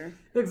placeholder.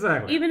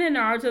 Exactly. Even in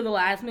Naruto, the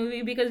last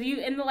movie, because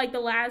in the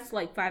last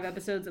 5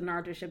 episodes of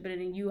Naruto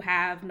Shippuden, you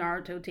have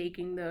Naruto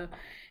taking the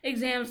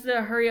exams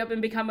to hurry up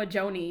and become a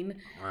Jonin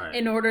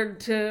in order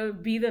to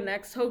be the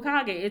next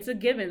Hokage. It's a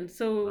given.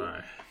 So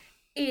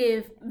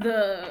if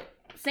the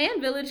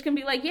Sand Village can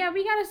be like, yeah,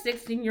 we got a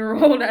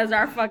 16-year-old as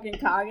our fucking Kage,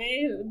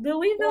 the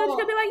Leaf Village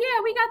can be like, yeah,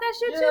 we got that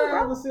shit too,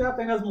 bro. Well, see, I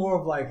think that's more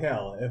of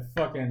hell. If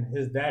fucking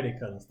his daddy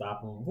couldn't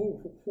stop him,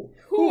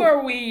 who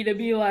are we to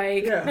be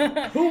like?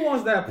 Who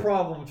wants that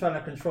problem trying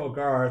to control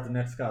Gaara as the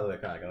next Kage?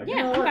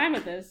 I'm fine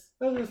with this.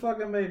 Let's just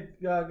fucking make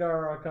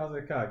Gaara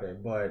Kage.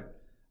 But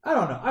I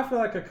don't know. I feel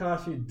like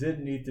Kakashi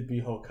did need to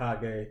be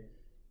Hokage.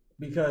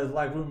 Because,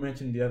 like we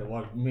mentioned me and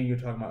you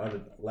were talking about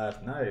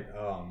last night,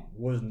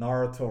 was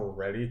Naruto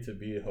ready to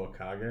be a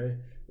Hokage?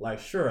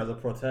 Sure, as a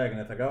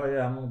protagonist, I'm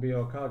going to be a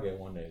Hokage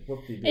one day.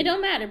 It don't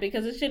matter,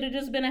 because it should have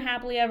just been a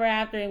happily ever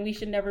after, and we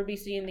should never be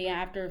seeing the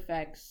after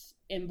effects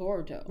in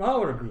Boruto. I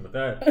would agree with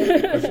that,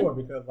 for sure,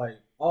 because,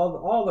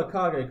 all the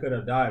Kage could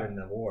have died in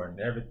the war, and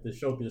the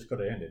show just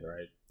could have ended,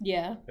 right?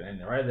 Yeah.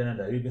 And right then and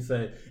there, you can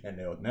say, and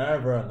there was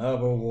never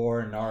another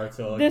war in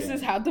Naruto This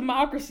is how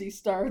democracy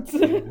starts.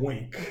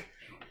 Wink.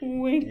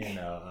 Wink.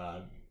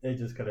 It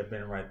just could have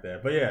been right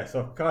there. But yeah, so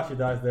if Kakashi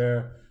dies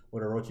there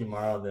with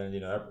Orochimaru, then,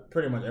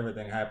 pretty much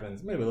everything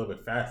happens maybe a little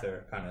bit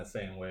faster, kind of the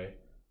same way.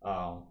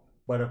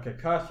 But if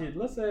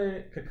let's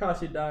say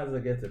Kakashi dies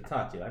against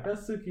Itachi, that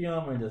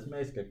Tsukiyama just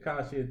makes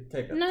Kakashi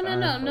take a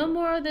No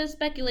more of this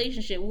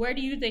speculation shit. Where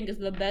do you think is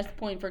the best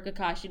point for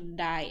Kakashi to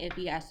die if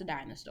he has to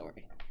die in the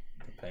story?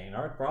 Pain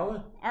arc,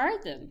 probably. All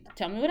right, then.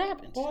 Tell me what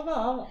happens. Well,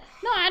 no.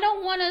 No, I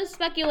don't want to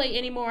speculate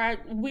anymore at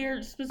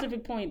weird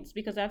specific points,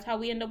 because that's how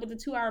we end up with a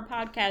 2-hour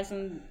podcast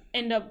and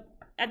end up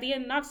at the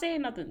end not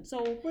saying nothing. So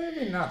what do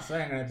you mean not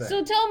saying anything?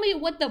 So tell me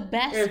what the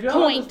best if y'all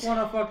point. Just want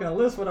to fucking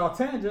list without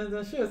tangents,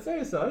 then shit,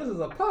 say so. This is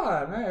a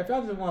pod, man. If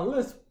y'all just want to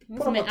list,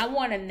 I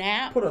want a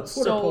nap. Put a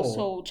Twitter poll.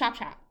 So chop.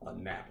 A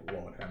nap,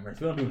 Lord have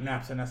mercy. We don't do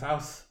naps in this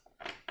house.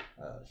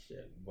 Oh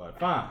shit, but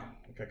fine.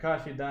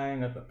 Kakashi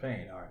dying at the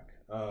pain arc.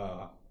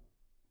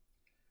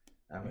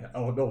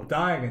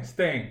 Dying and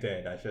staying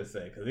dead, I should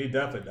say, because he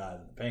definitely dies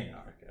in the pain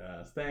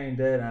arc. Staying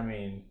dead,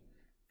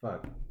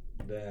 fuck.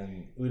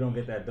 Then we don't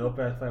get that dope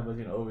ass fight with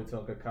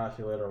Obito and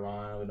Kakashi later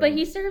on. But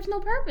he serves no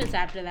purpose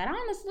after that.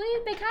 Honestly,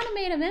 they kind of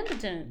made him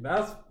impotent.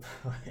 That's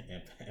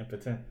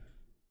impotent.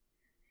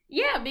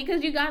 Yeah,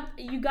 because you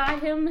got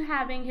him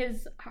having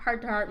his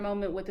heart-to-heart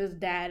moment with his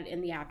dad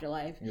in the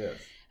afterlife. Yes.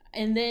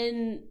 And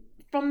then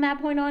from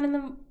that point on in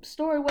the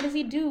story, what does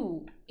he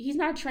do? He's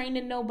not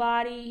training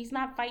nobody. He's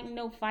not fighting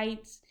no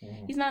fights.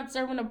 Mm-hmm. He's not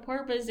serving a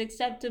purpose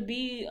except to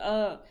be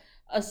a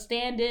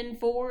stand-in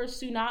for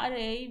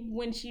Tsunade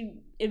when she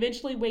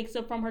eventually wakes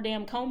up from her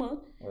damn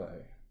coma.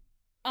 Right.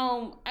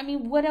 I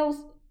mean, what else?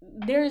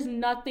 There's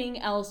nothing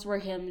else for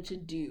him to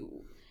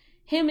do.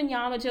 Him and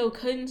Yamato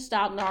couldn't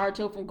stop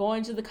Naruto from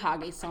going to the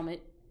Kage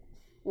Summit,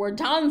 where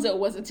Danzo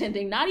was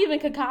attending, not even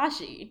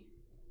Kakashi.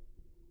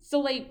 So,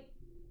 like,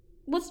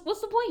 what's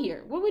the point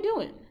here? What are we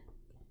doing?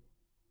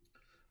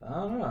 I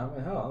don't know. I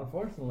mean, hell,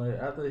 unfortunately,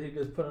 after he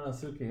gets put on a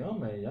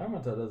Tsukuyomi,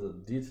 Yamato does a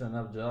decent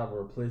enough job of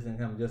replacing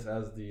him just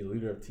as the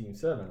leader of Team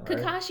 7, right?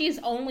 Kakashi is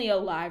only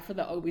alive for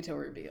the Obito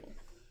reveal.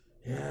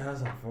 Yeah,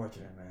 that's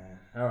unfortunate, man.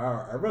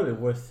 I really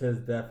wish his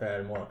death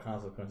had more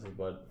consequences,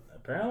 but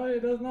apparently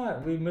it does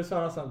not. We miss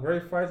out on some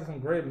great fights and some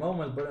great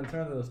moments, but in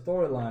terms of the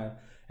storyline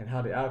and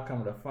how the outcome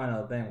of the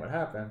final thing would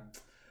happen,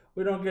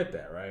 we don't get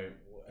that, right?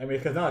 I mean,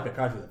 because not like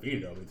Kakashi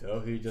defeated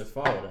Obito. He just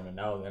followed him, and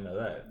that was the end of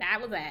that.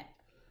 That was that.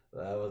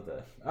 That was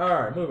that. All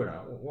right, moving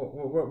on.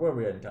 Where are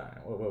we at in time?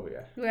 Where are we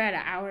at? We're at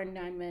 1 hour and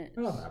 9 minutes.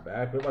 Oh, not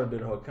bad. We're about to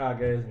do the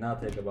Hokages, and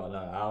that'll take about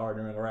another hour,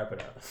 then we're going to wrap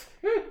it up.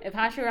 If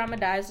Hashirama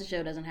dies, the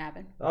show doesn't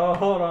happen. Oh,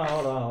 hold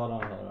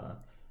on.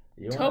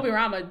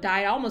 Tobirama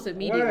died almost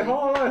immediately. Wait,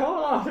 hold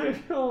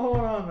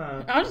on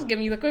now. I'm just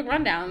giving you the quick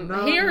rundown. No.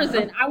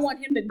 I want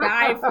him to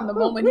die from the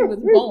moment he was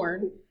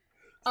born.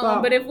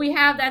 But if we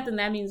have that, then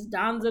that means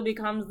Danzo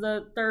becomes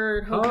the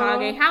third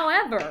Hokage.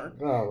 However,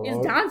 is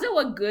Danzo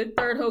a good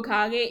third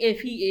Hokage if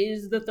he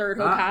is the third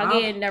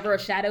Hokage and never a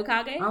Shadow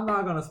Kage? I'm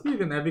not going to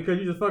speak on that because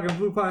you just fucking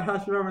blew by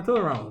Hashirama and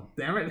Tobirama.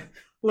 Damn it.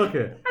 Look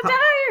here. I'm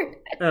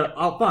tired.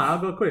 Fine, I'll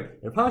go quick.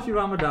 If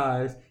Hashirama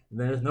dies,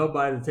 then there's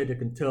nobody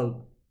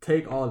to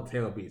take all the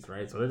tail beats,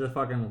 right? So they're just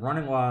fucking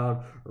running wild,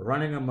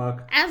 running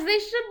amok. As they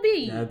should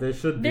be. Yeah, they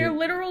should be. They're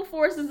literal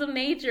forces of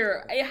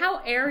nature.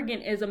 How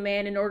arrogant is a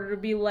man in order to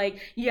be like,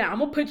 yeah, I'm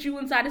gonna put you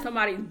inside of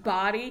somebody's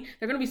body.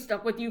 They're gonna be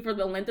stuck with you for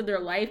the length of their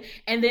life.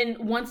 And then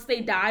once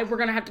they die, we're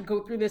gonna have to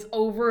go through this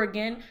over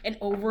again and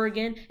over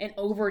again and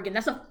over again.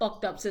 That's a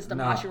fucked up system,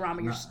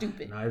 Hashirama. You're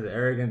stupid. No, is it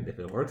arrogant if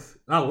it works?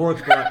 Not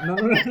works, but no.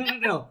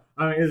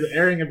 I mean, is it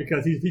arrogant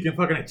because he can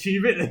fucking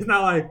achieve it? It's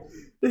not like...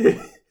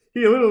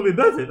 He literally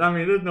does it. I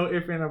mean, there's no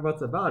ifs and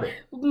buts about it.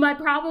 My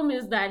problem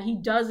is that he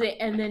does it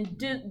and then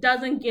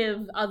doesn't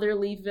give other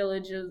Leaf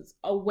Villages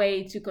a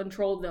way to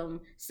control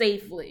them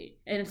safely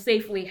and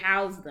safely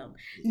house them.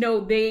 No,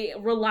 they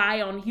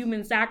rely on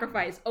human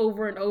sacrifice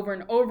over and over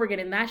and over again,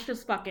 and that's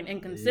just fucking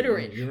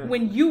inconsiderate. Yeah.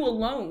 When you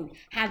alone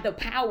had the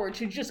power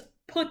to just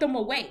put them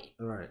away.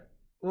 All right.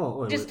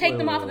 Well, just take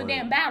them off of the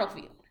damn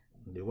battlefield.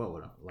 Do what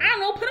with him? I don't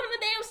know. Put him in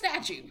the damn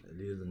statue.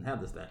 He doesn't have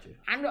the statue.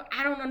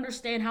 I don't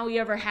understand how he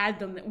ever had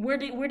them. Where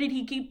did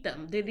he keep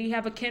them? Did he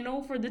have a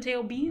kennel for the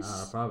tail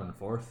beasts? Probably in the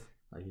forest.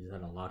 Like he just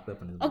had them locked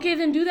up in his. Okay,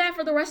 then do that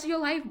for the rest of your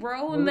life,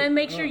 bro, and then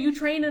make sure you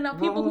train enough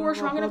people who are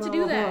strong enough to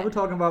do that. We're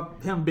talking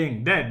about him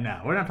being dead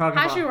now. We're not talking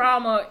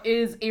Hashirama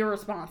is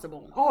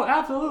irresponsible. Oh,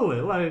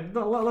 absolutely. Like,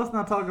 let's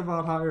not talk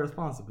about how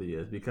irresponsible he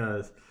is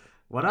because.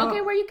 Where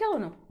are you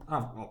killing him?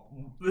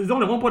 There's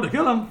only one point to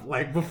kill him,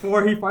 like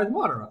before he fights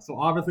Madara. So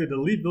obviously the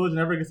Leaf Village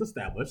never gets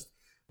established.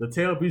 The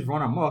tail beasts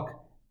run amok.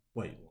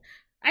 Wait.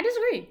 I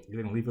disagree. You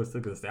think the Leaf Village still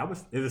gets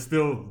established? Is it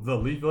still the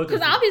Leaf Village?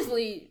 Because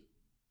obviously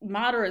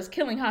Madara is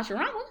killing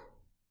Hashirama.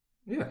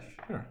 Yeah,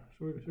 sure.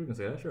 We can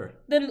say that, sure.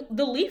 Then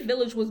the Leaf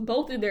Village was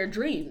both in their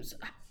dreams.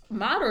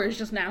 Madara is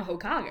just now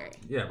Hokage.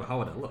 Yeah, but how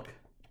would it look?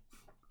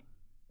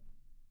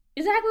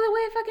 Exactly the way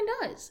it fucking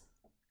does.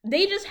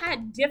 They just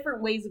had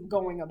different ways of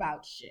going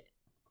about shit.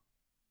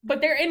 But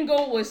their end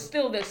goal was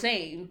still the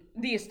same.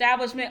 The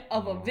establishment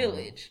of a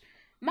village.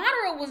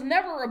 Madara was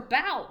never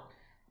about,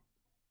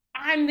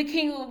 I'm the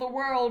king of the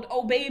world,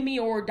 obey me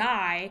or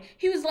die.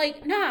 He was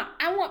like, nah,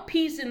 I want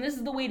peace and this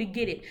is the way to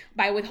get it.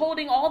 By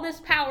withholding all this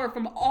power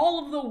from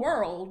all of the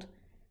world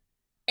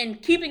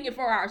and keeping it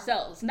for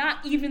ourselves.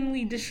 Not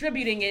evenly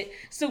distributing it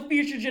so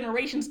future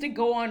generations to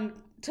go on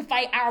to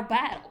fight our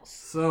battles.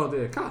 So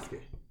the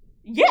Akatsuki.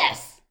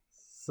 Yes!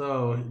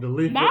 So the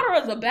Leaf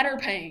Madara is a better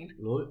pain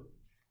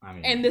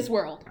in this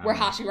world where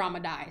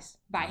Hashirama dies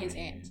by his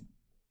hands.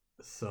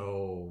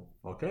 So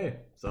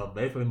okay, so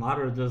basically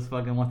Madara just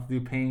fucking wants to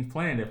do Pain's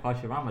plan if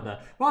Hashirama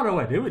dies. By the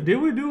way, did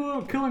we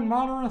do killing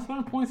Madara at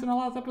certain points in the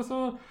last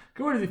episode?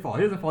 Where does he fall?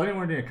 He doesn't fall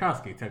anywhere near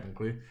Akatsuki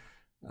technically.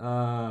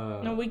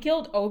 No, we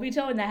killed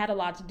Obito and that had a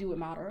lot to do with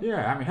Madara.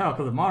 Yeah, I mean hell,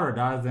 because if Madara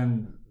dies,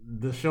 then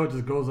the show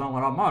just goes on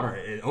without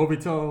Madara.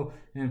 Obito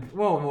and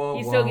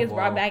he still gets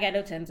brought back at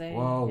Tensei.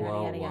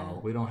 Whoa.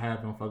 We don't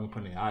have him fucking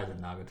putting the eyes in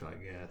Nagato, I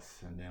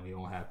guess, and then we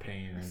won't have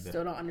Pain. And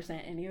still don't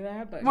understand any of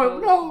that, but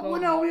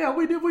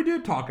we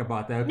did talk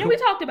about that. Yeah, we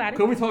talked about it.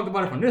 Because we talked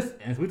about it from this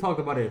end. We talked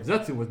about it if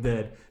Zetsu was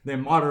dead,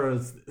 then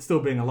Madara's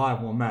still being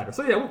alive won't matter.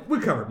 So yeah, we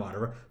covered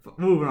Madara.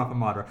 Moving on from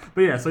Madara,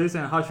 but yeah, so you're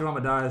saying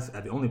Hashirama dies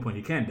at the only point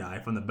he can die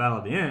from the battle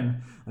at the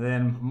end, and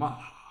then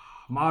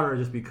Madara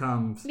just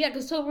becomes... Yeah,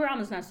 because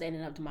Tobirama's not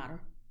standing up to Madara.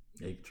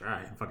 Yeah, you can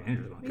try. Fucking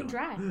Indra's gonna kill him.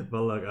 Try.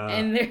 But look,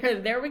 and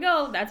there we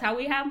go. That's how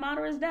we have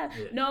Madara's death.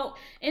 Yeah. No,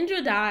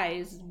 Indra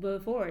dies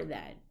before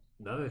that.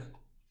 Does it?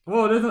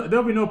 Well,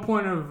 there'll be no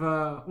point of.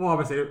 I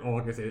was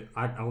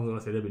gonna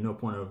say there'll be no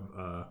point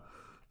of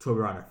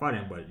Tobirama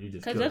fighting, but you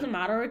just. Because doesn't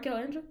Madara kill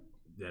Indra?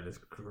 That is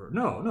correct.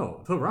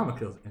 No. Tobirama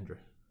kills Indra.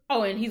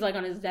 Oh, and he's like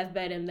on his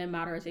deathbed, and then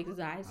Madara takes his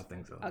eyes. I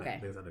think so.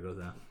 Okay, that's how it goes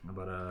down.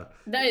 But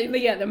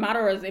the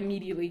Madara is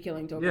immediately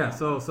killing Tobirama. Yeah,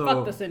 so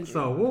fuck the Senju.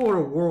 So what would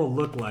the world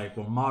look like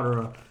with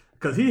Madara?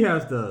 Because he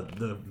has the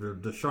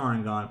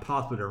Sharingan,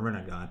 possibly the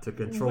Rinnegan, to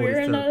control.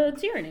 We're in a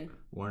tyranny.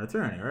 We're in a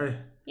tyranny, right?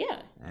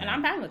 Yeah, and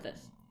I'm fine with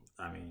this.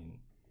 I mean,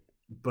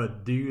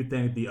 but do you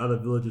think the other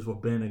villages will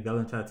band together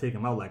and try to take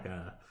him out like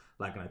an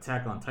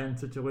Attack on Titan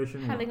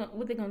situation?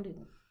 What they gonna do?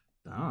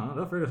 I don't know.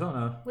 They'll figure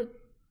something out.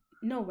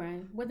 No,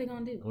 Brian. What they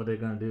gonna do? What they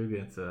gonna do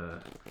against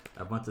a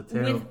bunch of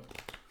tail?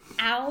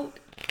 Without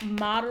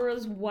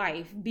Madara's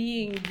wife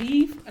being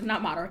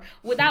not Madara,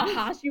 without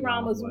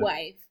Hashirama's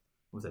wife.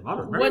 Was it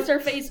Madara? What's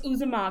her face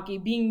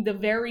Uzumaki being the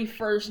very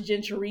first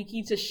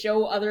Jinchuriki to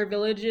show other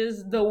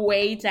villages the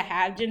way to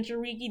have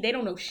Jinchuriki? They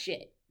don't know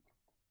shit.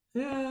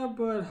 Yeah,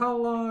 but how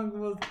long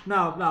was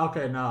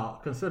now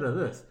consider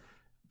this.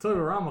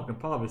 Tobirama can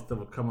probably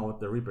still come up with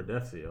the Reaper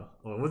Death Seal.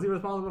 Or was he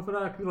responsible for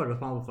that? He's like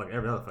responsible for like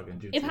every other fucking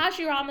jutsu. If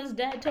Hashirama's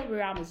dead,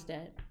 Tobirama's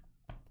dead.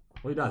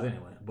 Well, he dies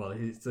anyway. But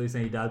he's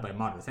saying he dies by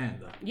Madara's hand,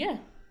 though. Yeah.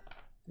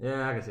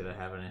 Yeah, I can see that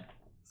happening.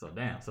 So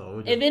damn.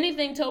 So if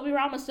anything,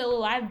 Tobirama's still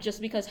alive just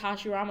because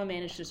Hashirama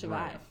managed to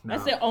survive. Right.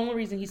 That's the only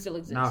reason he still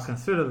exists. Now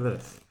consider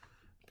this.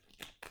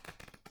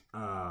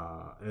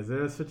 Is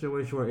there a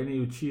situation where any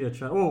Uchiha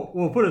try?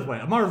 Well, put it this way: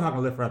 Madara's not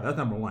gonna live forever. That's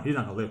number one. He's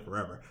not gonna live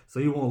forever, so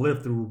he won't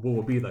live through what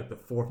will be like the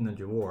fourth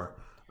Ninja War.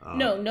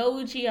 No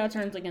Uchiha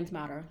turns against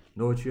Madara.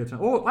 No Uchiha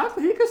turns. Oh,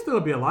 actually, he could still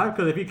be alive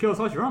because if he kills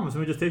Hashirama, so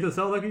he just takes his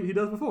cell like he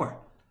does before.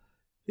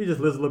 He just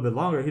lives a little bit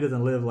longer. He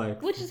doesn't live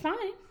like. Which is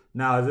fine.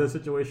 Now, is there a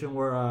situation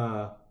where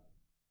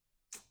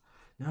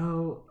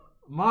no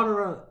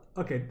Madara?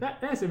 Okay,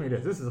 answer me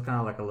this. This is kind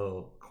of like a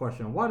little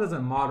question. Why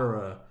doesn't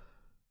Madara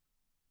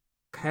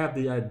have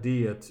the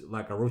idea to,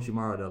 like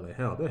Orochimaru does? Like,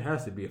 hell, there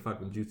has to be a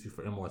fucking jutsu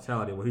for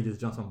immortality where he just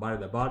jumps on body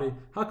to body.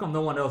 How come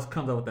no one else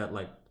comes up with that?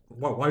 Like,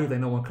 why do you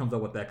think no one comes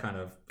up with that kind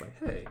of like,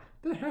 hey,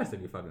 there has to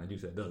be fucking a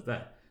jutsu that does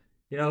that?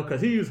 You know, because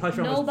he used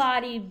Hashirama's...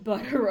 Nobody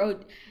but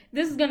Orochimaru.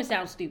 This is gonna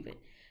sound stupid,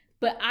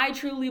 but I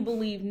truly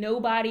believe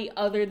nobody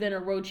other than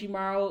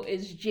Orochimaru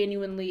is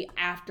genuinely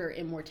after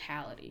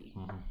immortality.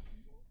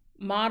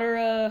 Mm-hmm.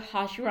 Madara,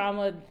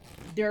 Hashirama,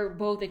 they're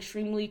both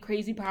extremely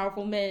crazy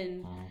powerful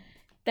men. Mm-hmm.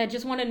 That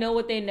just want to know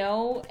what they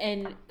know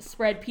and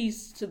spread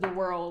peace to the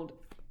world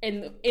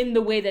in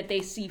the way that they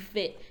see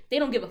fit. They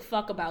don't give a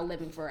fuck about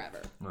living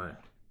forever. Right.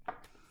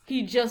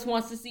 He just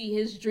wants to see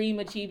his dream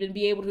achieved and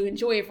be able to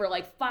enjoy it for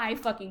like 5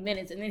 fucking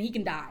minutes, and then he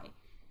can die.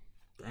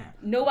 Damn.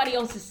 Nobody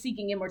else is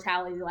seeking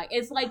immortality. Like,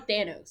 it's like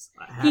Thanos.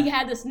 He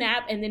had the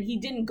snap, and then he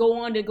didn't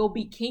go on to go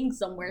be king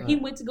somewhere. Right. He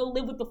went to go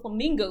live with the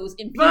flamingos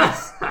in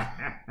peace.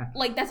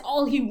 Like, that's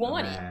all he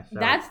wanted.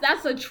 Man,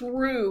 that's a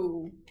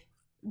true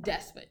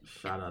despot.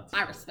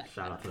 I respect.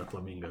 Shout out to the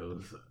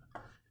flamingos.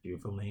 You a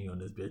flamingo in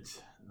this bitch.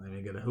 Let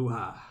me get a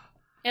hoo-ha.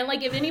 And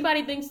like, if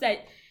anybody thinks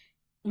that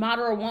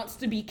Madara wants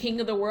to be king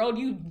of the world,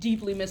 you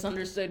deeply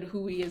misunderstood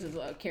who he is as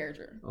a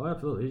character. Oh,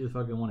 absolutely. He just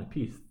fucking wanted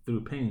peace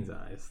through Pain's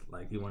eyes.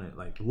 Like, he wanted,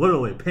 like,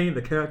 literally pain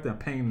the character and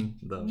pain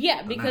the...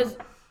 Yeah, because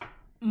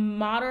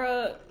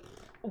Madara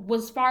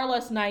was far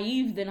less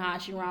naive than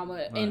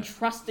Hashirama in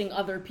trusting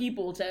other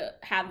people to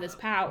have this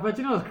power. But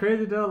you know what's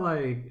crazy though?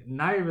 Like,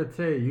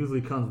 naivete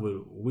usually comes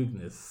with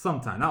weakness.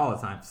 Sometimes. Not all the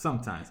time.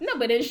 Sometimes. No,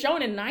 but in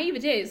Shonen,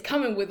 naivete is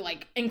coming with,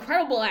 like,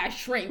 incredible ass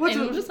strength.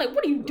 And I'm just like,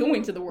 what are you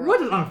doing to the world?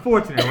 Which is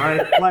unfortunate,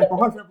 right? Like,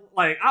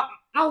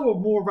 I would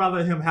more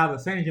rather him have a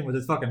Sanjin with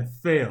just fucking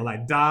fail.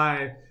 Like,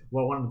 die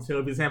while one of the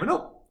tail beats him. But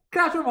nope.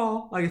 Catch them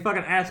all. Like, if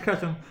fucking Ash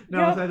catch them. You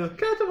know what I'm saying? Just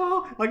catch them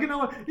all. Like, you know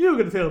what? You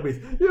get a tail beast.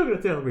 You get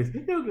a tail beast. You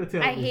get a tail beast.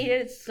 I hate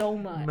it so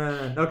much.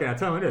 Man. Okay, now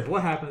tell me this.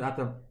 What happens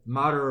after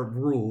Madara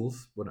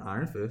rules with an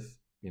Iron Fist,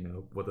 you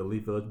know, with the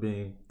Elite Village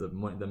being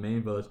the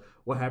main village?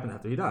 What happens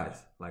after he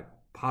dies? Like,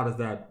 how does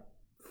that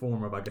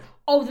form of, I guess?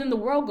 Oh, then the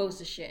world goes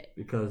to shit.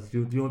 Because do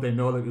you think they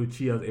know that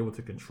Uchiha is able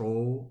to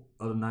control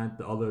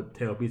the other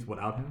tail beasts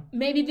without him?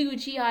 Maybe the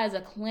Uchiha as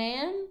a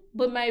clan,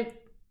 but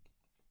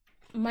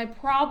my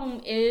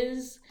problem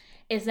is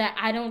that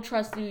I don't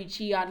trust the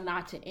Uchiha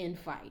not to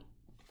infight.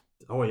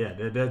 Oh yeah,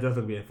 there's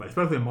definitely be infighting.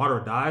 Especially if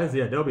Madara dies,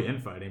 yeah, there'll be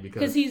infighting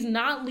because he's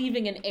not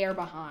leaving an heir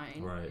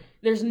behind. Right.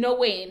 There's no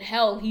way in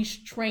hell he's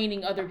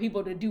training other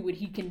people to do what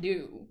he can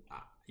do.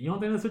 You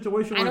don't think in a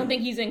situation where... I don't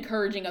think he's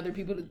encouraging other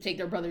people to take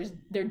their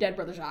dead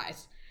brother's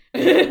eyes.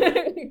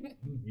 You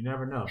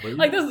never know. But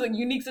like, this is a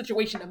unique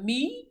situation to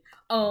me.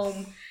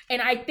 And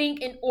I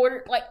think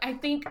I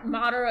think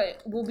Madara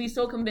will be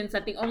so convinced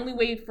that the only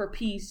way for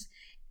peace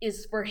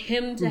is for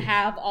him to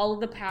have all of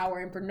the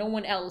power, and for no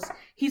one else,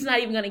 he's not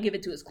even going to give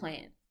it to his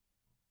clan.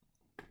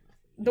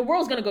 The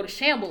world's going to go to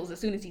shambles as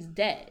soon as he's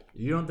dead.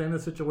 You don't think in a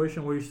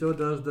situation where he still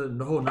does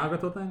the whole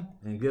Nagato thing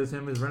and gives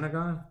him his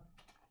Rinnegan?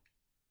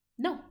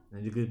 No.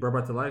 And you get brought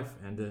back to life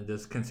and then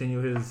just continue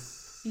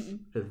his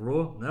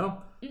rule?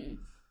 No? Mm-mm.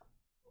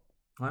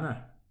 Why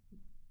not?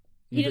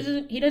 He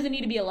doesn't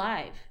need to be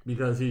alive.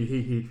 Because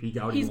he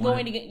got what he's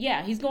going to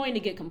get he's going to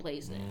get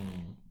complacent.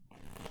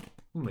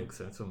 Makes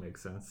sense.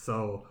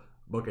 So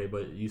okay,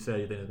 but you said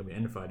you think there's gonna be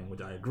infighting,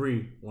 which I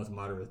agree. Once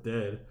Madara is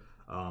dead,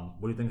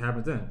 what do you think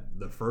happens then?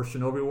 The first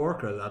Shinobi War?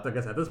 Because I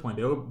guess at this point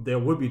there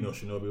would be no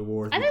Shinobi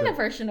Wars. I think the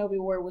first Shinobi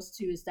War was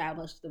to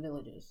establish the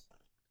villages.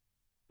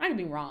 I could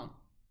be wrong.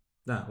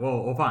 Nah,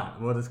 well, fine.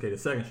 Well, in this case, the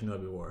second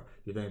Shinobi War.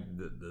 You think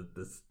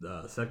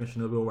the second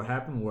Shinobi War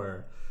happened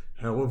where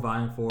we're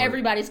vying for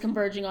everybody's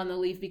converging on the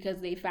leaf because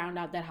they found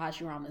out that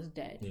Hashirama is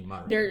dead.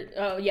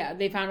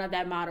 They found out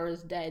that Madara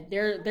is dead.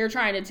 They're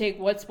trying to take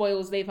what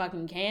spoils they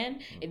fucking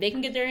can. If they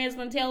can get their hands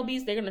on the tail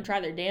beast, they're gonna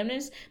try their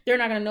damnedest. They're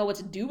not gonna know what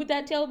to do with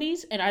that tail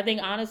beast, and I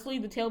think honestly,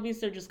 the tail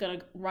beasts are just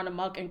gonna run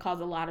amok and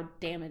cause a lot of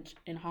damage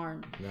and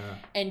harm. Yeah.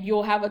 And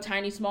you'll have a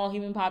tiny, small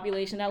human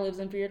population that lives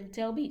in fear of the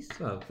tail beast.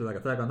 So I feel like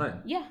Attack on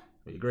Titan. Yeah.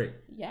 Be great.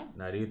 Yeah.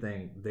 Now, do you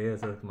think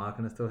Deus Ex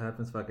Machina still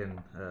happens? Fucking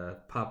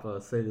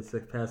Papa say the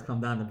six paths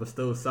come down and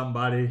bestow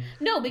somebody?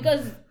 No,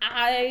 because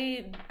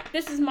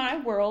this is my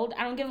world.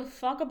 I don't give a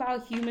fuck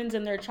about humans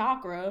and their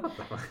chakra.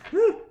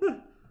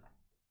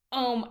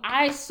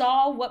 I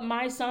saw what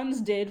my sons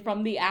did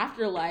from the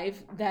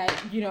afterlife. That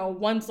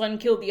one son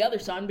killed the other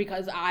son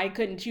because I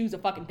couldn't choose a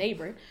fucking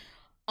favorite.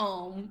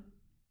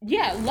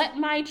 Yeah, let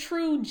my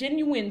true,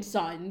 genuine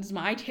sons,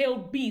 my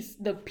tailed beasts,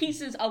 the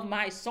pieces of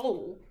my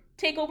soul,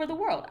 take over the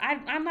world.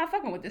 I'm not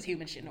fucking with this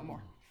human shit no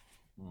more.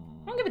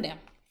 I don't give a damn.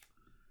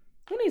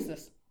 Who needs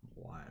this?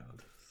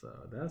 Wild. So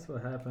that's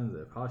what happens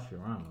if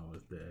Hashirama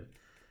was dead.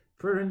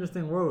 Pretty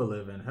interesting world we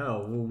live in.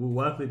 Hell, we'll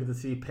likely get to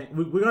see Pain.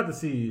 We got to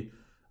see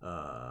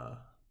the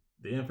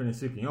Infinite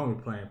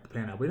Tsukuyomi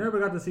pan out. We never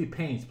got to see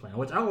Pain's plan,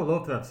 which I would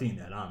love to have seen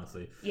that,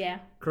 honestly. Yeah.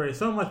 Create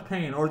so much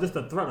pain, or just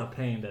the threat of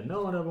pain, that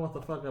no one ever wants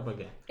to fuck up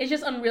again. It's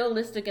just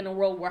unrealistic in a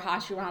world where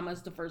Hashirama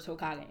is the first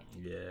Hokage.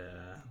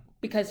 Yeah.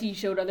 Because he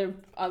showed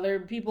other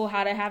people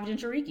how to have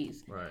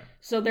Jinchurikis. Right.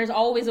 So there's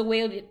always a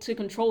way to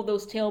control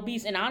those tail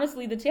beasts. And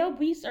honestly, the tail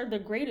beasts are the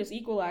greatest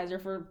equalizer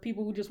for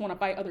people who just want to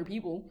fight other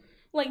people.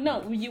 Like,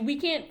 no, we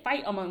can't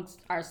fight amongst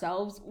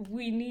ourselves.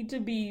 We need to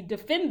be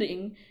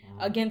defending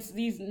against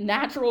these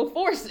natural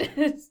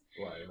forces.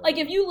 Right. Like,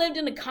 if you lived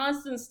in a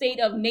constant state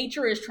of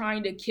nature is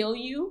trying to kill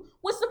you,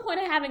 what's the point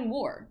of having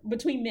war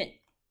between men?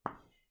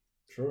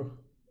 True.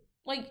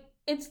 Like,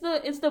 it's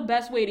the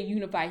best way to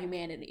unify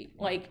humanity.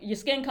 Like, your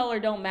skin color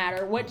don't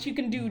matter. What you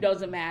can do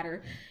doesn't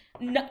matter.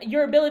 No,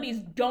 your abilities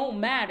don't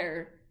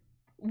matter.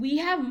 We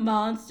have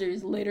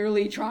monsters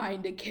literally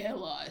trying to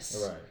kill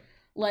us. Right.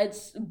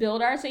 Let's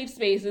build our safe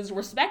spaces,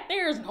 respect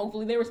theirs, and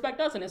hopefully they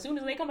respect us. And as soon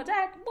as they come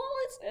attack, well,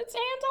 it's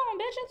hands on,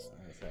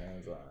 bitches. It's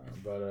hands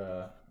on. But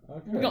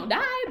okay. We're gonna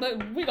die,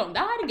 but we're gonna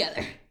die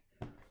together.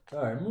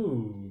 All right,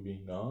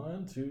 moving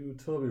on to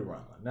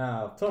Tobirama.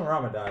 Now, if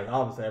Tobirama dies,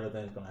 obviously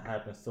everything's going to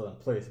happen still in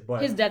place.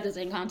 But his death is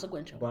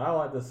inconsequential. But I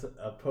like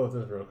to pose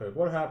this real quick.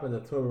 What happens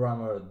if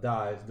Tobirama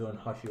dies during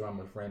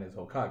Hashirama's reign as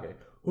Hokage?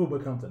 Who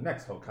becomes the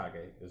next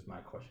Hokage is my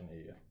question to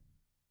you.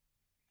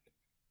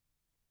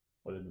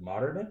 Would it be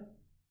Madara then?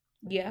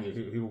 Yeah.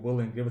 He was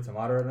willing to give it to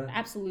Madara then?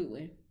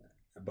 Absolutely.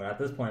 But at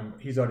this point,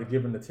 he's already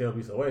given the tail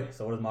piece away.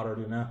 So what does Madara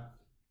do now?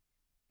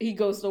 He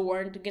goes to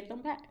war to get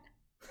them back.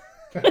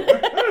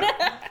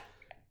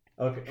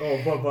 Okay.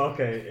 Oh, but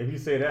okay. If you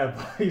say that,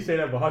 but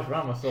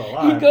Hashirama's still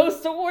alive. He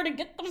goes to war to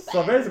get them back.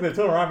 So basically,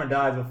 Tobirama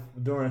dies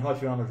during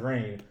Hashirama's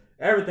reign.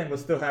 Everything was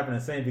still happening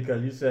the same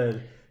because you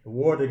said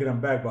war to get him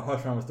back, but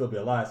Hashirama would still be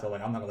alive. So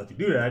like, I'm not gonna let you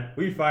do that.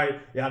 We fight.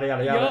 Yada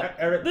yada yada.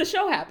 Yep. The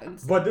show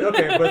happens. But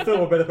okay. But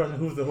still, a better question: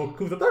 who's the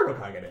third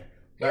Hokage then?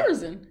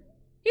 Hiruzen.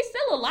 He's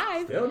still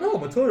alive. Still no,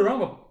 but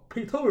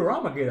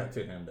Tobirama gave that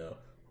to him though.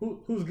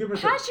 Who's giving?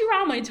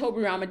 Hashirama and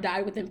Tobirama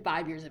died within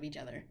 5 years of each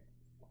other.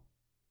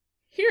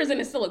 Hiruzen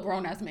is still a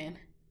grown-ass man.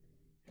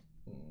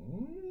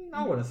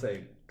 I wouldn't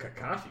say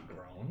Kakashi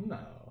grown,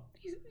 no.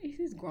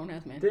 He's a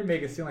grown-ass man. They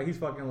make it seem like he's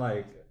fucking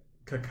like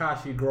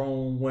Kakashi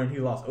grown when he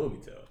lost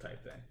Obito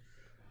type thing.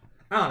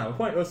 I don't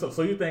know.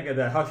 So you thinking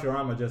that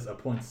Hashirama just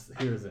appoints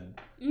Hiruzen.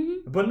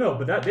 Mm-hmm. But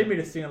no, they made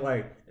it seem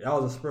like that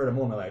was a spur of the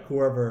moment. Like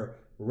whoever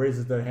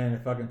raises their hand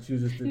and fucking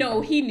chooses to...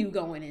 No, he knew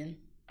going in.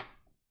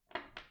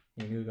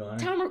 He knew going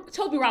in?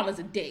 Tobirama's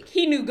a dick.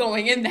 He knew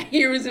going in that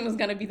Hiruzen was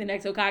going to be the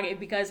next Hokage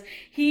because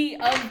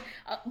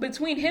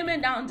between him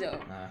and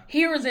Danzo,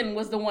 Hiruzen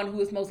was the one who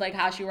was most like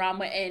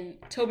Hashirama, and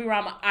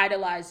Tobirama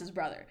idolized his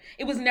brother.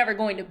 It was never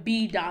going to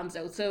be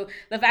Danzo. So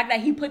the fact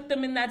that he put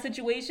them in that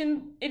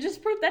situation, it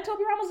just proved that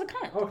Tobirama's a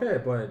cunt. Okay,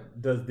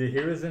 but did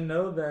Hiruzen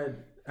know that...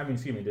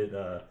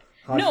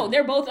 No,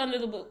 they're both under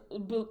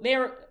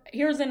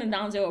Hiruzen and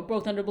Danzo are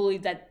both under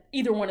belief that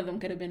either one of them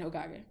could have been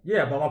Hokage.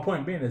 Yeah, but my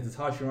point being is, does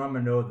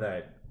Hashirama know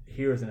that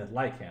Hiruzen is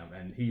like him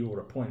and he would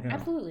appoint him?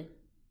 Absolutely.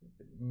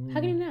 How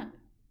can you not?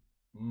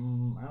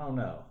 I don't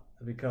know,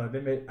 because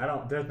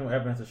there's no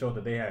evidence to show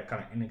that they had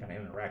any kind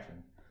of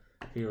interaction.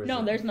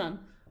 No, there's none.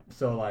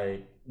 So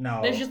like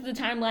now, there's just the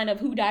timeline of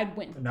who died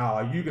when. Now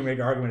you can make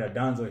an argument that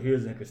Danzo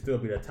Hiruzen could still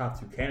be the top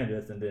 2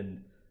 candidates, and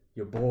then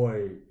your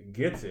boy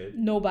gets it.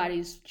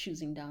 Nobody's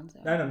choosing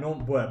Danzo. I don't know,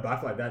 but I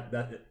feel like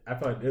I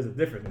feel like there's a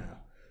difference now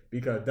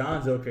because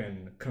Danzo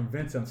can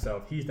convince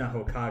himself he's not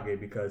Hokage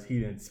because he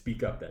didn't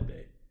speak up that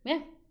day.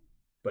 Yeah.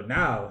 But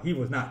now he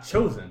was not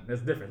chosen.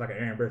 That's different. It's like an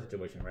Aaron Burr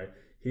situation, right?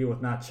 He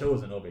was not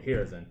chosen over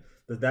Hiruzen.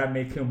 Does that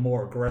make him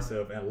more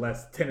aggressive and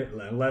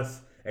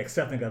less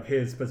accepting of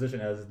his position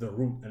as the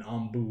root and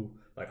Anbu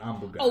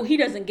guy? Oh, he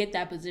doesn't get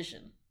that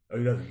position. Oh,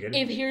 he doesn't get it?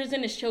 If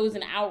Hiruzen is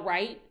chosen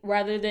outright,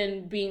 rather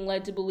than being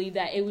led to believe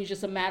that it was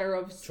just a matter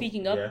of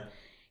speaking up,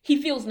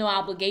 he feels no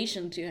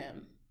obligation to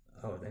him.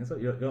 Oh, I think so.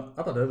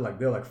 I thought they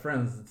were like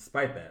friends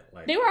despite that.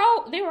 Like they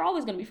were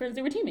always going to be friends.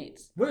 They were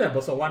teammates. Well, yeah,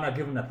 but so why not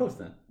give him that post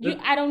then?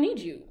 I don't need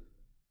you.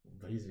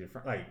 But he's your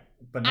friend.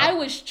 But I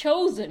was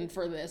chosen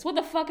for this. What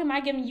the fuck am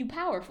I giving you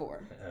power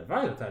for?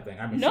 Advisor type thing.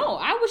 I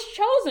was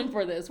chosen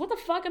for this. What the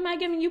fuck am I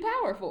giving you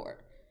power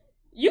for?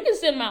 You can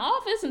sit in my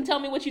office and tell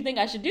me what you think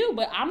I should do,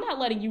 but I'm not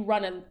letting you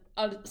run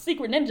a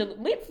secret ninja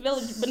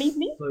village beneath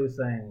me. So you're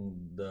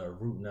saying the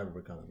root never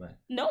becomes a thing?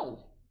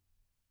 No.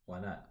 Why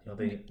not? You don't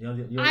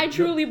think? I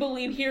truly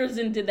believe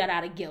Hiruzen did that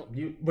out of guilt.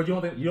 But you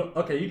don't think?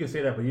 Okay, you can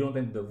say that, but you don't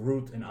think the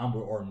root and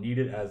Anbu are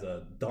needed as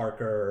a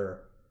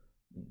darker,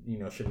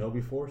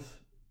 shinobi force?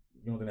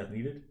 You don't think that's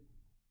needed?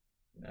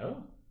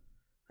 No?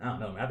 I don't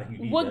know, man. I think you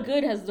need What that.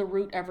 good has the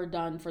root ever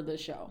done for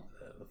this show?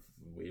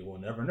 We will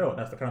never know.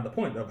 That's the kind of the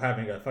point of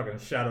having a fucking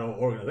shadow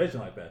organization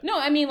like that. No,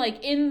 I mean,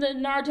 like, in the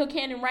Naruto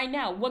canon right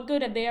now, what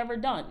good have they ever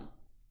done?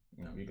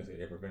 You can say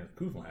they prevented the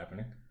coup from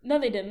happening. No,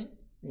 they didn't.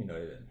 You know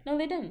they didn't. No,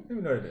 they didn't.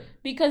 You know they didn't.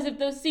 Because if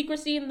the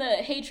secrecy and the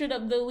hatred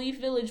of the Leaf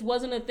Village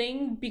wasn't a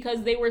thing,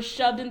 because they were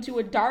shoved into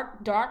a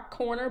dark, dark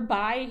corner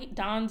by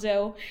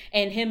Danzo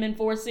and him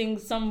enforcing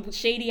some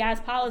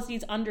shady-ass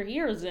policies under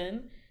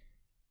Hiruzen,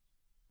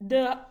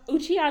 the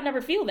Uchiha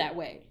never feel that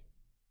way.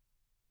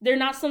 They're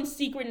not some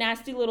secret,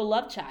 nasty little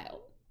love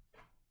child.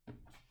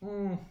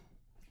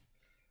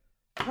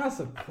 I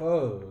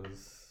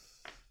suppose.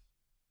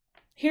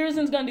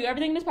 Hiruzen's gonna do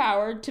everything in his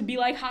power to be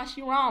like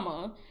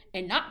Hashirama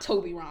and not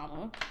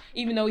Tobirama.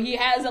 Even though he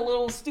has a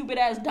little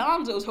stupid-ass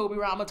Danzo's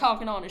Tobirama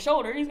talking on his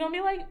shoulder, he's gonna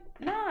be like,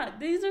 nah,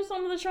 these are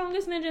some of the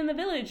strongest ninja in the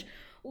village.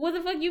 What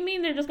the fuck you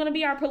mean they're just gonna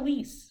be our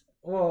police?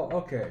 Well,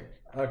 okay.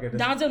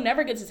 Danzo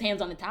never gets his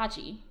hands on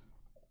Itachi.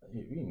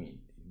 You mean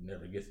he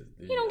never gets his...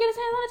 He don't get his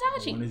hands on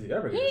Itachi. When does he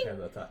ever get his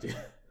hands on Itachi?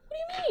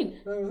 What do you mean?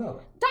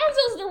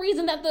 Danzo's the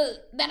reason that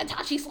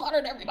Itachi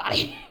slaughtered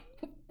everybody.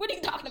 What are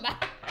you talking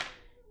about?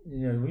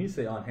 When you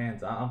say on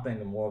hands, I'm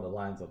thinking more of the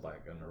lines of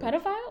like a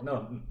pedophile?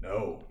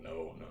 No.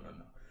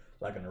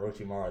 Like an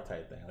Orochimaru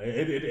type thing. Like,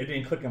 it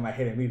didn't click in my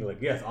head immediately.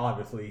 Like, yes,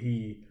 obviously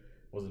he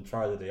was in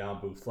charge of the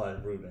Anbu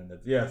slide route, and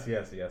yes,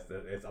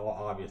 it's all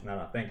obvious now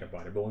that I think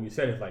about it. But when you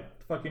said it, it's like,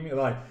 the fuck you mean?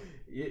 Like,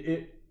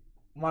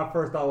 my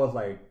first thought was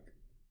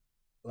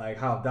like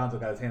how Danzo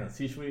got his hand on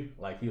Shishui,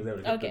 like he was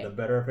able to get the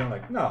better of him.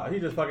 Like, no, he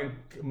just fucking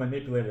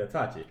manipulated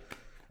Itachi.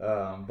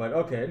 But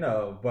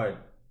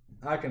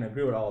I can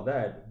agree with all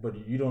that.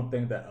 But you don't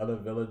think that other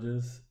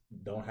villages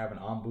don't have an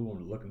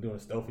Anbu and doing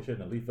stealthy shit in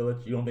the Leaf Village?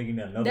 You don't think you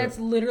need another? That's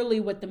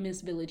literally what the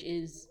Mist Village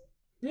is.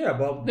 Yeah,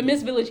 but the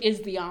Mist Village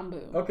is the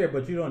Anbu. Okay,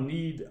 but you don't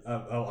need a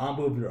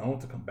Anbu of your own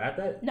to combat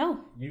that. No.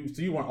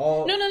 You want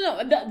all? No.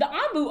 The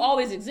Anbu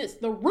always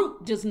exists. The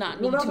root does not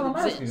need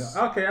to exist.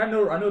 Okay, I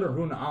know the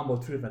root and the Anbu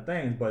are two different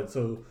things, but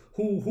so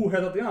who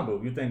heads up the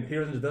Anbu? You think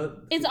Hiruzen just does?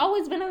 It's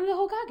always been under the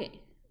Hokage.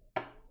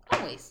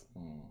 Always.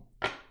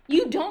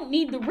 You don't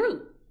need the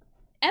root.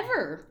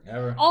 Ever.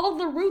 All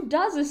the root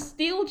does is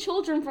steal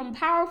children from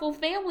powerful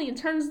family and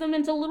turns them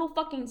into little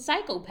fucking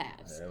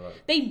psychopaths.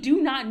 They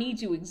do not need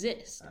to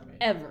exist.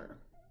 Ever.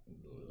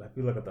 If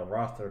you look at the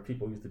roster of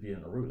people who used to be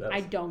in the root,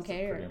 I don't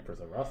care. Pretty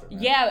impressive roster, man.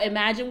 Yeah,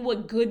 imagine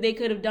what good they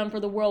could have done for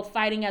the world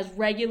fighting as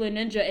regular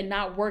ninja and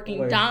not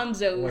working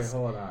Danzos. Wait,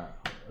 hold on.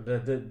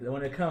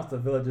 When it comes to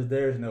villages,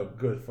 there is no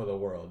good for the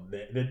world.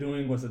 They're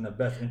doing what's in the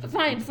best interest.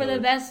 Fine, for the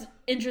best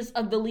interest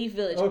of the Leaf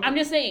Village. Okay. I'm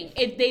just saying,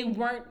 if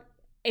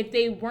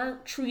they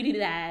weren't treated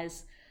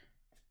as,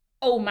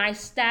 oh, my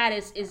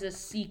status is a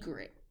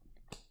secret.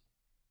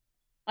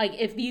 Like,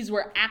 if these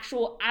were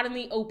actual out in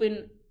the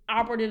open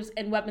operatives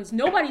and weapons,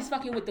 nobody's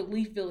fucking with the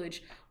Leaf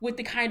Village with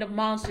the kind of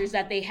monsters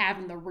that they have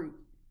in the root.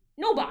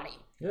 Nobody.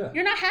 Yeah.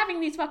 You're not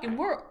having these fucking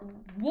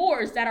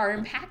wars that are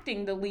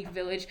impacting the Leaf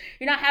Village.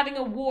 You're not having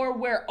a war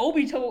where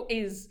Obito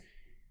is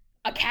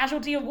a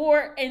casualty of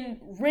war and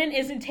Rin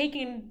isn't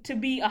taken to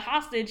be a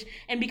hostage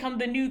and become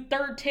the new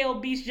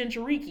third-tailed beast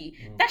Jinchuriki.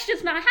 That's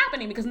just not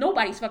happening because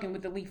nobody's fucking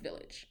with the Leaf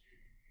Village.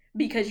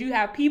 Because you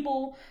have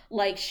people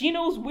like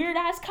Shino's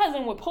weird-ass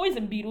cousin with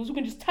poison beetles who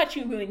can just touch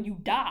you and you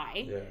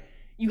die. Yeah.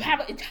 You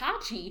have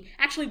Itachi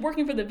actually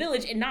working for the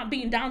village and not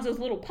being Danzo's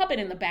little puppet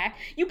in the back.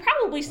 You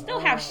probably still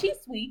have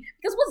Shisui,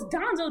 because what's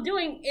Danzo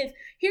doing if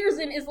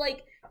Hiruzen is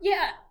like,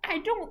 yeah, I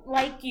don't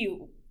like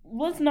you.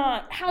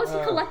 How is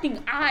he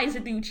collecting eyes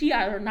if the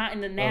Uchiha are not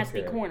in the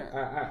nasty corner?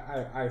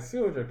 I see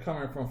what you're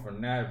coming from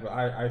that, but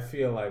I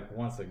feel like,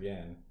 once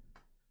again,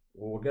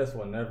 Well, I guess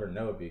we'll never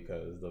know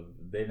because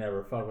they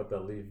never fuck with the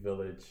Leaf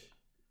Village.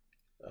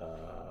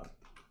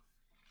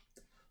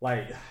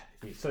 Like,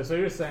 so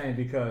you're saying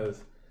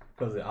because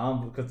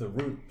the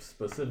root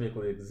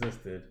specifically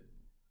existed,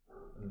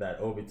 that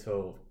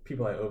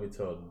people like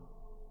Obito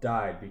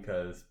died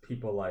because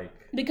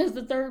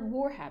the third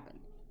war happened.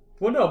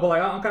 Well, no, but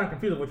like I'm kind of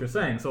confused with what you're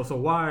saying. So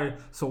why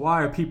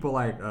are people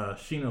like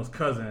Shino's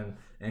cousin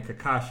and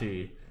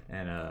Kakashi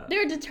and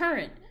they're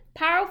deterrent.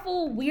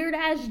 Powerful, weird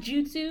ass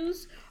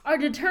jutsus are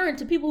deterrent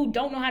to people who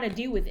don't know how to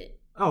deal with it.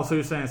 Oh, so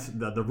you're saying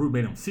the root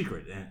made them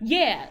secret?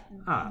 Yeah,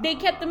 they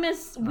kept them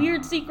as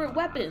weird secret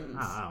weapons.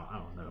 I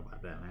don't know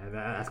about that, man.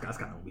 That's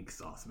kind of weak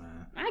sauce,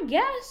 man. I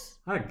guess.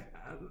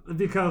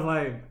 Because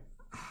like,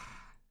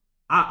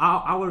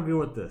 I would agree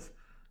with this.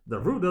 The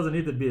root doesn't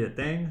need to be a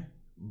thing,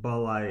 but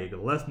like,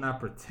 let's not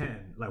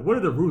pretend. Like, what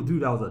did the root do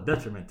that was a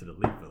detriment to the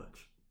Leaf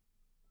Village?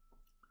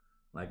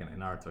 Like in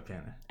Naruto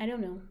canon. I don't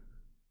know.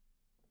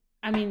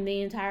 I mean,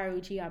 the entire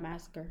Uchiha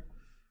massacre.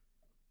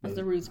 That's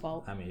the root's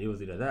fault. I mean, it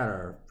was either that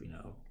or,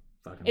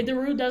 fucking... If the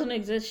root doesn't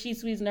exist,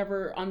 Shisui's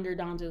never under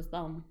Danzo's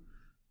thumb.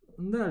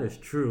 That is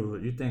true.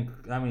 You think...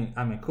 I mean,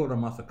 Koda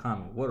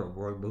Masakami would have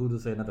worked, but who's to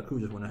say another coup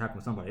just wouldn't have happened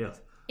to somebody else?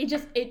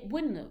 It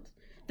wouldn't have.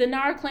 The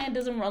Nara clan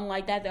doesn't run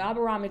like that. The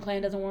Aburame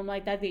clan doesn't run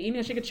like that. The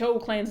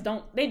Inoshikacho clans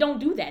don't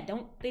do that.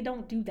 They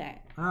don't do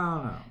that. I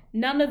don't know.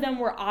 None of them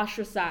were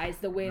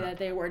ostracized the way that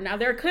they were. Now,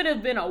 there could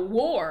have been a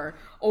war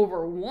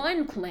over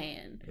one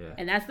clan,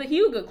 and that's the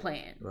Hyuga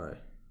clan. Right.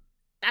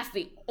 That's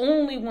the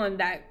only one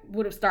that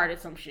would have started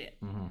some shit.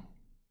 Mm-hmm.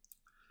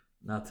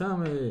 Now tell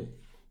me.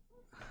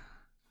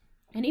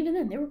 And even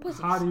then, they were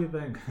pussies. How do you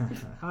think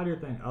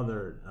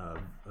other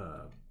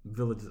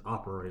villages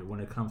operate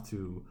when it comes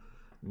to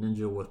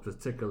ninja with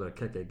particular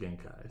Kekkei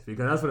Genkais?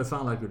 Because that's what it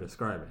sounds like you're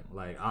describing.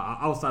 Like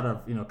outside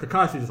of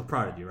Kakashi's just a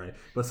prodigy, right?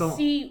 But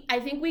see, I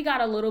think we got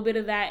a little bit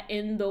of that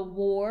in the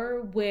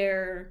war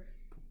where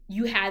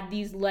you had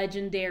these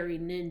legendary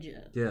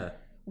ninjas. Yeah.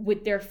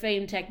 With their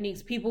famed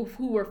techniques, people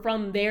who were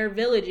from their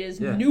villages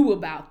knew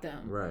about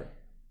them. Right.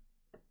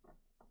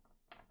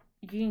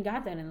 You ain't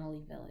got that in the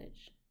Leaf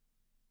Village.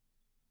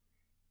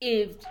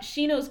 If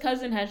Shino's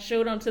cousin had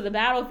showed onto the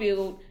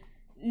battlefield,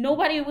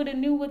 nobody would have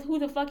knew who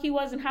the fuck he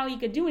was and how he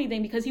could do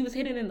anything because he was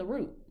hidden in the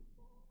root.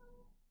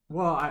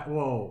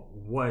 Well,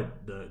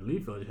 what the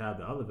Leaf Village have,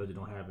 the other village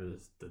don't have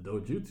is the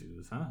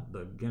Dojutsus, huh?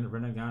 The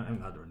Rinnegan,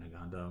 not the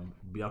Rinnegan, the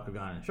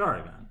Byakugan and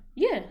Sharingan.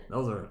 Yeah.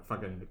 Those are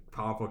fucking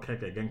powerful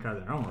Kekkei Genkais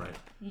in their own right.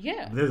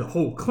 Yeah. There's a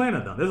whole clan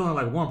of them. There's only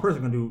like one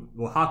person can do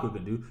what Haku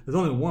can do. There's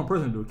only one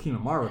person can do what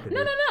Kimimaro can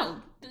do.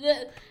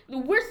 No.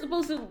 We're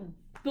supposed to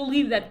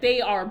believe that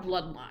they are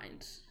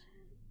bloodlines.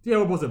 Yeah,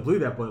 we're supposed to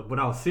believe that, but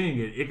without seeing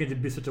it, it can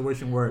just be a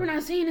situation where we're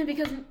not seeing it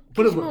because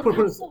put it.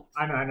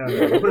 I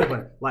know. Put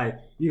it like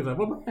you like,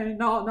 well,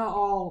 not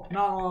all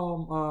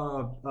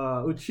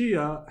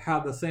Uchiha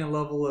have the same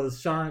level as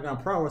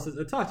Sharingan prowess as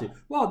Itachi.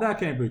 Well, that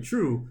can't be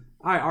true.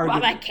 I argue.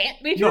 While that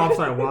can't be true. No, I'm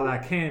sorry. While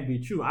that can be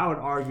true, I would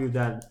argue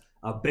that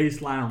a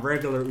baseline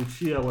regular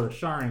Uchiha with a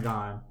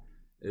Sharingan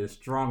is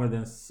stronger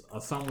than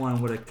someone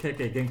with a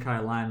Kekkei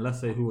Genkai line. Let's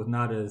say who is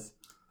not as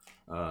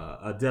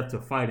adept to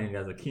fighting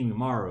as a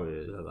Kimimaro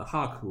is, as a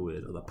Haku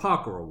is, as a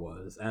Pakura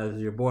was, as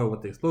your boy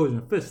with the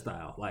explosion fist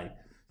style. Like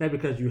that,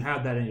 because you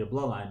have that in your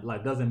bloodline,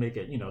 like doesn't make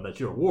it that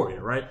you're a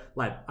warrior, right?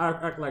 Like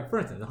like for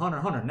instance, Hunter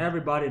x Hunter, and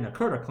everybody in the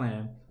Kurta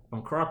clan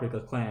from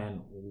Kurapika's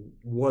clan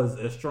was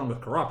as strong as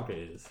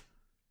Kurapika is.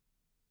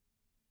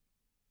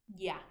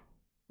 Yeah.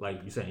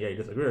 Like you saying, yeah, you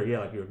disagree, or yeah,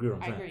 like you agree with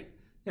what I'm saying. I agree.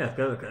 Yeah,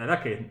 because in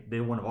that case, they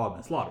wouldn't have all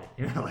been slaughtered.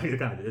 Like it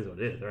kind of is what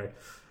it is, right?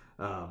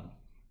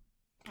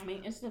 I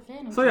mean, it's the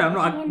fan. So yeah,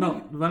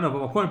 no. But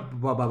my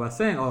point by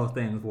saying all those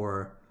things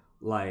were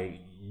like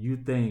you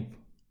think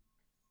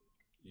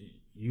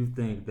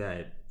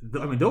that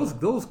those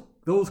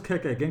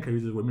Kekkei Genkai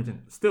users were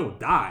mentioned still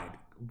died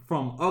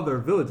from other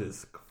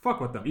villages.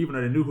 Fuck with them, even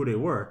though they knew who they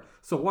were.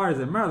 So why does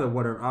it matter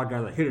whether our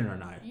guys are hidden or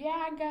not?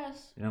 Yeah, I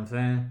guess. You know what I'm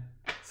saying?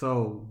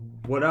 So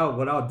without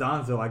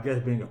Danzo, I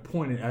guess being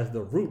appointed as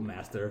the root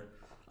master.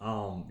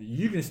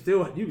 You can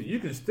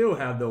still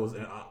have those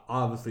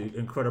obviously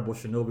incredible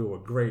shinobi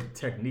with great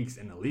techniques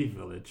in the Leaf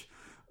Village,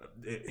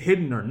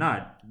 hidden or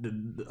not.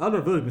 The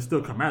other village can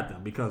still come at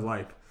them because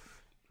like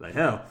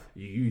hell,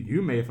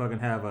 you may fucking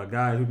have a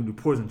guy who can do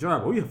poison jar,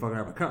 but we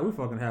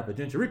fucking have a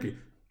Jinchuriki.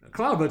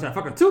 Cloud Village have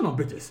fucking two of them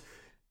bitches.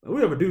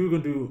 We have a dude who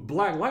can do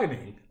black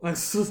lightning. Like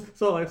so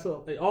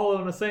all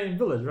in the same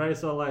village, right?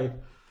 So like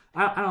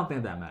I don't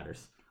think that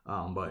matters.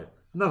 But.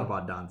 Enough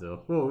about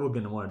Danzo. We'll get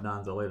into more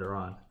Danzo later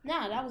on.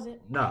 Nah, that was it.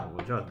 No,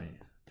 well, trust me.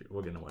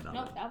 We'll get into more Danzo.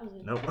 Nope, that was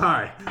it. Nope. All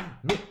right.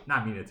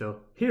 Not Minato.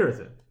 Hears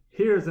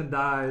and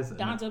dies.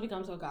 Danzo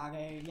becomes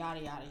Hokage. Yada,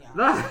 yada,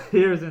 yada.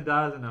 Hears and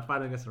dies in a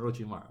fight against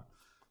Orochimaru.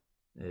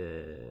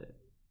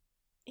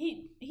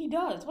 He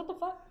does. What the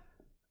fuck?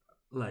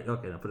 Like,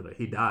 okay, now put it like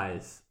he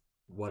dies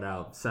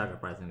without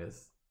sacrificing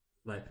his...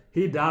 Like,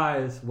 he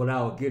dies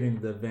without getting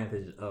the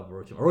advantage of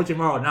Orochimaru.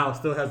 Orochimaru now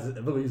still has the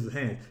ability to use his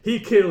hands. He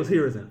kills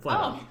Hiruzen flat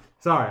out.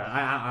 Sorry,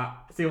 I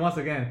see once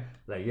again,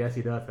 like, yes,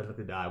 he does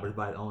technically die, but it's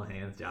by his own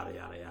hands, yada,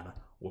 yada, yada.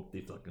 Whoop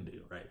the fucking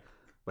do, right?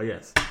 But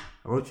yes,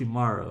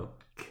 Orochimaru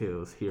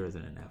kills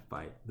Hiruzen in that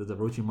fight. Does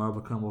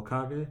Orochimaru become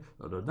Hokage,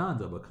 or does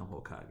Danzo become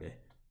Hokage?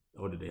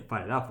 Or did they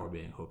fight it out for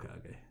being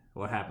Hokage?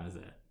 What happens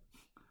there?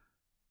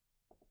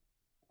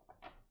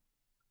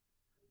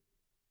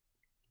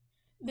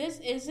 This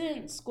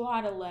isn't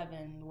Squad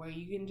 11 where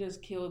you can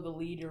just kill the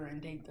leader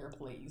and take their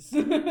place.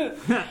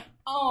 I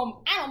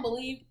don't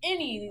believe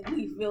any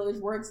Leaf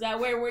Village works that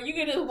way where you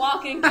can just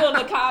walk and kill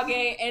the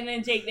Kage and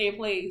then take their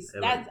place.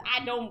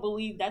 I don't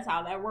believe that's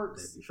how that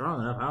works.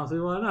 Strong enough, I don't see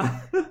why not.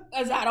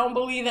 I don't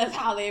believe that's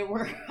how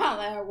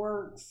that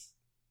works.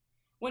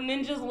 When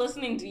Ninja's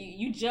listening to you,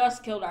 you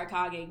just killed our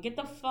Kage. Get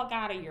the fuck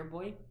out of here,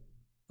 boy.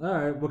 All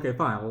right, okay,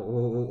 fine.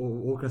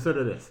 We'll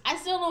consider this. I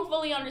still don't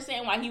fully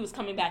understand why he was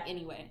coming back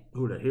anyway.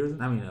 Who that?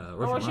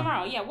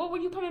 Orochimaru. Yeah, what were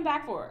you coming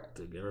back for?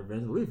 To get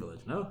revenge of the Leaf Village,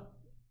 no?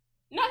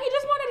 No, he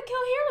just wanted to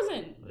kill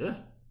Hiruzen.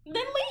 Yeah.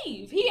 Then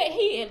leave.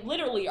 He had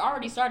literally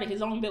already started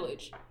his own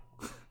village.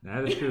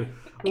 That is true.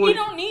 He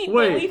don't need the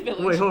Leaf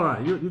Village. Wait, hold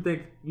on. You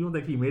don't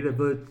think he made a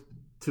village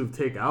to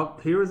take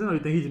out Hiruzen, or you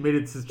think he just made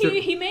it to trip?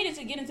 He made it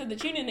to get into the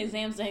Chunin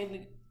exam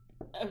saying...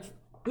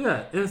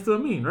 Yeah, it's still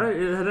mean, right?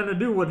 It had nothing to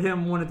do with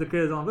him wanting to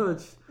create his own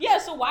village. Yeah,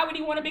 so why would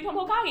he want to become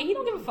Hokage? He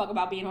don't give a fuck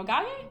about being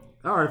Hokage.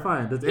 All right,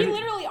 fine. He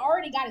literally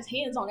already got his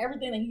hands on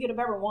everything that he could have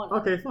ever wanted.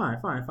 Okay, fine.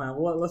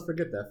 Well, let's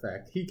forget that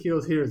fact. He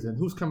kills Hiruzen.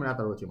 Who's coming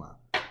after Orochimaru?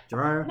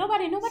 Jiraiya?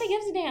 Nobody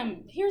gives a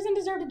damn. Hiruzen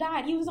deserved to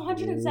die. He was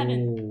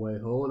 107. Oh,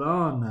 wait, hold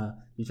on now.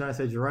 You trying to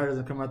say Jiraiya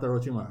doesn't come after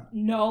Orochimaru?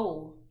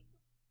 No.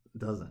 It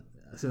doesn't.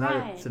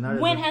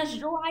 When has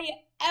Jiraiya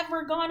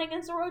ever gone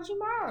against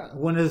Orochimaru?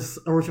 When has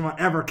Orochimaru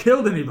ever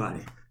killed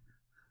anybody?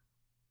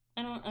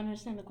 I don't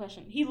understand the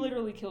question. He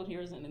literally killed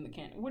Hiruzen in the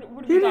canon. What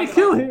he didn't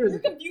kill Hiruzen. You're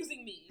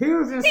confusing me. He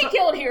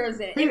killed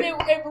Hiruzen.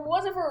 If it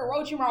wasn't for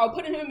Orochimaru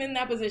putting him in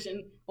that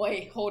position...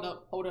 Wait, hold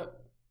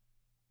up.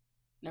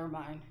 Never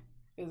mind.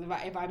 Because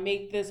if I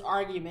make this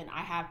argument,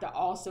 I have to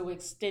also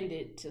extend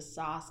it to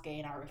Sasuke,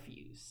 and I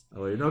refuse.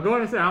 Oh, wait, no, go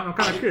ahead and say it. I'm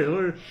kind of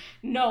curious.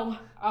 No,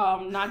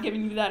 not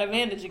giving you that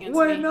advantage against me.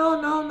 Wait,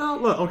 no.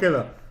 Look.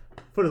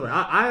 Put it this way.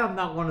 I am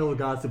not one of those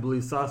guys to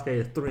believe Sasuke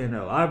is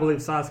 3-0. I believe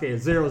Sasuke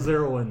is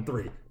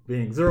 0-0-3.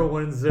 Being 0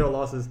 wins, 0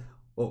 losses.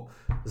 Oh,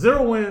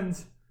 0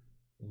 wins.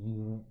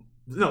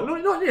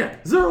 No, yeah.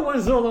 0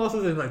 wins, 0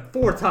 losses, and like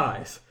 4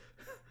 ties.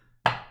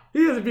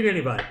 He hasn't beat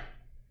anybody.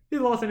 He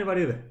hasn't lost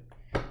anybody either.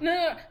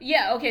 No.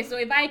 Yeah, okay, so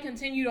if I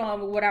continued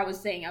on with what I was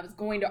saying, I was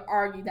going to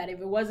argue that if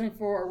it wasn't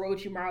for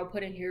Orochimaru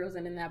putting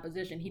Hiruzen in that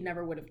position, he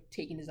never would have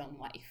taken his own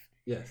life.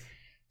 Yes.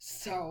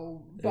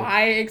 So,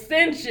 by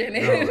extension,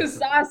 if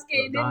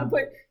Sasuke didn't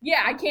put...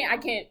 Yeah, I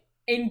can't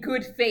in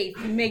good faith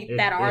make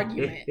that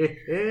argument.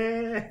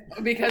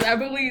 Because I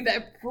believe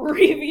that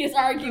previous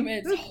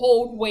arguments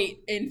hold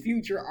weight in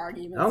future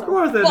arguments. Of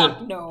course they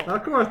do. No.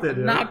 Of course they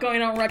do. I'm not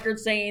going on record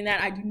saying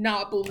that. I do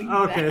not believe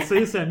that. Okay, so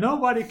you said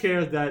nobody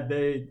cares that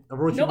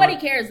Nobody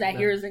cares that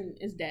Hiruzen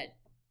is dead.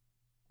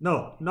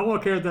 No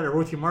one cares that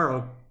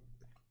Orochimaru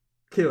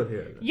killed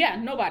Hiruzen. Yeah,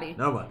 nobody.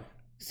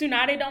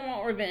 Tsunade don't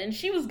want revenge.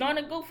 She was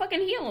gonna go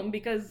fucking heal him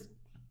because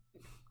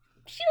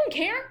she don't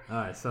care.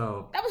 Alright,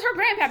 so... That was her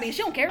grandpappy.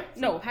 She don't care.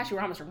 No,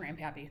 Hashirama's her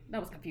grandpappy. That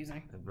was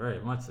confusing. Very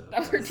much so.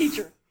 That was her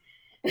teacher.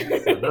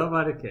 So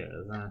nobody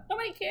cares, huh?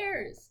 Nobody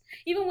cares.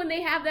 Even when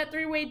they have that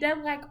 3-way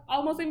deathlock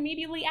almost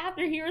immediately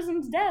after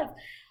Hiruzen's death,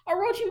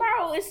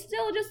 Orochimaru is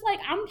still just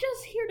like, I'm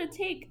just here to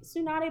take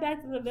Tsunade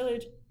back to the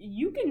village.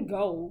 You can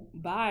go.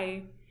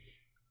 Bye.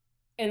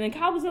 And then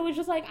Kabuto was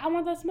just like, I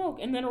want that smoke.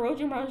 And then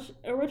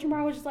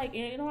Orochimaru was just like,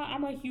 you know what?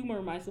 I'm going to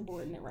humor my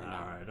subordinate right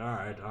now. All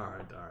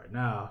right.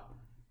 Now,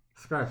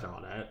 scratch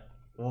all that.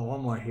 Well,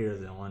 one more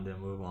Hiruzen, one to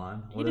move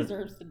on. He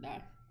deserves to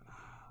die.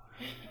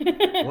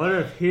 What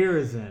if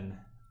Hiruzen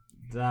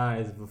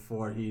dies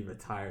before he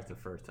retires the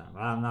first time?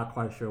 I'm not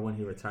quite sure when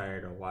he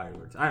retired or why he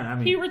retired. I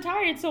mean, he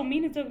retired so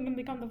Minato can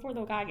become the 4th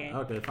Hokage.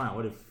 Okay, fine.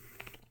 What if...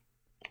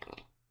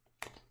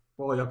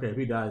 Well, okay, if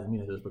he dies,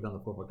 Minato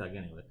becomes the 4th Hokage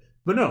anyway.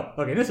 But no,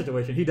 okay, in this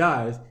situation, he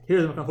dies,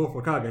 Hiruzen becomes 4th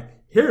Hokage,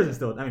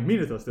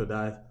 Minato still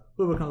dies,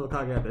 who becomes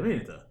Hokage after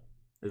Minato?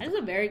 That's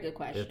a very good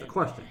question. It's the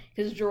question.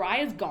 Because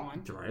Jiraiya's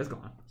gone.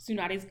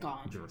 Tsunade's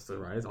gone.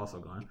 Jiraiya's also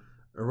gone.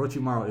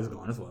 Orochimaru is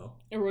gone as well.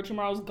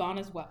 Orochimaru's gone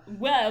as well.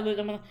 Well,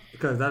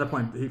 because at that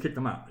point, he kicked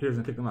him out.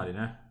 Hiruzen kicked him out,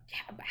 didn't he?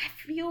 Yeah, but I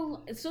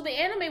feel... So the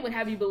anime would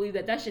have you believe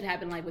that should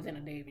happen like within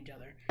a day of each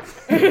other.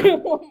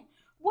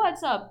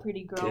 What's up,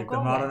 pretty girl? Kick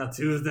them out on a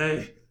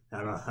Tuesday.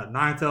 Have a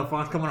 9-tail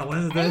fox come on a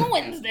Wednesday. On a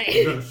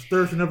Wednesday.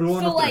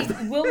 So, like,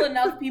 will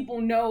enough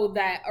people know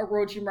that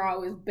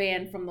Orochimaru is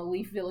banned from the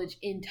Leaf Village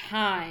in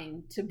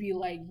time to be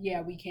like,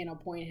 yeah, we can't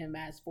appoint him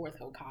as 4th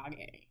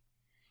Hokage?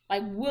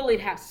 Like, will it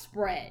have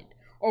spread?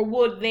 Or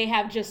would they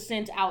have just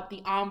sent out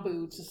the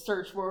Anbu to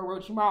search for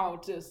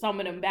Orochimaru to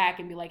summon him back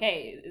and be like,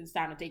 hey, it's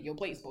time to take your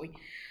place, boy?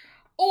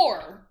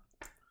 Or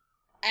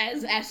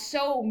as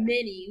so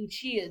many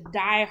Uchiha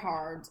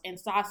diehards and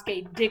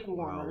Sasuke dick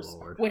warmers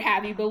would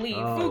have you believe,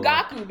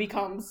 Fugaku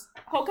becomes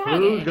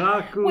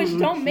Hokage. Which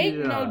don't make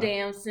no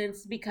damn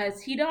sense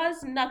because he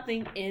does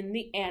nothing in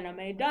the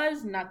anime,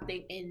 does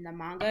nothing in the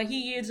manga.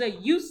 He is a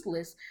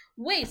useless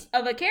waste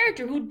of a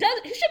character who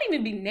shouldn't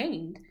even be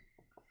named.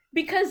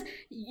 Because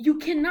you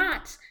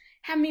cannot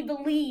have me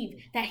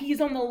believe that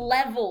he's on the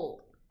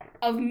level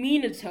of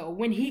Minato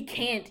when he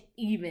can't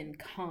even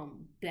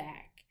come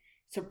back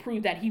to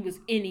prove that he was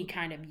any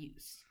kind of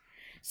use.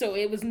 So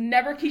it was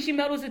never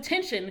Kishimoto's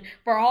intention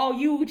for all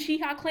you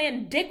Uchiha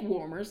clan dick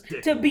warmers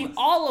to be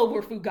all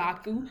over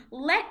Fugaku.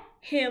 Let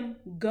him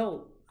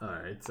go.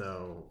 Alright,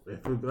 so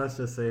let's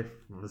just say,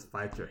 let's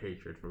fight your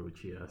hatred for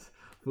Uchihas.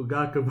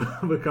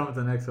 Fugaku becomes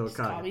the next Hokage.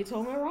 Tommy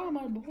told me wrong,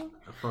 my boy.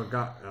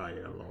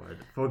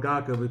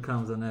 Fugaku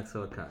becomes the next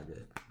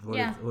Hokage. What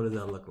does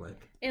that look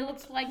like? It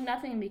looks like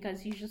nothing because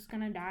he's just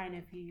gonna die in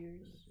a few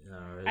years.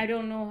 Right. I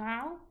don't know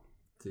how.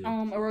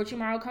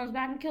 Orochimaru comes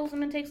back and kills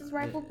him and takes his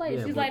rightful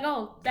place. He's like,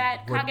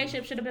 that Kage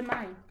ship should have been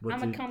mine. I'm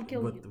gonna come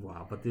kill you.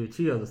 Wow, but the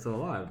Uchihas are still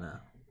alive now.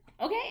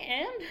 Okay,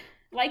 and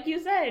like you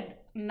said,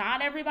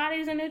 not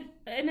everybody's in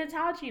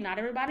Itachi. Not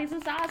everybody's a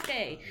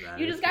Sasuke.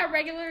 You just got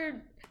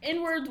regular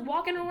N-words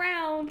walking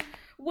around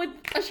with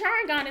a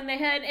Sharingan in their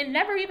head and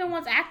never even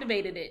once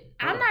activated it.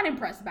 I'm not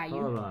impressed by you.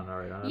 Hold on, all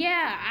right.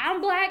 Yeah, I'm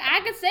black.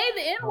 I could say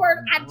the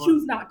N-word. I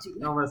choose not to.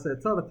 I'm going to say,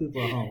 tell the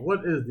people at home,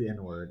 what is the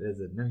N-word?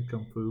 Is it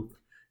nincompoop?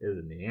 Is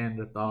it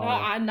Neanderthal? No,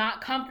 I'm not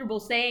comfortable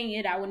saying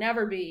it. I will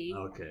never be.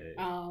 Okay.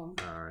 All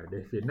right.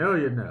 If you know,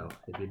 you know.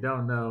 If you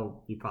don't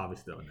know, you probably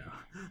still know.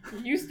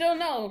 You still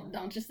know.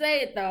 Don't just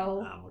say it,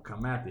 though. I'm going to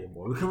come after you,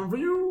 boy. We're coming for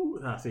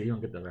you. See, you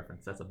don't get the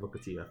reference. That's a Booker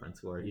T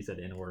reference where he said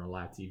the N-word on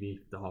live TV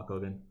to Hulk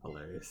Hogan.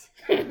 Hilarious.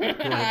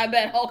 I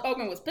bet Hulk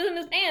Hogan was pissing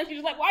his pants. He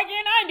was like, why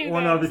can't I do that?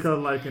 Well, no,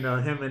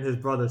 because, him and his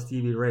brother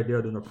Stevie Ray, they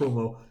were doing a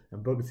promo,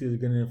 and Booker T was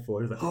getting in for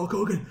it. He was like, Hulk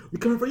Hogan, we're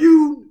coming for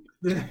you.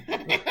 and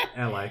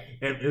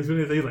as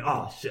soon as he's like,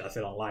 oh shit, I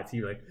said on live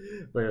TV,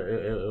 but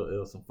it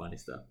was some funny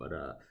stuff. But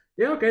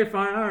yeah, okay,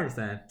 fine, I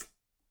understand.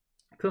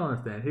 Cool,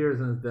 understand.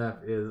 Hiruzen's death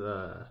is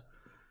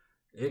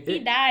he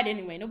died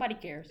anyway. Nobody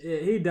cares.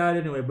 He died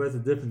anyway, but it's a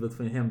difference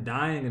between him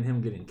dying and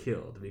him getting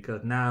killed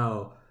because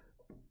now,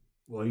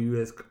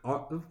 here's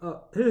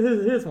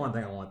one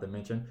thing I want to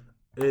mention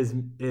is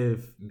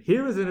if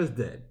Hiruzen is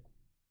dead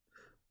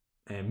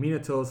and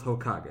Minato's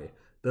Hokage,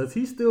 does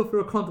he still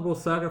feel comfortable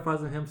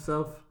sacrificing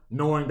himself?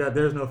 Knowing that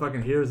there's no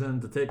fucking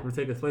Hiruzen to take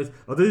his place?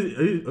 Or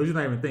he's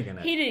not even thinking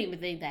that? He didn't even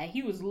think that.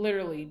 He was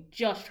literally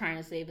just trying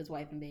to save his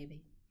wife and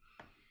baby.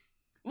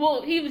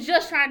 Well, he was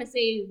just trying to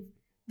save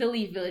the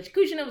Leaf Village.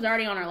 Kushina was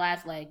already on her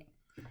last leg.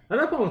 At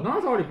that point, was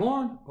Naruto already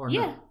born? Or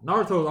no?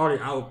 Naruto was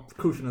already out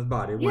Kushina's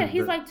body. Yeah,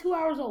 he's like 2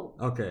 hours old.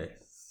 Okay.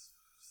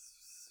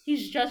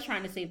 He's just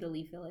trying to save the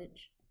Leaf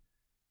Village.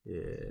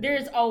 Yeah.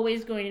 There's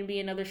always going to be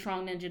another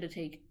strong ninja to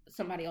take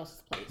somebody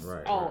else's place.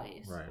 Right.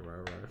 Always. Right.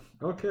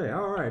 Okay,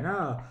 all right.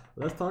 Now,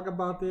 let's talk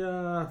about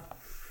the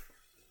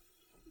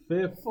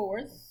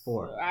fourth.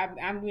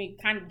 We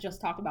kind of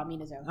just talked about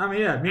Minato. I mean,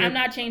 yeah. I'm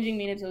not changing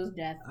Minato's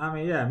death. I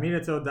mean, yeah.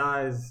 Minato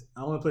dies.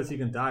 The only place he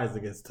can die is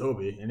against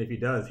Toby. And if he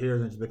does,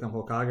 Hiruzen should become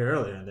Hokage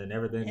earlier. And then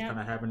everything's kind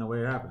of happening the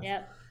way it happens.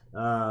 Yep.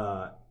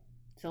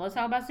 So let's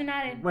talk about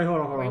Tsunade. Wait, hold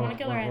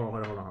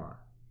on.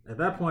 At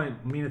that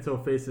point,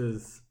 Minato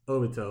faces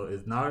Obito.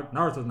 Is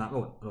Naruto's not?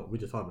 Oh, we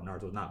just talked about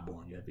Naruto's not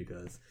born yet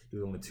because he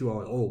was only 2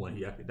 hours old when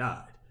he actually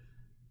died.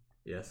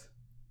 Yes.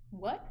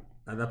 What?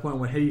 At that point,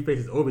 when he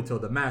faces Obito,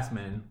 the masked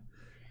man.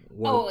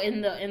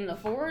 In the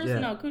forest? Yeah.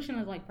 No,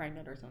 Kushina's like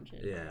pregnant or some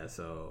shit. Yeah,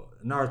 so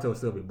Naruto will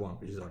still be born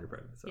because she's already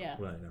pregnant. So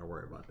we're not gonna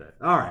worry about that.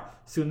 All right,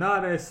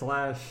 Tsunade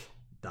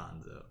 /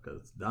 Danzo,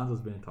 because Danzo's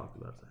being talked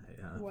about.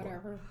 So,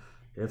 whatever.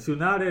 If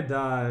Tsunade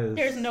dies,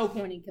 there's no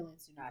point in killing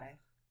Tsunade.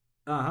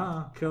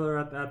 Kill her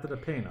after the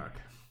pain arc.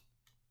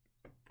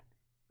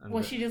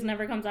 Well, she just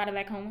never comes out of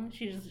that coma.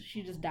 She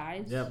just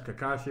dies. Yep,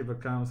 Kakashi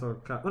becomes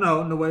Hokage.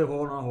 No, wait,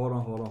 hold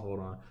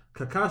on.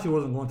 Kakashi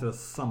wasn't going to the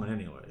summit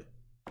anyway.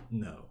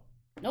 No.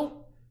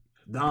 Nope.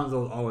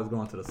 Danzo was always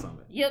going to the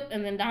summit. Yep,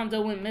 and then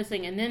Danzo went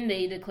missing, and then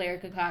they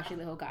declared Kakashi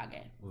the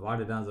Hokage. Why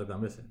did Danzo go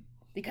missing?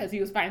 Because he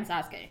was fighting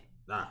Sasuke.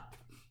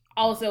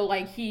 Also,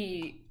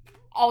 he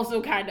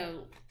also kind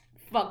of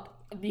fucked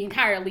the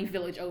entire Leaf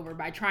Village over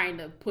by trying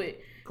to put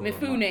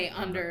Mifune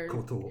under.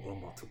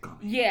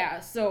 Yeah,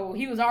 so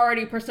he was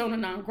already persona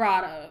non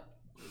grata.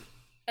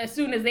 As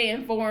soon as they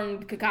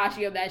informed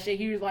Kakashi of that shit,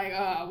 he was like,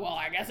 well,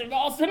 I guess it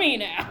falls to me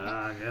now.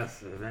 I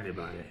guess if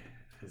anybody,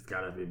 it's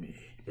gotta be me.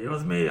 It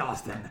was me,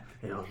 Austin.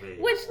 It was me.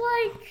 Which,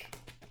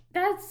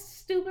 that's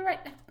stupid, right?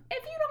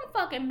 If you don't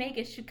fucking make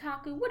it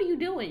Shikaku, what are you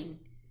doing?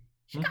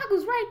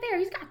 Shikaku's right there.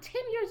 He's got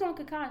 10 years on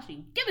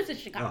Kakashi. Give it to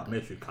Shikaku.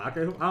 Make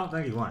Shikaku? I don't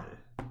think he wanted it.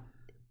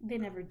 They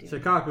never do.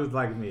 Shikaku's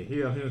like me. He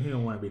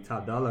don't want to be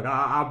top dog. Look,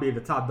 I'll be the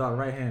top dog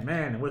right hand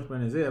man and whisper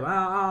in his ear.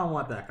 I don't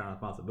want that kind of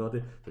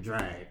responsibility to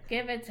drag.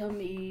 Give it to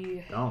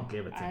me. Don't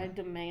give it to me. I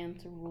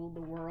demand to rule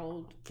the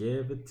world.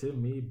 Give it to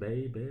me,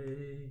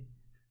 baby.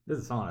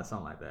 There's a song that's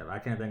something like that. I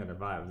can't think of the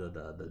vibes of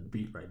the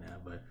beat right now,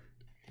 but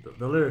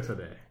The lyrics are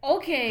there.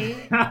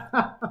 Okay.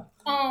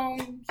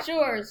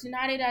 Sure.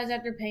 Tsunade dies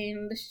after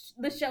pain.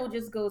 The show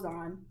just goes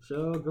on.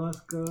 Show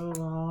just go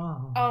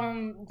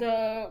on.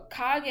 The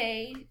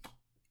Kage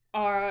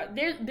are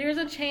there's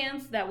a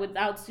chance that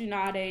without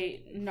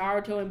Tsunade,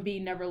 Naruto and B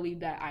never leave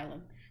that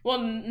island. Well,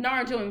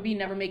 Naruto and B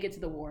never make it to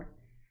the war.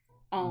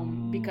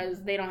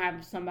 Because they don't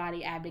have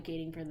somebody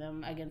advocating for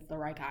them against the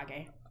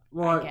Raikage.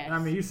 Well, I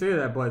mean, you say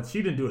that, but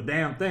she didn't do a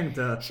damn thing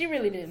to... She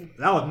really didn't.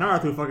 That was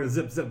Naruto fucking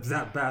zip,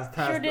 zap, past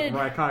sure the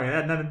Raikage. It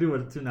had nothing to do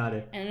with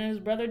Tsunade. And his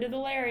brother did the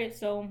lariat,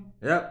 so...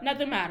 Yep.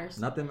 Nothing matters.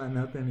 Nothing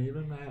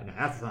even matters.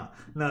 That's not...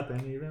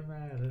 Nothing even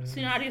matters.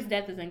 Tsunade's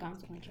death is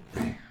inconsequential.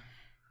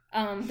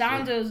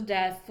 Danzo's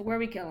death, where are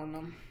we killing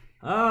them?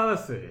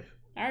 Let's see.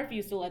 I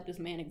refuse to let this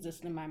man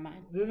exist in my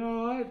mind. You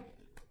know what?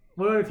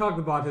 We already talked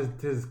about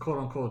his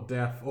quote-unquote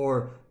death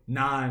or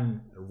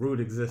non-root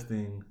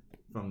existing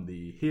from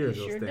the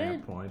Hiruzo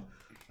standpoint.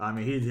 I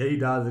mean, he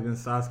dies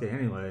against Sasuke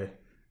anyway.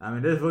 I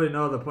mean, there's really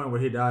no other point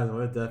where he dies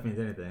or his death means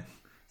anything.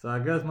 So I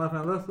guess my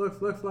friend looks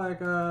like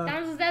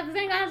Danzo's death is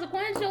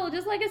inconsequential,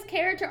 just like his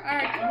character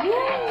arc.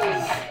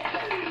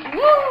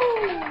 Woo!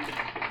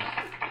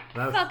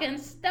 That's fucking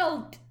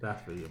stoked.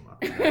 That's for you,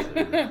 my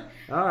friend.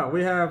 Alright,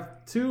 we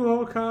have 2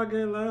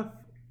 Hokage left.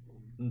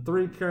 And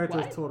 3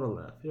 characters total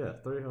left. Yeah,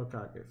 3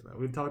 Hokages left.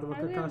 We talked about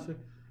Kakashi?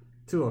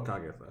 2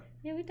 Hokages left.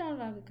 Yeah, we talked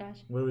about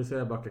Kakashi. What did we say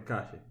about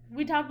Kakashi?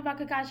 We talked about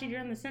Kakashi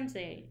during the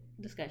Sensei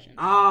discussion. You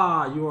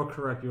are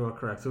correct.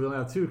 So we only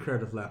have 2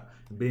 characters left,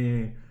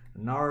 being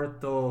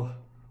Naruto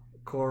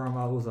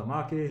Kurama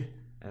Uzumaki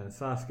and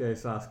Sasuke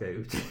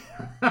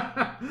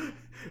Uchiha.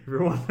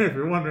 if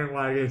you're wondering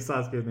why I gave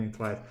Sasuke his name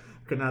twice,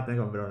 I could not think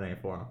of a better name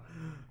for him.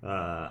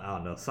 I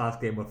don't know.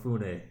 Sasuke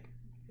Mifune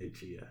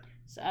Uchiha.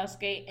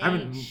 Sasuke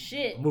ain't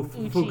shit.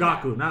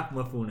 Fugaku, not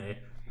Mifune.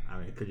 I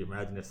mean, could you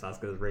imagine if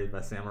Sasuke was raised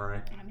by samurai?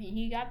 I mean,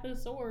 he got the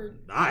sword.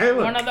 Hey,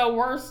 one of the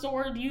worst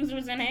sword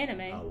users in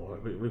anime. Oh,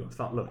 Lord. We're going to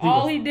stop. Look,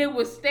 he did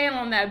was stand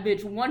on that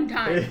bitch one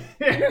time.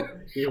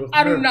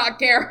 I do not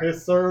care.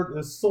 His sword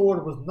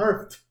was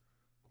nerfed.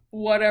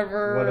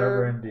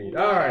 Whatever indeed.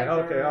 All right,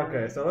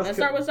 okay. So let's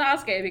start with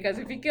Sasuke, because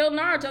if he killed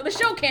Naruto, the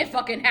show can't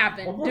fucking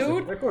happen,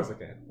 dude. Of course it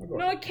can.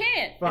 No, it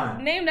can't. Fine.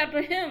 It's named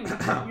after him.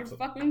 You're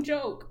fucking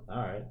joke. All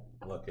right.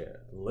 Look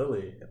at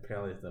Lily.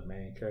 Apparently, is the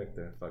main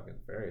character in fucking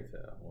Fairy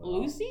Tail.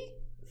 Lucy?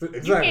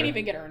 Exactly. You can't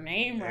even get her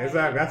name right.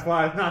 Exactly. That's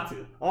why it's not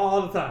to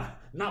all the time.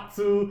 Not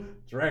to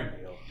drag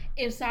me.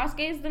 If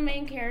Sasuke is the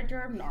main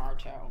character of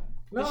Naruto,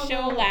 the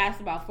show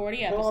lasts about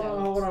 40 episodes.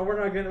 Hold on.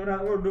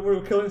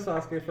 We're killing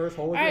Sasuke first.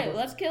 All right,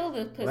 let's kill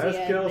this pussy. Let's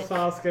kill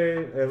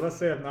Sasuke. And let's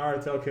say if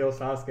Naruto kills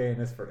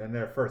Sasuke in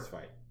their first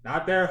fight,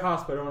 not their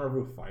hospital on a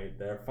roof fight,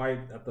 their fight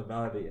at the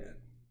Valley of the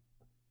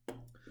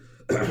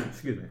End.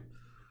 Excuse me.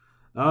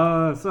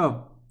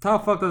 So how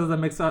fucked does that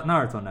make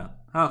Naruto now?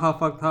 How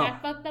fucked?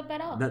 Not fucked up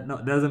at all. That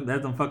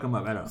doesn't fuck him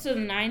up at all. So the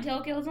Nine-Tail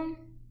kills him.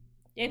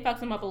 It fucks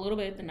him up a little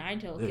bit if the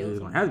Nine-Tail kills him. It's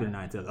gonna have to be the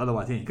Nine-Tails,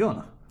 otherwise he ain't killing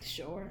him.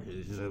 Sure.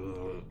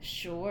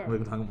 Sure. We're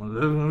talking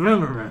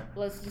about.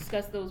 Let's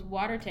discuss those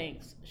water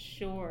tanks.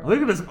 Sure. We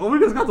just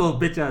got those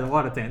bitch ass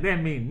water tanks. They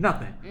mean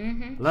nothing.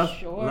 Mm-hmm.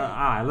 All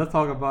right, let's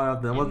talk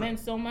about it meant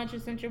so much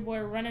it sent your boy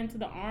run into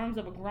the arms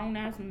of a grown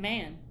ass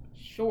man.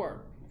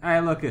 Sure. All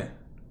right, look here.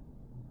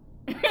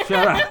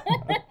 Shut up.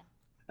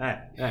 Hey.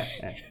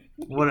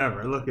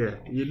 Whatever. Look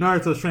here.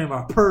 Naruto's trained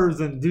by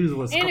pervs and dudes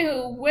with.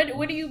 Anywho,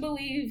 what do you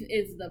believe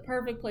is the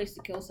perfect place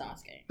to kill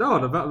Sasuke? No,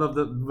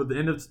 the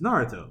end of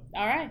Naruto.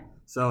 All right.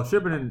 So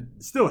Shippuden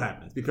still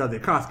happens because the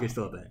Akatsuki's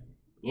still there.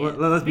 Yeah,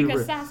 let's be real.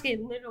 Because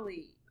Sasuke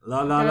literally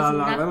does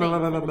nothing.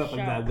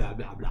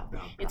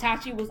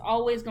 Itachi was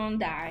always gonna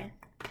die.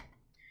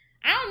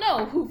 I don't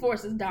know who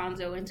forces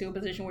Danzo into a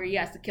position where he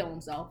has to kill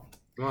himself.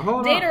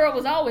 Dataro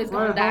was always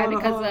going to die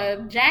because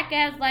a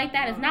jackass like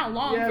that is not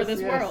long for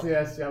this world.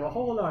 Yes. But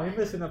hold on, you're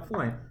missing the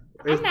point.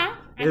 I'm not.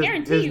 I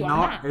guarantee you I'm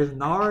not. Is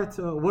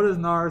Naruto, what is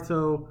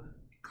Naruto,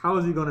 how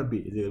is he going to be?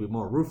 Is he going to be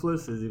more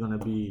ruthless? Is he going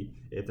to be,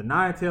 if the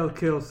Nine-Tails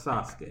kills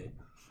Sasuke,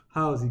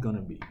 how is he going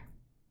to be?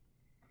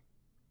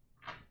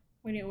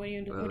 What are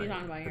you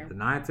talking about here? If the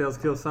Nine-Tails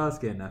kill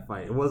Sasuke in that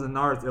fight, it wasn't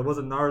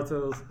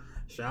Naruto's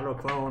shadow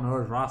clone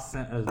or his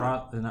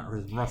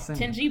Rasen.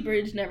 Tenji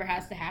Bridge never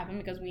has to happen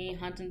because we ain't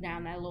hunting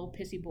down that little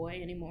pissy boy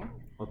anymore.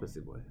 What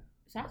pissy boy?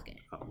 Sasuke.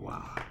 Oh,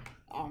 wow.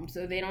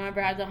 So they don't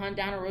ever have to hunt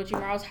down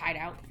Orochimaru's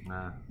hideout.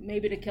 Nah.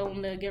 Maybe to kill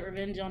him to get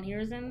revenge on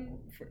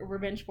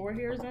revenge for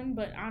Hiruzen,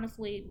 but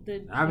honestly,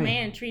 the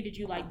man treated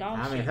you like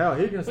dog shit. Hell,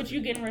 he can. But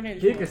you getting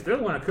revenge? He can still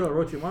want to kill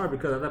Orochimaru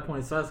because at that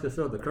point Sasuke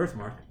still had the curse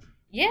mark.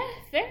 Yeah,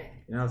 fair.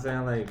 You know what I'm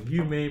saying? Like,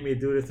 you made me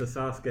do this to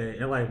Sasuke,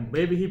 and like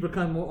maybe he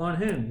become more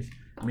unhinged.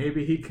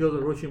 Maybe he killed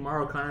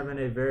Orochimaru kind of in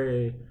a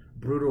very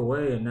brutal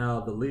way, and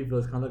now the Leaf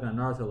is kind of looking at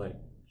Naruto like,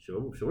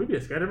 should we be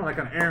scared of him? Like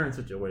an Eren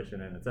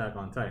situation in Attack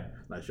on Titan.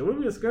 Like, should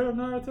we be scared of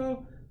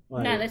Naruto?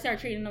 Like, no, they start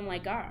treating him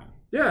like Gaara.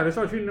 Yeah, they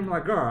start treating him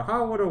like Gaara.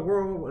 How would a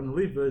world in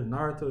Leaf is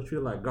Naruto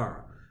treated like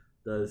Gaara?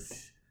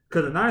 Because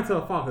the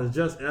Nine-Tail Fox is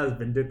just as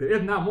vindictive,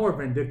 if not more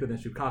vindictive than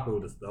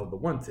Shukaku, the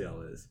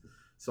One-Tail is.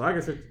 So I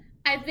guess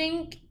I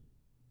think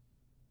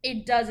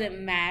it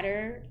doesn't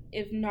matter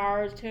if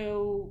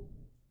Naruto...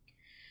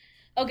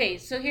 Okay,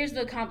 so here's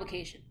the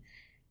complication.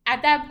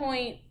 At that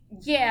point,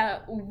 yeah,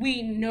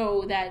 we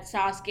know that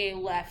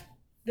Sasuke left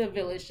the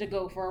village to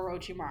go for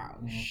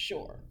Orochimaru.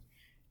 Sure.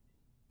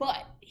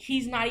 But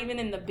he's not even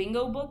in the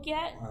bingo book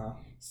yet.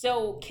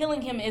 So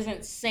killing him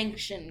isn't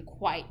sanctioned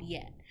quite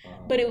yet.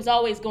 But it was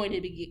always going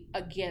to be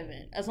a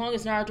given. As long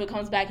as Naruto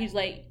comes back, he's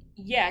like,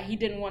 yeah, he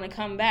didn't want to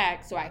come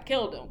back, so I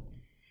killed him.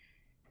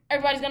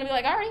 Everybody's going to be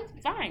like, all right,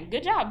 fine,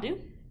 good job,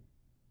 dude.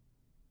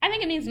 I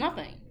think it means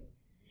nothing.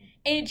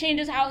 And it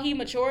changes how he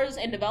matures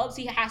and develops.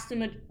 He has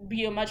to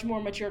be a much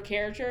more mature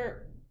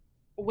character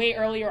way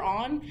earlier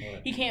on.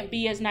 Right. He can't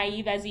be as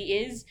naive as he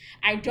is.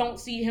 I don't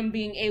see him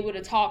being able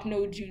to talk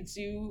no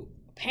jutsu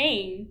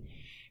Pain,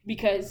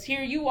 because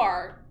here you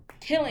are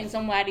killing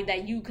somebody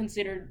that you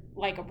considered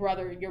like a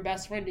brother, your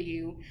best friend to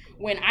you,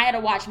 when I had to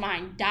watch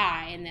mine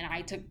die, and then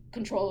I took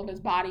control of his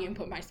body and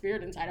put my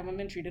spirit inside of him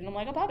and treated him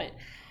like a puppet.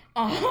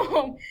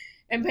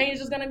 And Pain's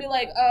just gonna be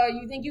like,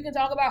 you think you can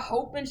talk about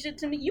hope and shit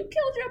to me? You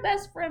killed your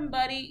best friend,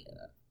 buddy.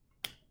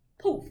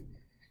 Poof.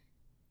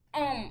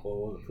 What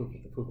was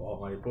the poof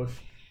almighty push?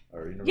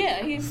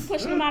 Yeah, he's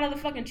pushing him out of the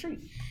fucking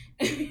tree.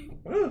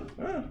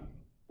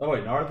 Oh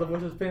wait, Naruto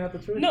pushes Pain out the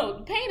tree?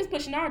 No, Pain is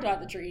pushing Naruto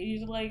out the tree.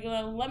 He's like,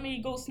 let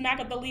me go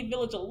smack at the Leaf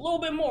Village a little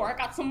bit more. I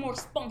got some more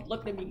spunk.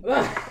 Look at me.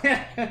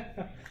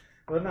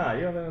 But nah,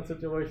 you're in a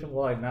situation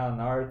where like now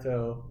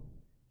Naruto,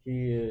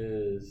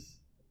 he's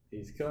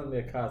killing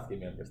the Akatsuki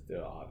members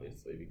still,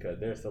 obviously, because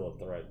they're still a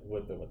threat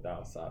with or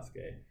without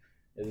Sasuke.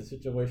 It's a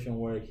situation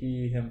where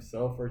he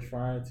himself are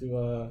trying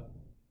to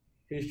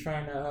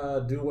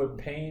do what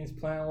Pain's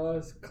plan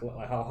was,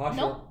 like how Hasha.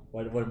 Nope.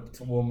 What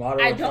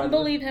Madara I don't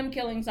believe him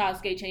killing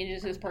Sasuke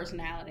changes his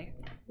personality.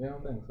 Yeah, I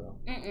don't think so.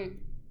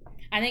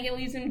 I think it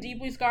leaves him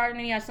deeply scarred,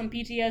 and he has some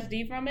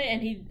PTSD from it,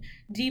 and he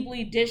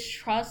deeply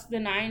distrusts the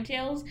Nine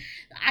Tails.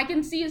 I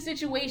can see a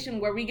situation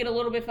where we get a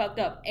little bit fucked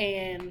up,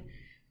 and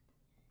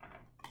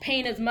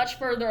Pain is much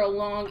further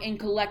along in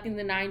collecting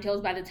the Nine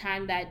Tails by the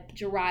time that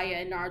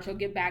Jiraiya and Naruto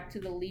get back to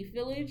the Leaf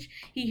Village.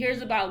 He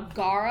hears about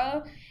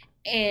Gaara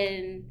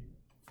and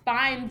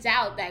finds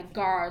out that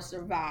Gaara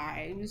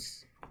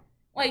survives.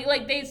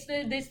 Like they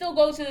still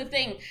go to the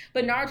thing,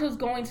 but Naruto's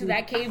going to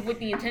that cave with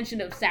the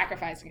intention of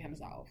sacrificing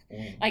himself.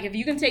 Like, if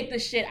you can take the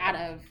shit out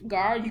of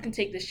Gaara, you can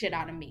take the shit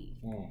out of me.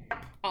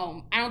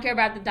 I don't care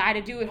about the die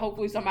to do it.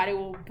 Hopefully somebody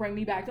will bring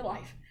me back to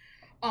life.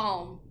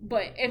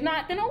 But if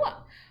not, then oh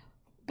well.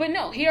 But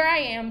no, here I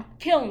am,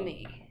 kill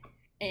me.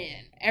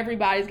 And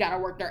everybody's got to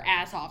work their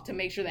ass off to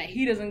make sure that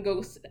he doesn't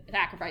go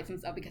sacrifice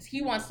himself, because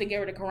he wants to get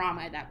rid of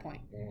Kurama at that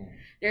point.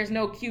 There's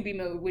no QB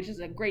mode, which is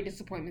a great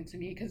disappointment to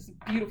me, because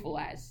beautiful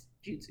ass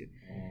jutsu.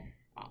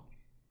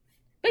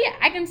 But yeah,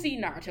 I can see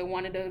Naruto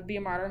wanted to be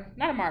a martyr.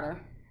 Not a martyr.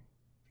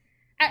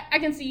 I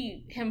can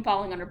see him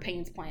falling under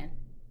Pain's plan.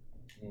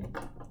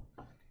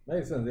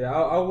 Makes sense. Yeah,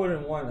 I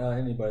wouldn't want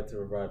anybody to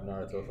revive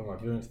Naruto. From a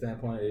viewing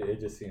standpoint, it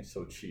just seems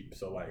so cheap.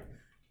 So like,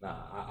 nah,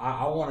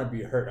 I want to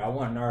be hurt. I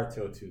want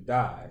Naruto to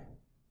die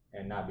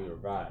and not be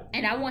revived.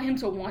 And I want him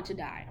to want to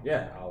die.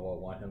 Yeah, I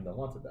want him to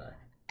want to die.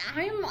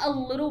 I'm a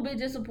little bit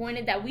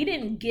disappointed that we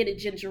didn't get a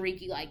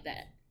Jinchuriki like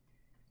that.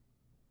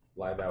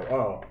 Like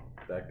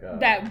that?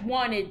 That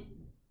wanted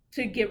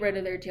to get rid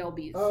of their tail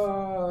beasts.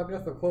 I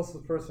guess the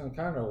closest person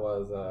kind of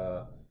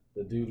was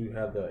the dude who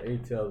had the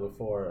 8 tails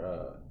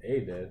before A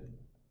did.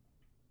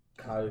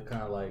 Kind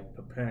of like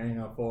preparing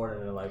him for it,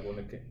 and then like when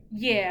it came.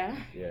 Yeah.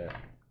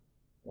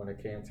 When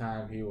it came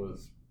time, he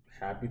was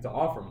happy to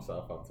offer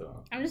himself up to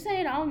him. I'm just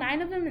saying, all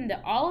 9 of them, and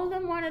all of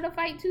them wanted to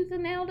fight tooth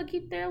and nail to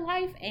keep their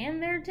life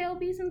and their tail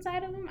beasts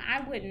inside of them.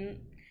 I wouldn't.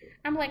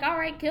 I'm like, all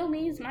right, kill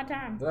me. It's my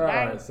time. All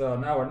right, so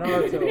now we're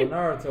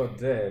Naruto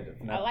dead.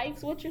 I like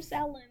what you're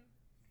selling.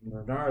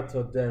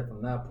 Naruto dead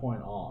from that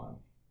point on.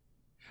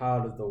 How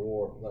does the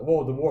war?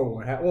 The war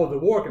won't happen. Well, the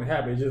war can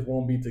happen. It just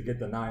won't be to get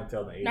the 9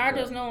 tails and 8 tails.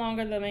 Naruto's no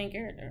longer the main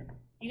character.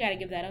 You got to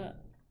give that up.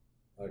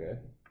 Okay.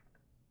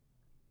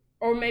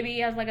 Or maybe he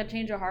has like a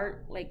change of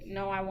heart. Like,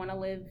 no, I want to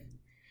live.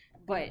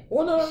 But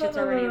shit's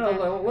already done.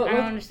 I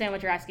don't understand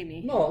what you're asking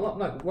me. No,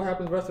 what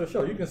happens the rest of the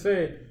show? You can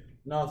say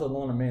Naruto's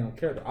alone the main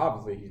character.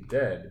 Obviously, he's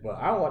dead. But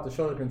I want the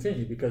show to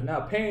continue, because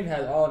now Pain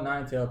has all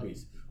 9 tail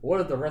beasts.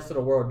 What is the rest of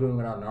the world doing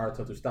without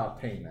Naruto to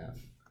stop Pain now?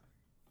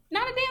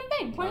 Not a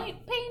damn thing.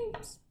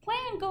 Pain's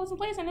plan goes in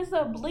place, and it's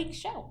a bleak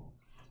show.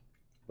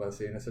 But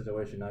see, in this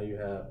situation, now you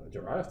have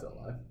Jiraiya still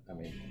alive. I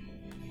mean,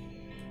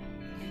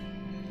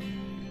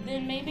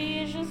 then maybe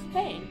it's just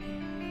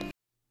Pain.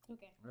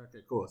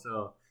 Okay, cool.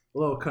 So, a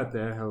little cut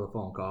there. Have a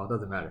phone call.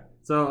 Doesn't matter.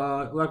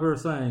 So, like we were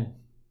saying,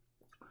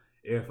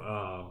 if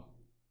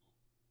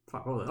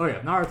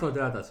Naruto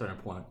died at a certain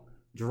point,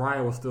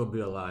 Jiraiya will still be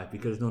alive,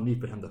 because there's no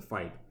need for him to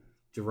fight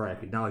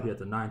Jiraiya. Now he has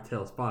the 9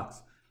 tails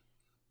fox.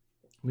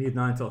 We need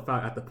 9 tails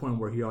fox at the point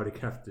where he already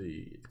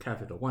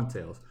captured the 1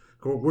 tails.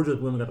 We're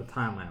just limiting up the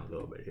timeline a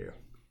little bit here.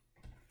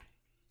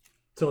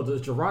 So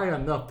does Jiraiya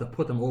enough to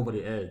put them over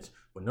the edge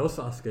with no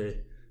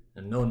Sasuke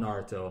and no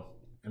Naruto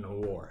in a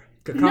war?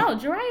 No,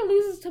 Jiraiya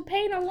loses to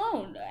pain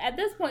alone. At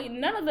this point,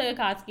 none of the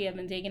Akatsuki have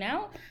been taken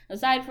out,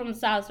 aside from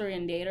Sasori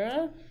and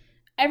Deidara.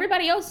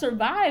 Everybody else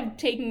survived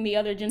taking the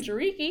other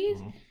Jinchurikis.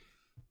 Mm-hmm.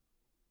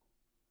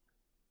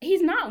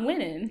 He's not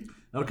winning.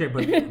 Okay,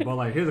 but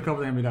like, here's a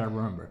couple things we gotta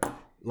remember.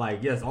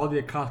 Like, yes, all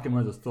the Akatsuki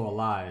members are still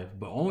alive,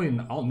 but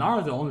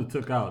Naruto only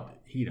took out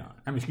Hidan.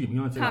 I mean, excuse me, he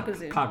only took out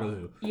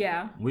Kakuzu.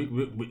 Yeah. We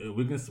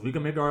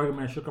can make an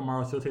argument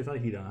Shikamaru still takes out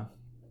Hidan.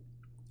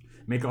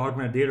 Make an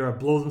argument that Deidara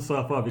blows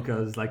himself up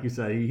because, like you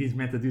said, he's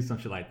meant to do some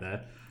shit like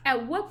that.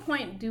 At what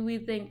point do we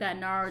think that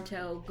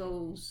Naruto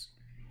goes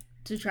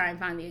to try and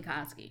find the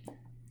Akatsuki?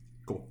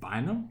 Go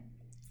find them?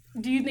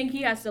 Do you think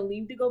he has to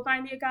leave to go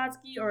find the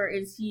Akatsuki, or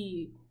is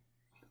he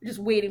just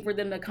waiting for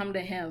them to come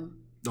to him?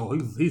 Oh,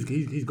 he's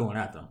going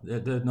at them.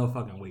 There's no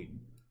fucking waiting.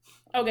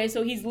 Okay,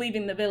 so he's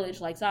leaving the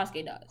village like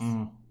Sasuke does.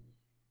 Mm.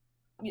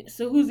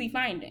 So who's he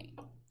finding?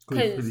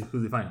 Who's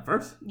he finding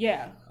first?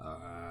 Yeah.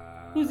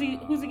 Who's he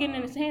getting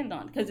in his hands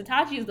on? Because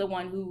Itachi is the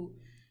one who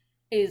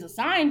is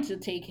assigned to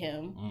take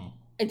him. Mm.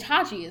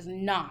 Itachi is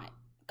not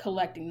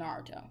collecting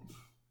Naruto.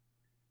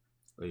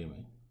 What do you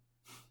mean?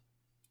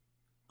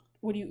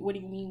 What do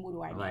you mean? What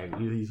do I mean?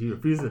 Like he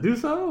refuses to do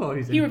so? Or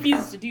he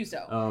refuses to do so.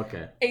 Oh,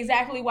 okay.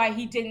 Exactly why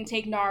he didn't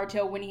take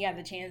Naruto when he had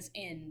the chance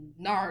in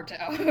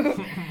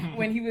Naruto.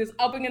 When he was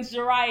up against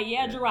Jiraiya.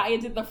 Yeah,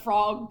 Jiraiya did the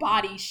frog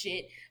body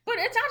shit. But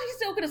Itachi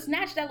still could have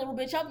snatched that little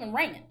bitch up and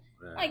ran.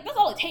 Right. Like, that's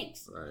all it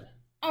takes. Right.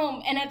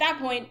 And at that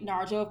point,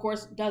 Naruto, of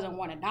course, doesn't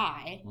want to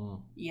die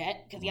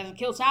yet, because he hasn't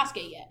killed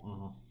Sasuke yet.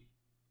 Mm-hmm.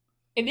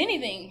 If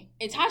anything,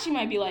 Itachi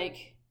might be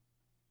like,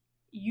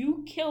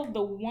 you killed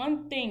the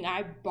one thing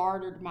I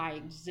bartered my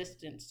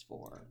existence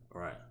for.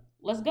 Right.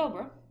 Let's go,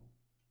 bro.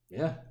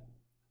 Yeah.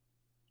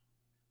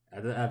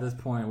 At this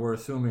point, we're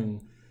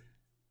assuming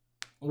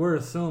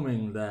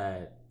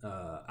that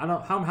I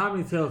don't how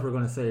many tales we're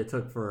going to say it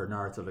took for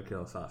Naruto to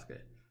kill Sasuke.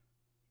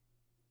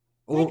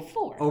 Like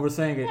 4. Or we're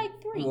saying it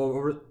like 3.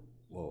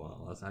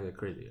 Well, let's not get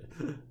crazy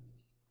yet.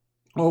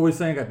 Well, we're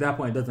saying at that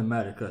point it doesn't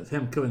matter because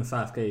him killing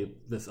Sasuke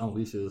just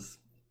unleashes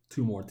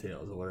 2 more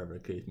tails or whatever the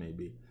case may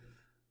be.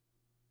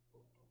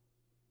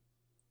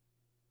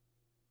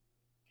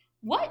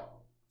 What?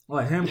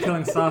 Like him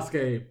killing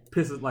Sasuke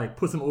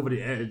puts him over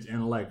the edge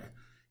and like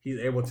he's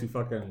able to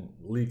fucking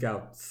leak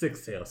out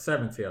 6 tails,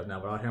 7 tails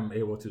now without him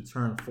able to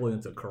turn fully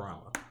into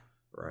Kurama,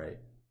 right?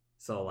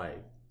 So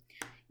like,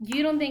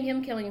 you don't think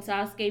him killing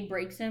Sasuke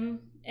breaks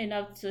him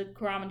enough to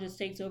Kurama just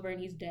takes over and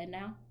he's dead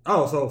now?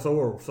 Oh, so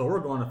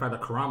we're going to the fact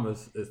that Kurama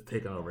is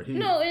taking over.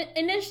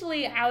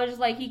 Initially I was just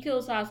like, he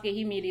kills Sasuke,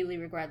 he immediately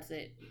regrets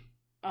it.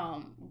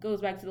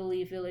 Goes back to the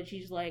Leaf Village.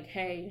 He's like,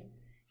 hey,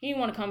 he didn't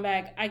want to come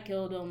back. I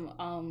killed him.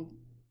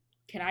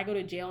 Can I go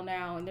to jail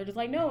now? And they're just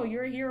like, no,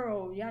 you're a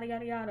hero. Yada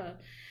yada yada.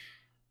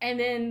 And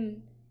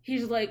then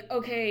he's like,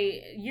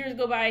 okay. Years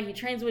go by. He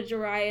trains with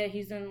Jiraiya.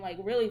 He's in like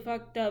really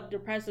fucked up,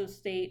 depressive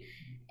state,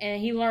 and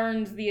he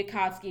learns the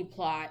Akatsuki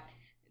plot.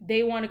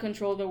 They want to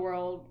control the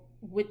world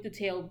with the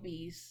tailed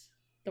beast.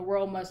 The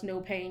world must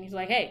know pain. He's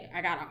like, hey,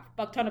 I got a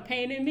fuck ton of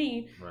pain in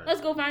me. Right. Let's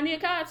go find the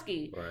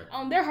Akatsuki.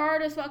 Right. They're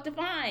hard as fuck to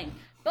find.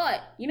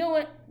 But you know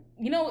what?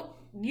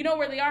 You know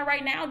where they are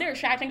right now? They're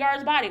tracking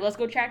Gaara's body. Let's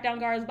go track down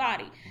Gaara's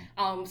body.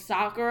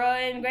 Sakura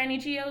and Granny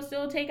Chiyo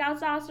still take out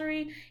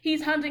Sasori.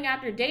 He's hunting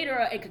after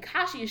Deidara, and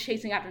Kakashi is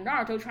chasing after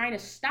Naruto, trying to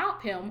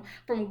stop him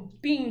from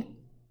being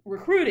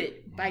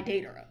recruited by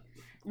Deidara,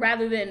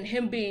 rather than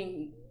him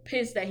being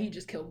pissed that he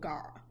just killed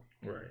Gaara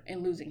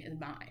and losing his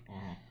mind.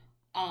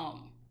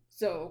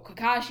 So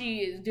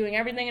Kakashi is doing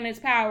everything in his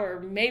power.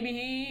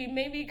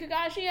 Maybe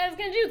Kakashi has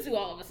Genjutsu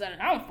all of a sudden.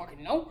 I don't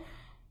fucking know.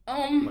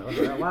 Why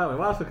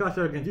does Kakashi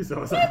have Genjutsu?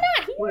 Why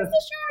not? He has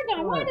the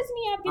Sharingan. Why doesn't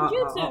he have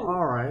Genjutsu?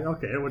 Alright,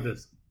 okay. It was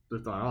just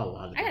on all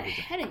logic. I had a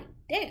headache.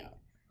 Damn.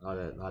 All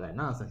that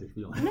nonsense you're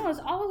feeling. No,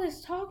 it's all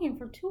this talking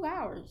for 2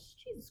 hours.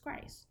 Jesus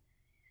Christ.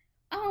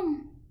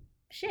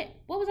 Shit.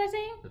 What was I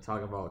saying? They're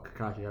talking about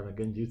Kakashi having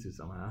Genjutsu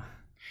somehow.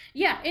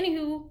 Yeah,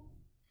 anywho.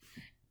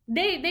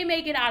 They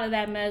make it out of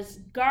that mess.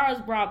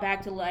 Gaara's brought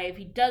back to life.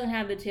 He doesn't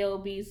have the tail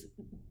beast.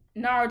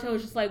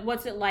 Naruto's just like,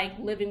 what's it like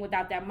living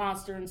without that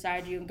monster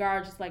inside you? And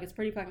Gaara's just like, it's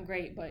pretty fucking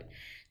great, but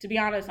to be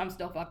honest, I'm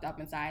still fucked up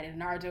inside.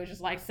 And Naruto's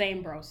just like,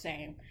 same bro,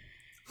 same.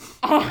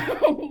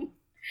 And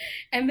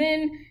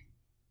then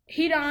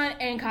Hidan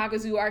and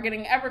Kakuzu are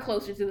getting ever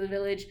closer to the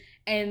village,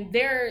 and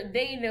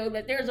they know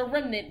that there's a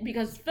remnant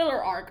because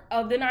filler arc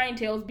of the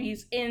Nine-Tails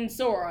beast in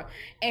Sora.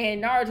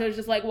 And Naruto's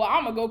just like, well,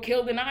 I'm gonna go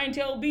kill the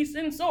Nine-Tailed beast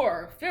in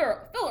Sora.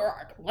 Filler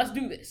arc. Let's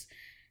do this.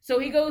 So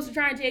he goes to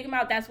try and take him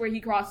out. That's where he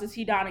crosses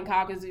Hidan and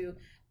Kakuzu.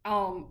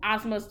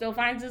 Asuma still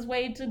finds his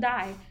way to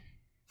die.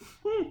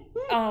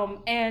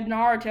 And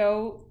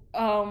Naruto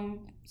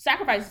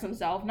sacrifices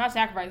himself. Not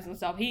sacrifices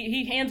himself.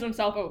 He hands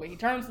himself over. He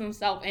turns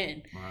himself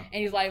in. Wow.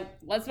 And he's like,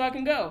 let's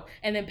fucking go.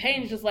 And then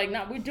Pain's just like,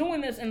 no, we're doing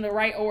this in the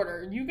right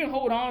order. You can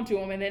hold on to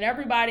him. And then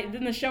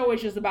then the show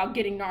is just about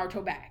getting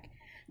Naruto back.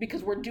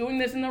 Because we're doing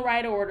this in the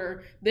right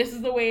order. This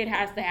is the way it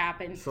has to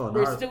happen. So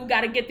we're still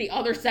got to get the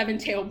other 7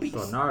 tail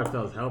beasts. So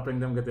Naruto's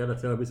helping them get the other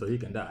tail beasts so he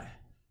can die.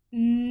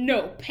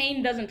 No,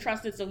 Pain doesn't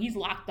trust it, so he's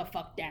locked the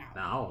fuck down.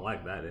 Nah, I don't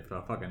like that. If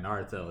fucking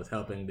Naruto is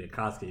helping the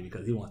Akatsuki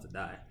because he wants to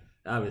die.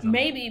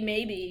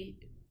 Maybe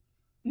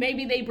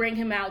they bring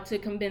him out to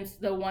convince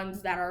the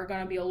ones that are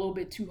going to be a little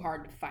bit too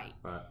hard to fight.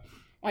 Right.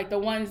 Like the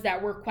ones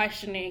that we're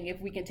questioning if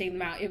we can take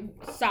them out. If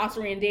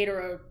Sasori and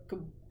Deidara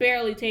could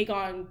barely take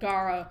on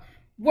Gaara,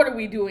 what are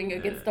we doing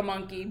against the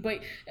monkey?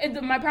 But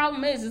my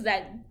problem is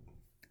that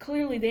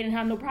clearly they didn't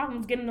have no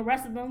problems getting the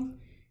rest of them.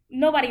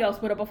 Nobody else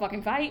put up a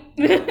fucking fight.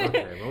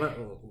 Okay,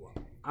 well,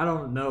 I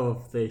don't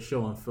know if they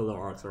show in filler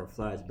arcs or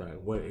flashback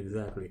what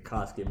exactly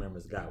Akatsuki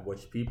members got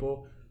which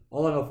people.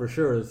 All I know for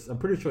sure is I'm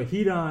pretty sure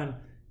Hidan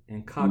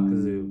and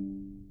Kakazu.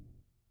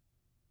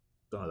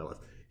 Don't know what that was.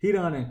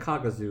 Hidan and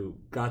Kakazu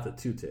got the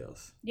two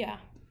tails. Yeah.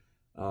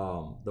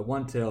 The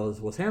one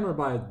tails was handled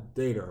by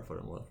Deidara for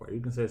the most part.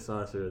 You can say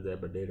Sasori was there,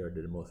 but Deidara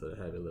did most of the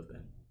heavy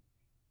lifting.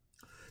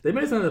 They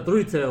made some of the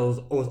three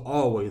tails was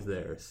always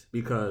theirs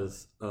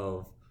because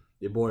of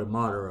your boy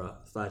Madara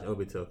 /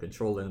 Obito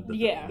controlling the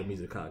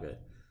Mizukage.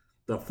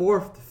 The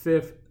 4th,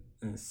 5th,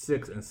 and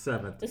 6th and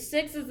 7th. The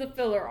 6th is the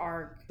filler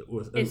arc.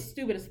 It's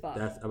stupid as fuck.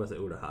 That's I was say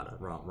Urahara.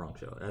 Wrong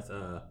show. That's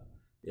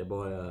your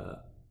boy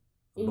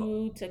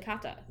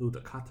Utakata. It's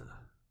Utakata.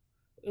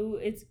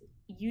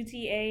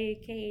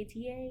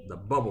 The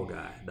bubble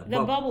guy. The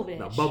bubble bitch.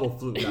 The bubble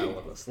flute guy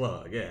with a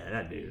slug. Yeah,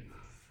 that dude.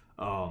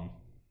 I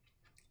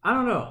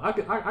don't know. I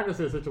could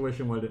see a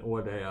situation where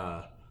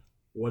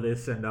they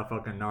send out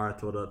fucking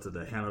Naruto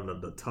to handle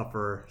the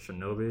tougher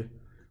shinobi.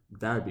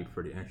 That would be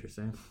pretty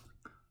interesting.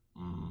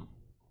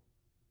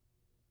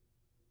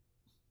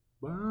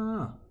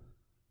 But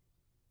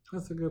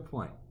that's a good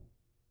point.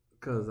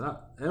 Because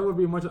it would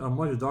be a much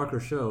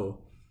darker show.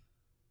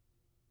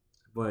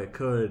 But it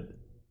could...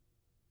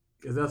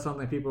 Is that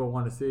something people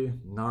want to see?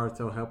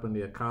 Naruto helping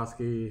the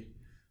Akatsuki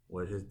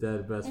with his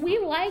dead best friend. We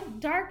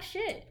like dark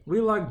shit. We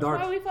like dark...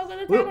 That's why we fuck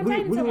with Attack on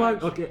Titan so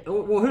much. Okay,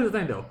 well, here's the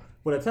thing, though.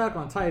 With Attack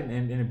on Titan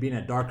and it being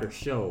a darker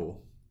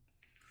show,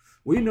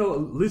 we know,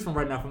 at least from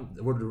right now,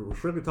 we're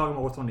strictly talking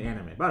about what's on the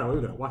anime. By the way,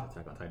 we're going to watch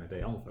Attack on Titan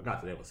today. I almost forgot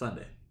today was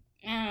Sunday.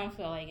 I don't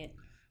feel like it.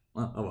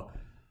 Well.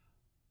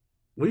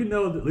 We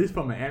know, at least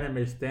from an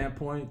anime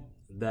standpoint,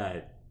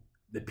 that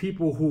the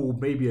people who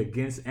may be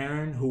against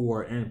Eren, who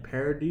are in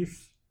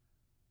Paradise,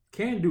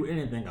 can't do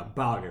anything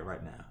about it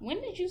right now.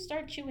 When did you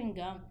start chewing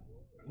gum?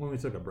 When we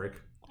took a break.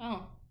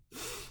 Oh.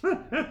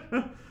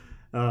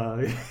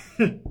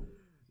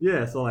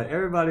 Yeah, so like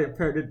everybody in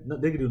Paradise,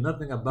 they can do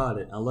nothing about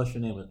it unless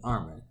your name is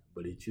Armin,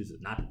 but he chooses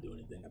not to do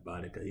anything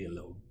about it because he's a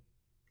little...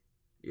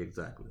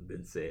 Exactly,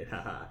 didn't say it,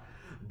 haha.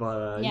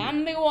 But yeah,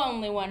 I'm the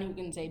only one who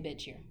can say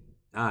bitch here.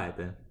 Alright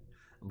then.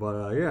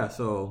 But yeah,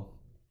 so,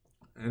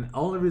 and the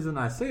only reason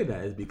I say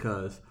that is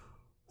because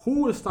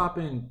who is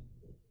stopping,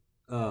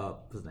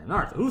 what's his name,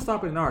 Naruto? Who's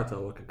stopping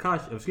Naruto with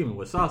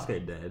with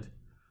Sasuke dead,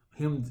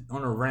 him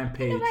on a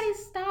rampage?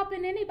 Nobody's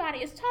stopping anybody.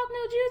 It's talk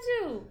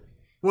no jutsu.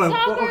 Well,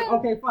 Sakura,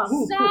 okay, fine.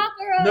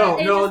 Sakura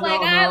is just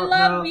like, I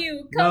love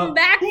you. Come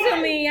back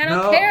to me. I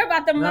don't care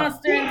about the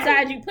monster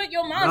inside you. Put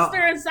your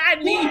monster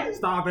inside me.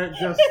 Stop it.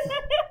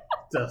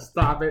 Just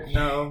stop it.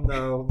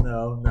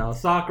 No.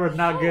 Sakura's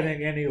not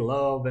getting any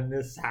love in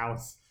this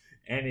house.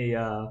 Any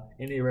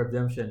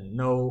redemption.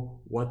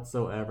 No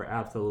whatsoever.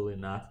 Absolutely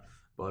not.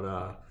 But,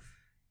 I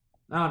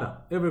don't know.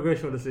 It'll be a great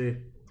show to see.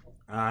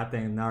 I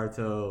think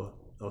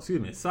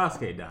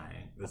Sasuke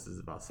dying. This is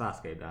about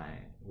Sasuke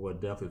dying. Will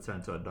definitely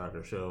turn to a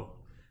darker show.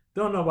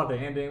 Don't know about the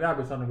ending.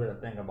 That'll be something we're gonna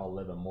think about a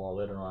little bit more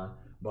later on.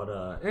 But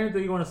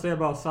anything you want to say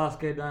about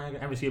Sasuke dying?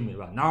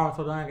 About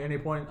Naruto dying at any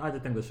point? I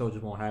just think the show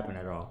just won't happen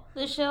at all.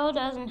 The show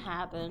doesn't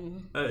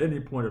happen. At any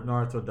point if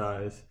Naruto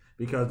dies.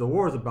 Because the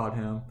war is about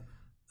him.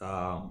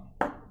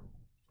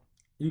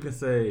 You can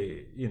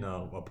say,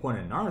 a point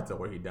in Naruto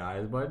where he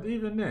dies. But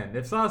even then,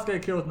 if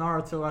Sasuke kills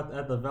Naruto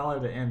at the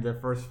valley to end their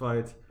first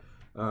fight,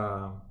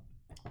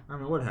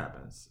 what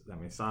happens?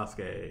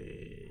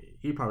 Sasuke,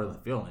 he probably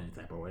doesn't feel any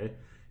type of way.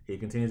 He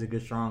continues to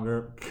get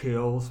stronger,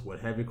 kills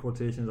with heavy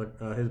quotations like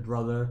his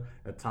brother,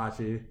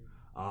 Itachi.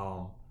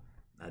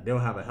 They'll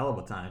have a hell of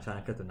a time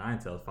trying to cut the Nine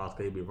Tails.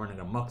 Sasuke will be running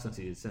amok since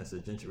the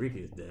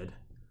Jinchuriki is dead.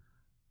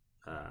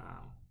 I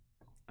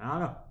don't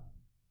know.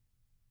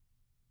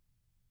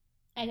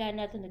 I got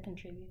nothing to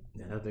contribute.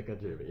 Yeah, nothing to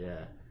contribute,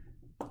 yeah.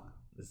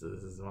 This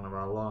is one of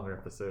our longer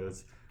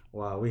episodes.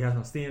 Wow, we had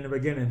some steam in the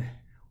beginning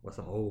with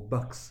some old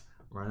bucks.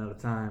 Running out of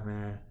time,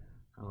 man.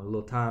 I'm a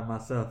little tired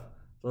myself.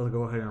 So let's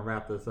go ahead and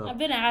wrap this up. I've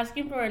been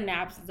asking for a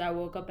nap since I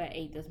woke up at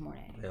 8 this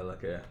morning. Yeah,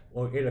 look at that.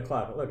 Well, 8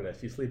 o'clock. Look at that.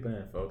 She's sleeping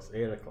in, folks.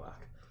 8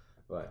 o'clock.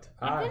 But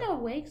I've been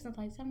awake since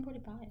like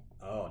 7:45.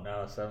 Oh,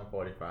 no,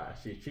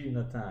 7:45. She's cheating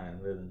her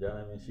time, ladies and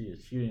gentlemen. She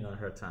is cheating on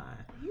her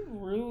time. You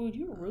rude,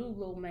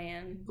 little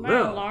man. My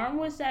alarm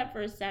was set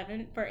for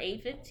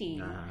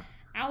 8:15.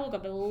 I woke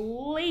up at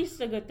least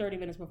a good 30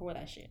 minutes before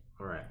that shit.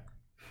 All right.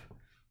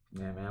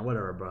 Yeah, man,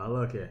 whatever, bro.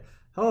 Look here.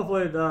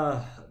 Hopefully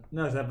the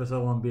next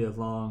episode won't be as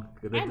long.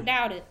 I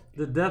doubt it.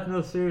 The Death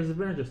Note series has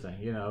been interesting.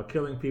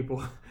 Killing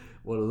people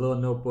with a little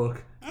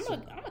notebook. I'm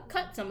gonna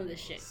cut some of this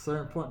shit.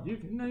 Certain point, you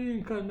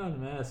can cut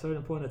nothing, man. At a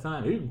certain point in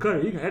time, you can cut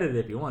it. You can edit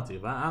it if you want to,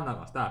 but I'm not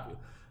gonna stop you.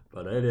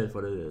 But it is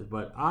what it is.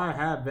 But I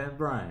have been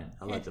Brian,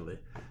 allegedly.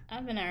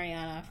 I've been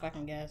Ariana. I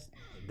fucking guess.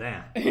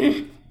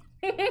 Damn.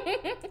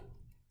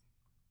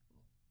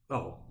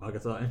 Oh, I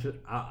guess I'll intro.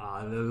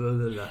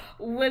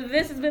 Well,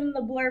 this has been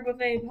the Blerd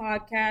Buffet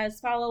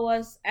podcast. Follow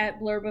us at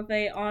Blerd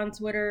Buffet on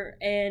Twitter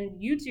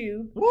and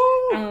YouTube.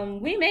 Woo!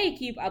 We may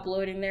keep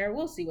uploading there.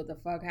 We'll see what the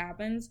fuck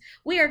happens.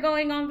 We are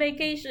going on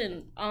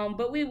vacation,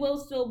 but we will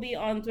still be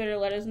on Twitter.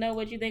 Let us know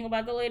what you think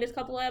about the latest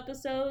couple of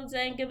episodes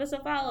and give us a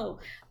follow.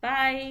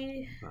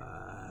 Bye.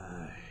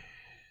 Bye.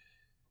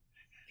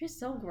 You're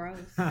so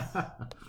gross.